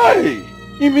Kingdom. Hey.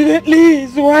 Immediately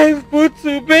his wife put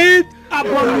to bed.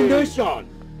 Abomination.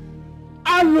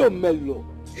 Alomelo.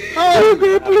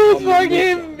 Igwe, please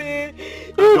forgive me.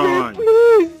 Igwe,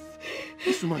 please.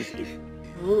 This woman is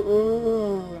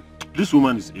evil. This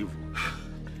woman is evil.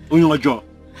 Unyojo.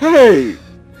 Hey!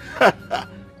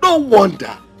 No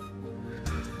wonder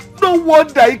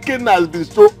Ikenna has been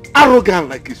so arrogant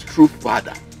like his true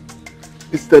father,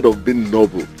 instead of being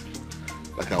noble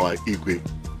like our Igwe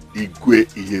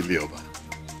Iyelioba.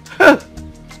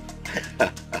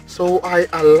 So I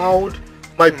allowed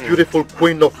my beautiful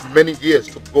queen of many years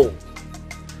to go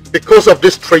because of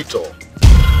this traitor.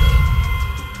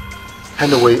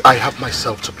 Anyway, I have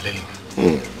myself to blame.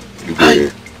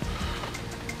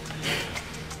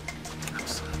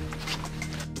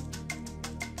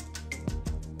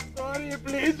 Sorry,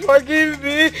 please forgive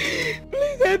me.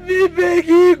 Please let me beg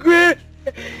Igwe.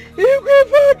 Igwe,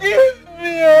 forgive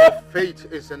me. Fate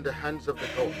is in the hands of the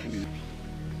gods.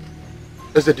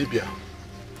 Ezedibia,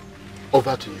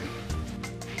 over to you.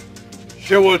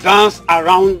 She will dance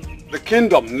around the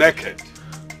kingdom naked,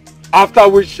 after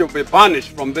which she'll be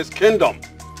banished from this kingdom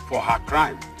for her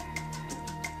crime.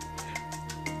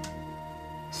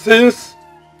 Since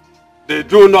they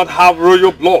do not have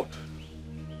royal blood,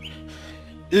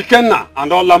 Ikenna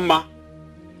and Olama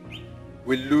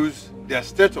will lose their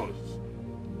status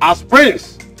as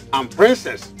prince and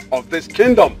princess of this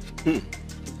kingdom.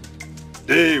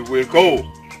 They will go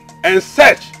and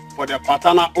search for their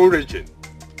paternal origin,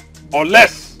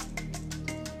 unless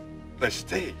they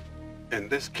stay in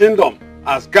this kingdom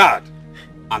as God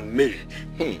and me.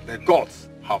 The gods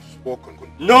have spoken.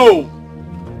 No!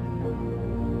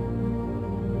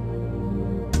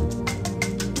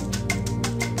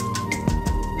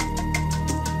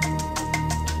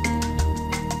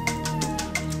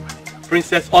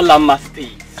 Princess Olama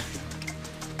stays.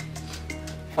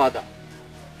 Father,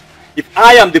 if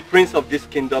I am the prince of this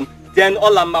kingdom, then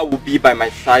Olama will be by my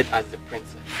side as the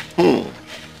princess.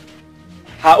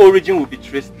 Her origin will be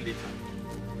traced later.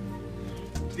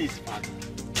 Please, Father.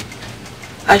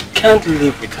 I can't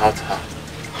live without her.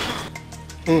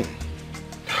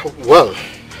 Well,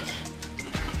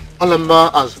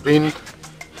 Olama has been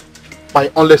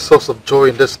my only source of joy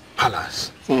in this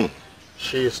palace.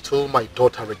 She is still my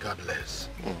daughter regardless.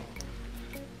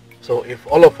 So if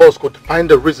all of us could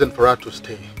find a reason for her to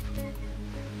stay,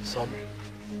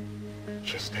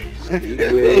 she stays.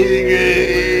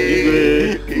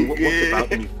 What about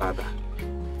me, Father?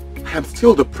 I am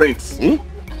still the prince.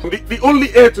 The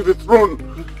only heir to the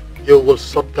throne. You will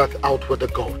sort that out with the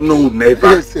gods. No, never.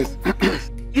 Yes.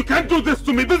 You can't do this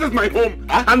to me. This is my home.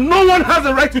 And no one has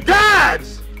a right to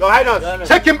guards. Your Highness,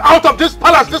 take him out of this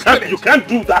palace this minute. You can't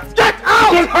do that. Get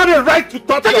out! You don't have a right to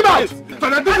touch him out!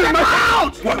 Father, this is my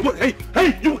out! What? Hey,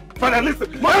 you, Father,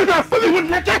 listen. My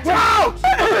get out!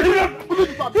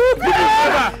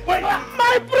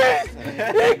 My prince!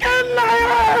 He can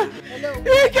lie!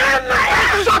 He can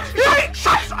lie!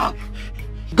 Shut up!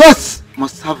 Gods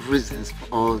must have reasons for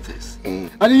all this.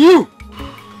 And you?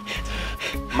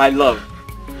 My love,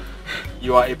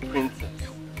 you are a princess,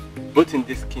 both in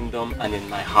this kingdom and in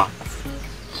my heart.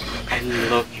 I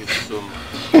love you so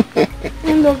much.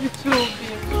 I love you too,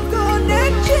 baby.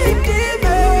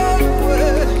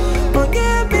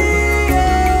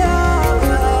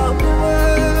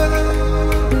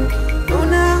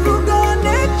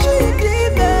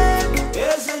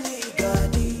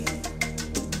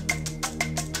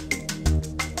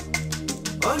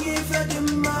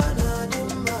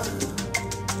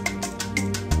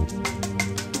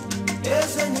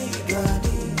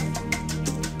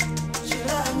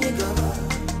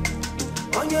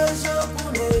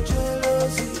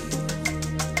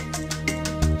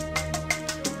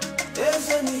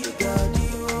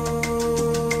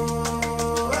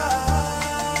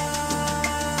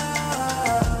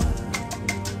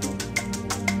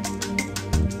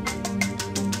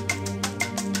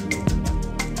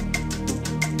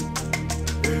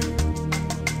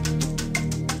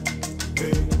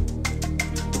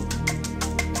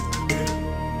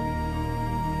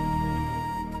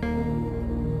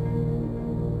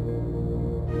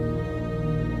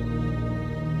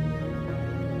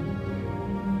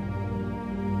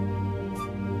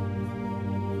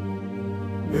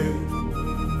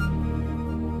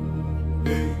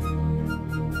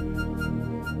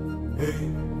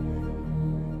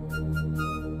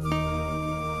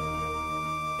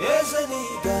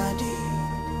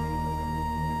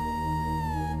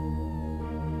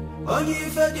 Onye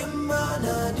ife dị mma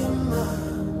na dị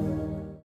mma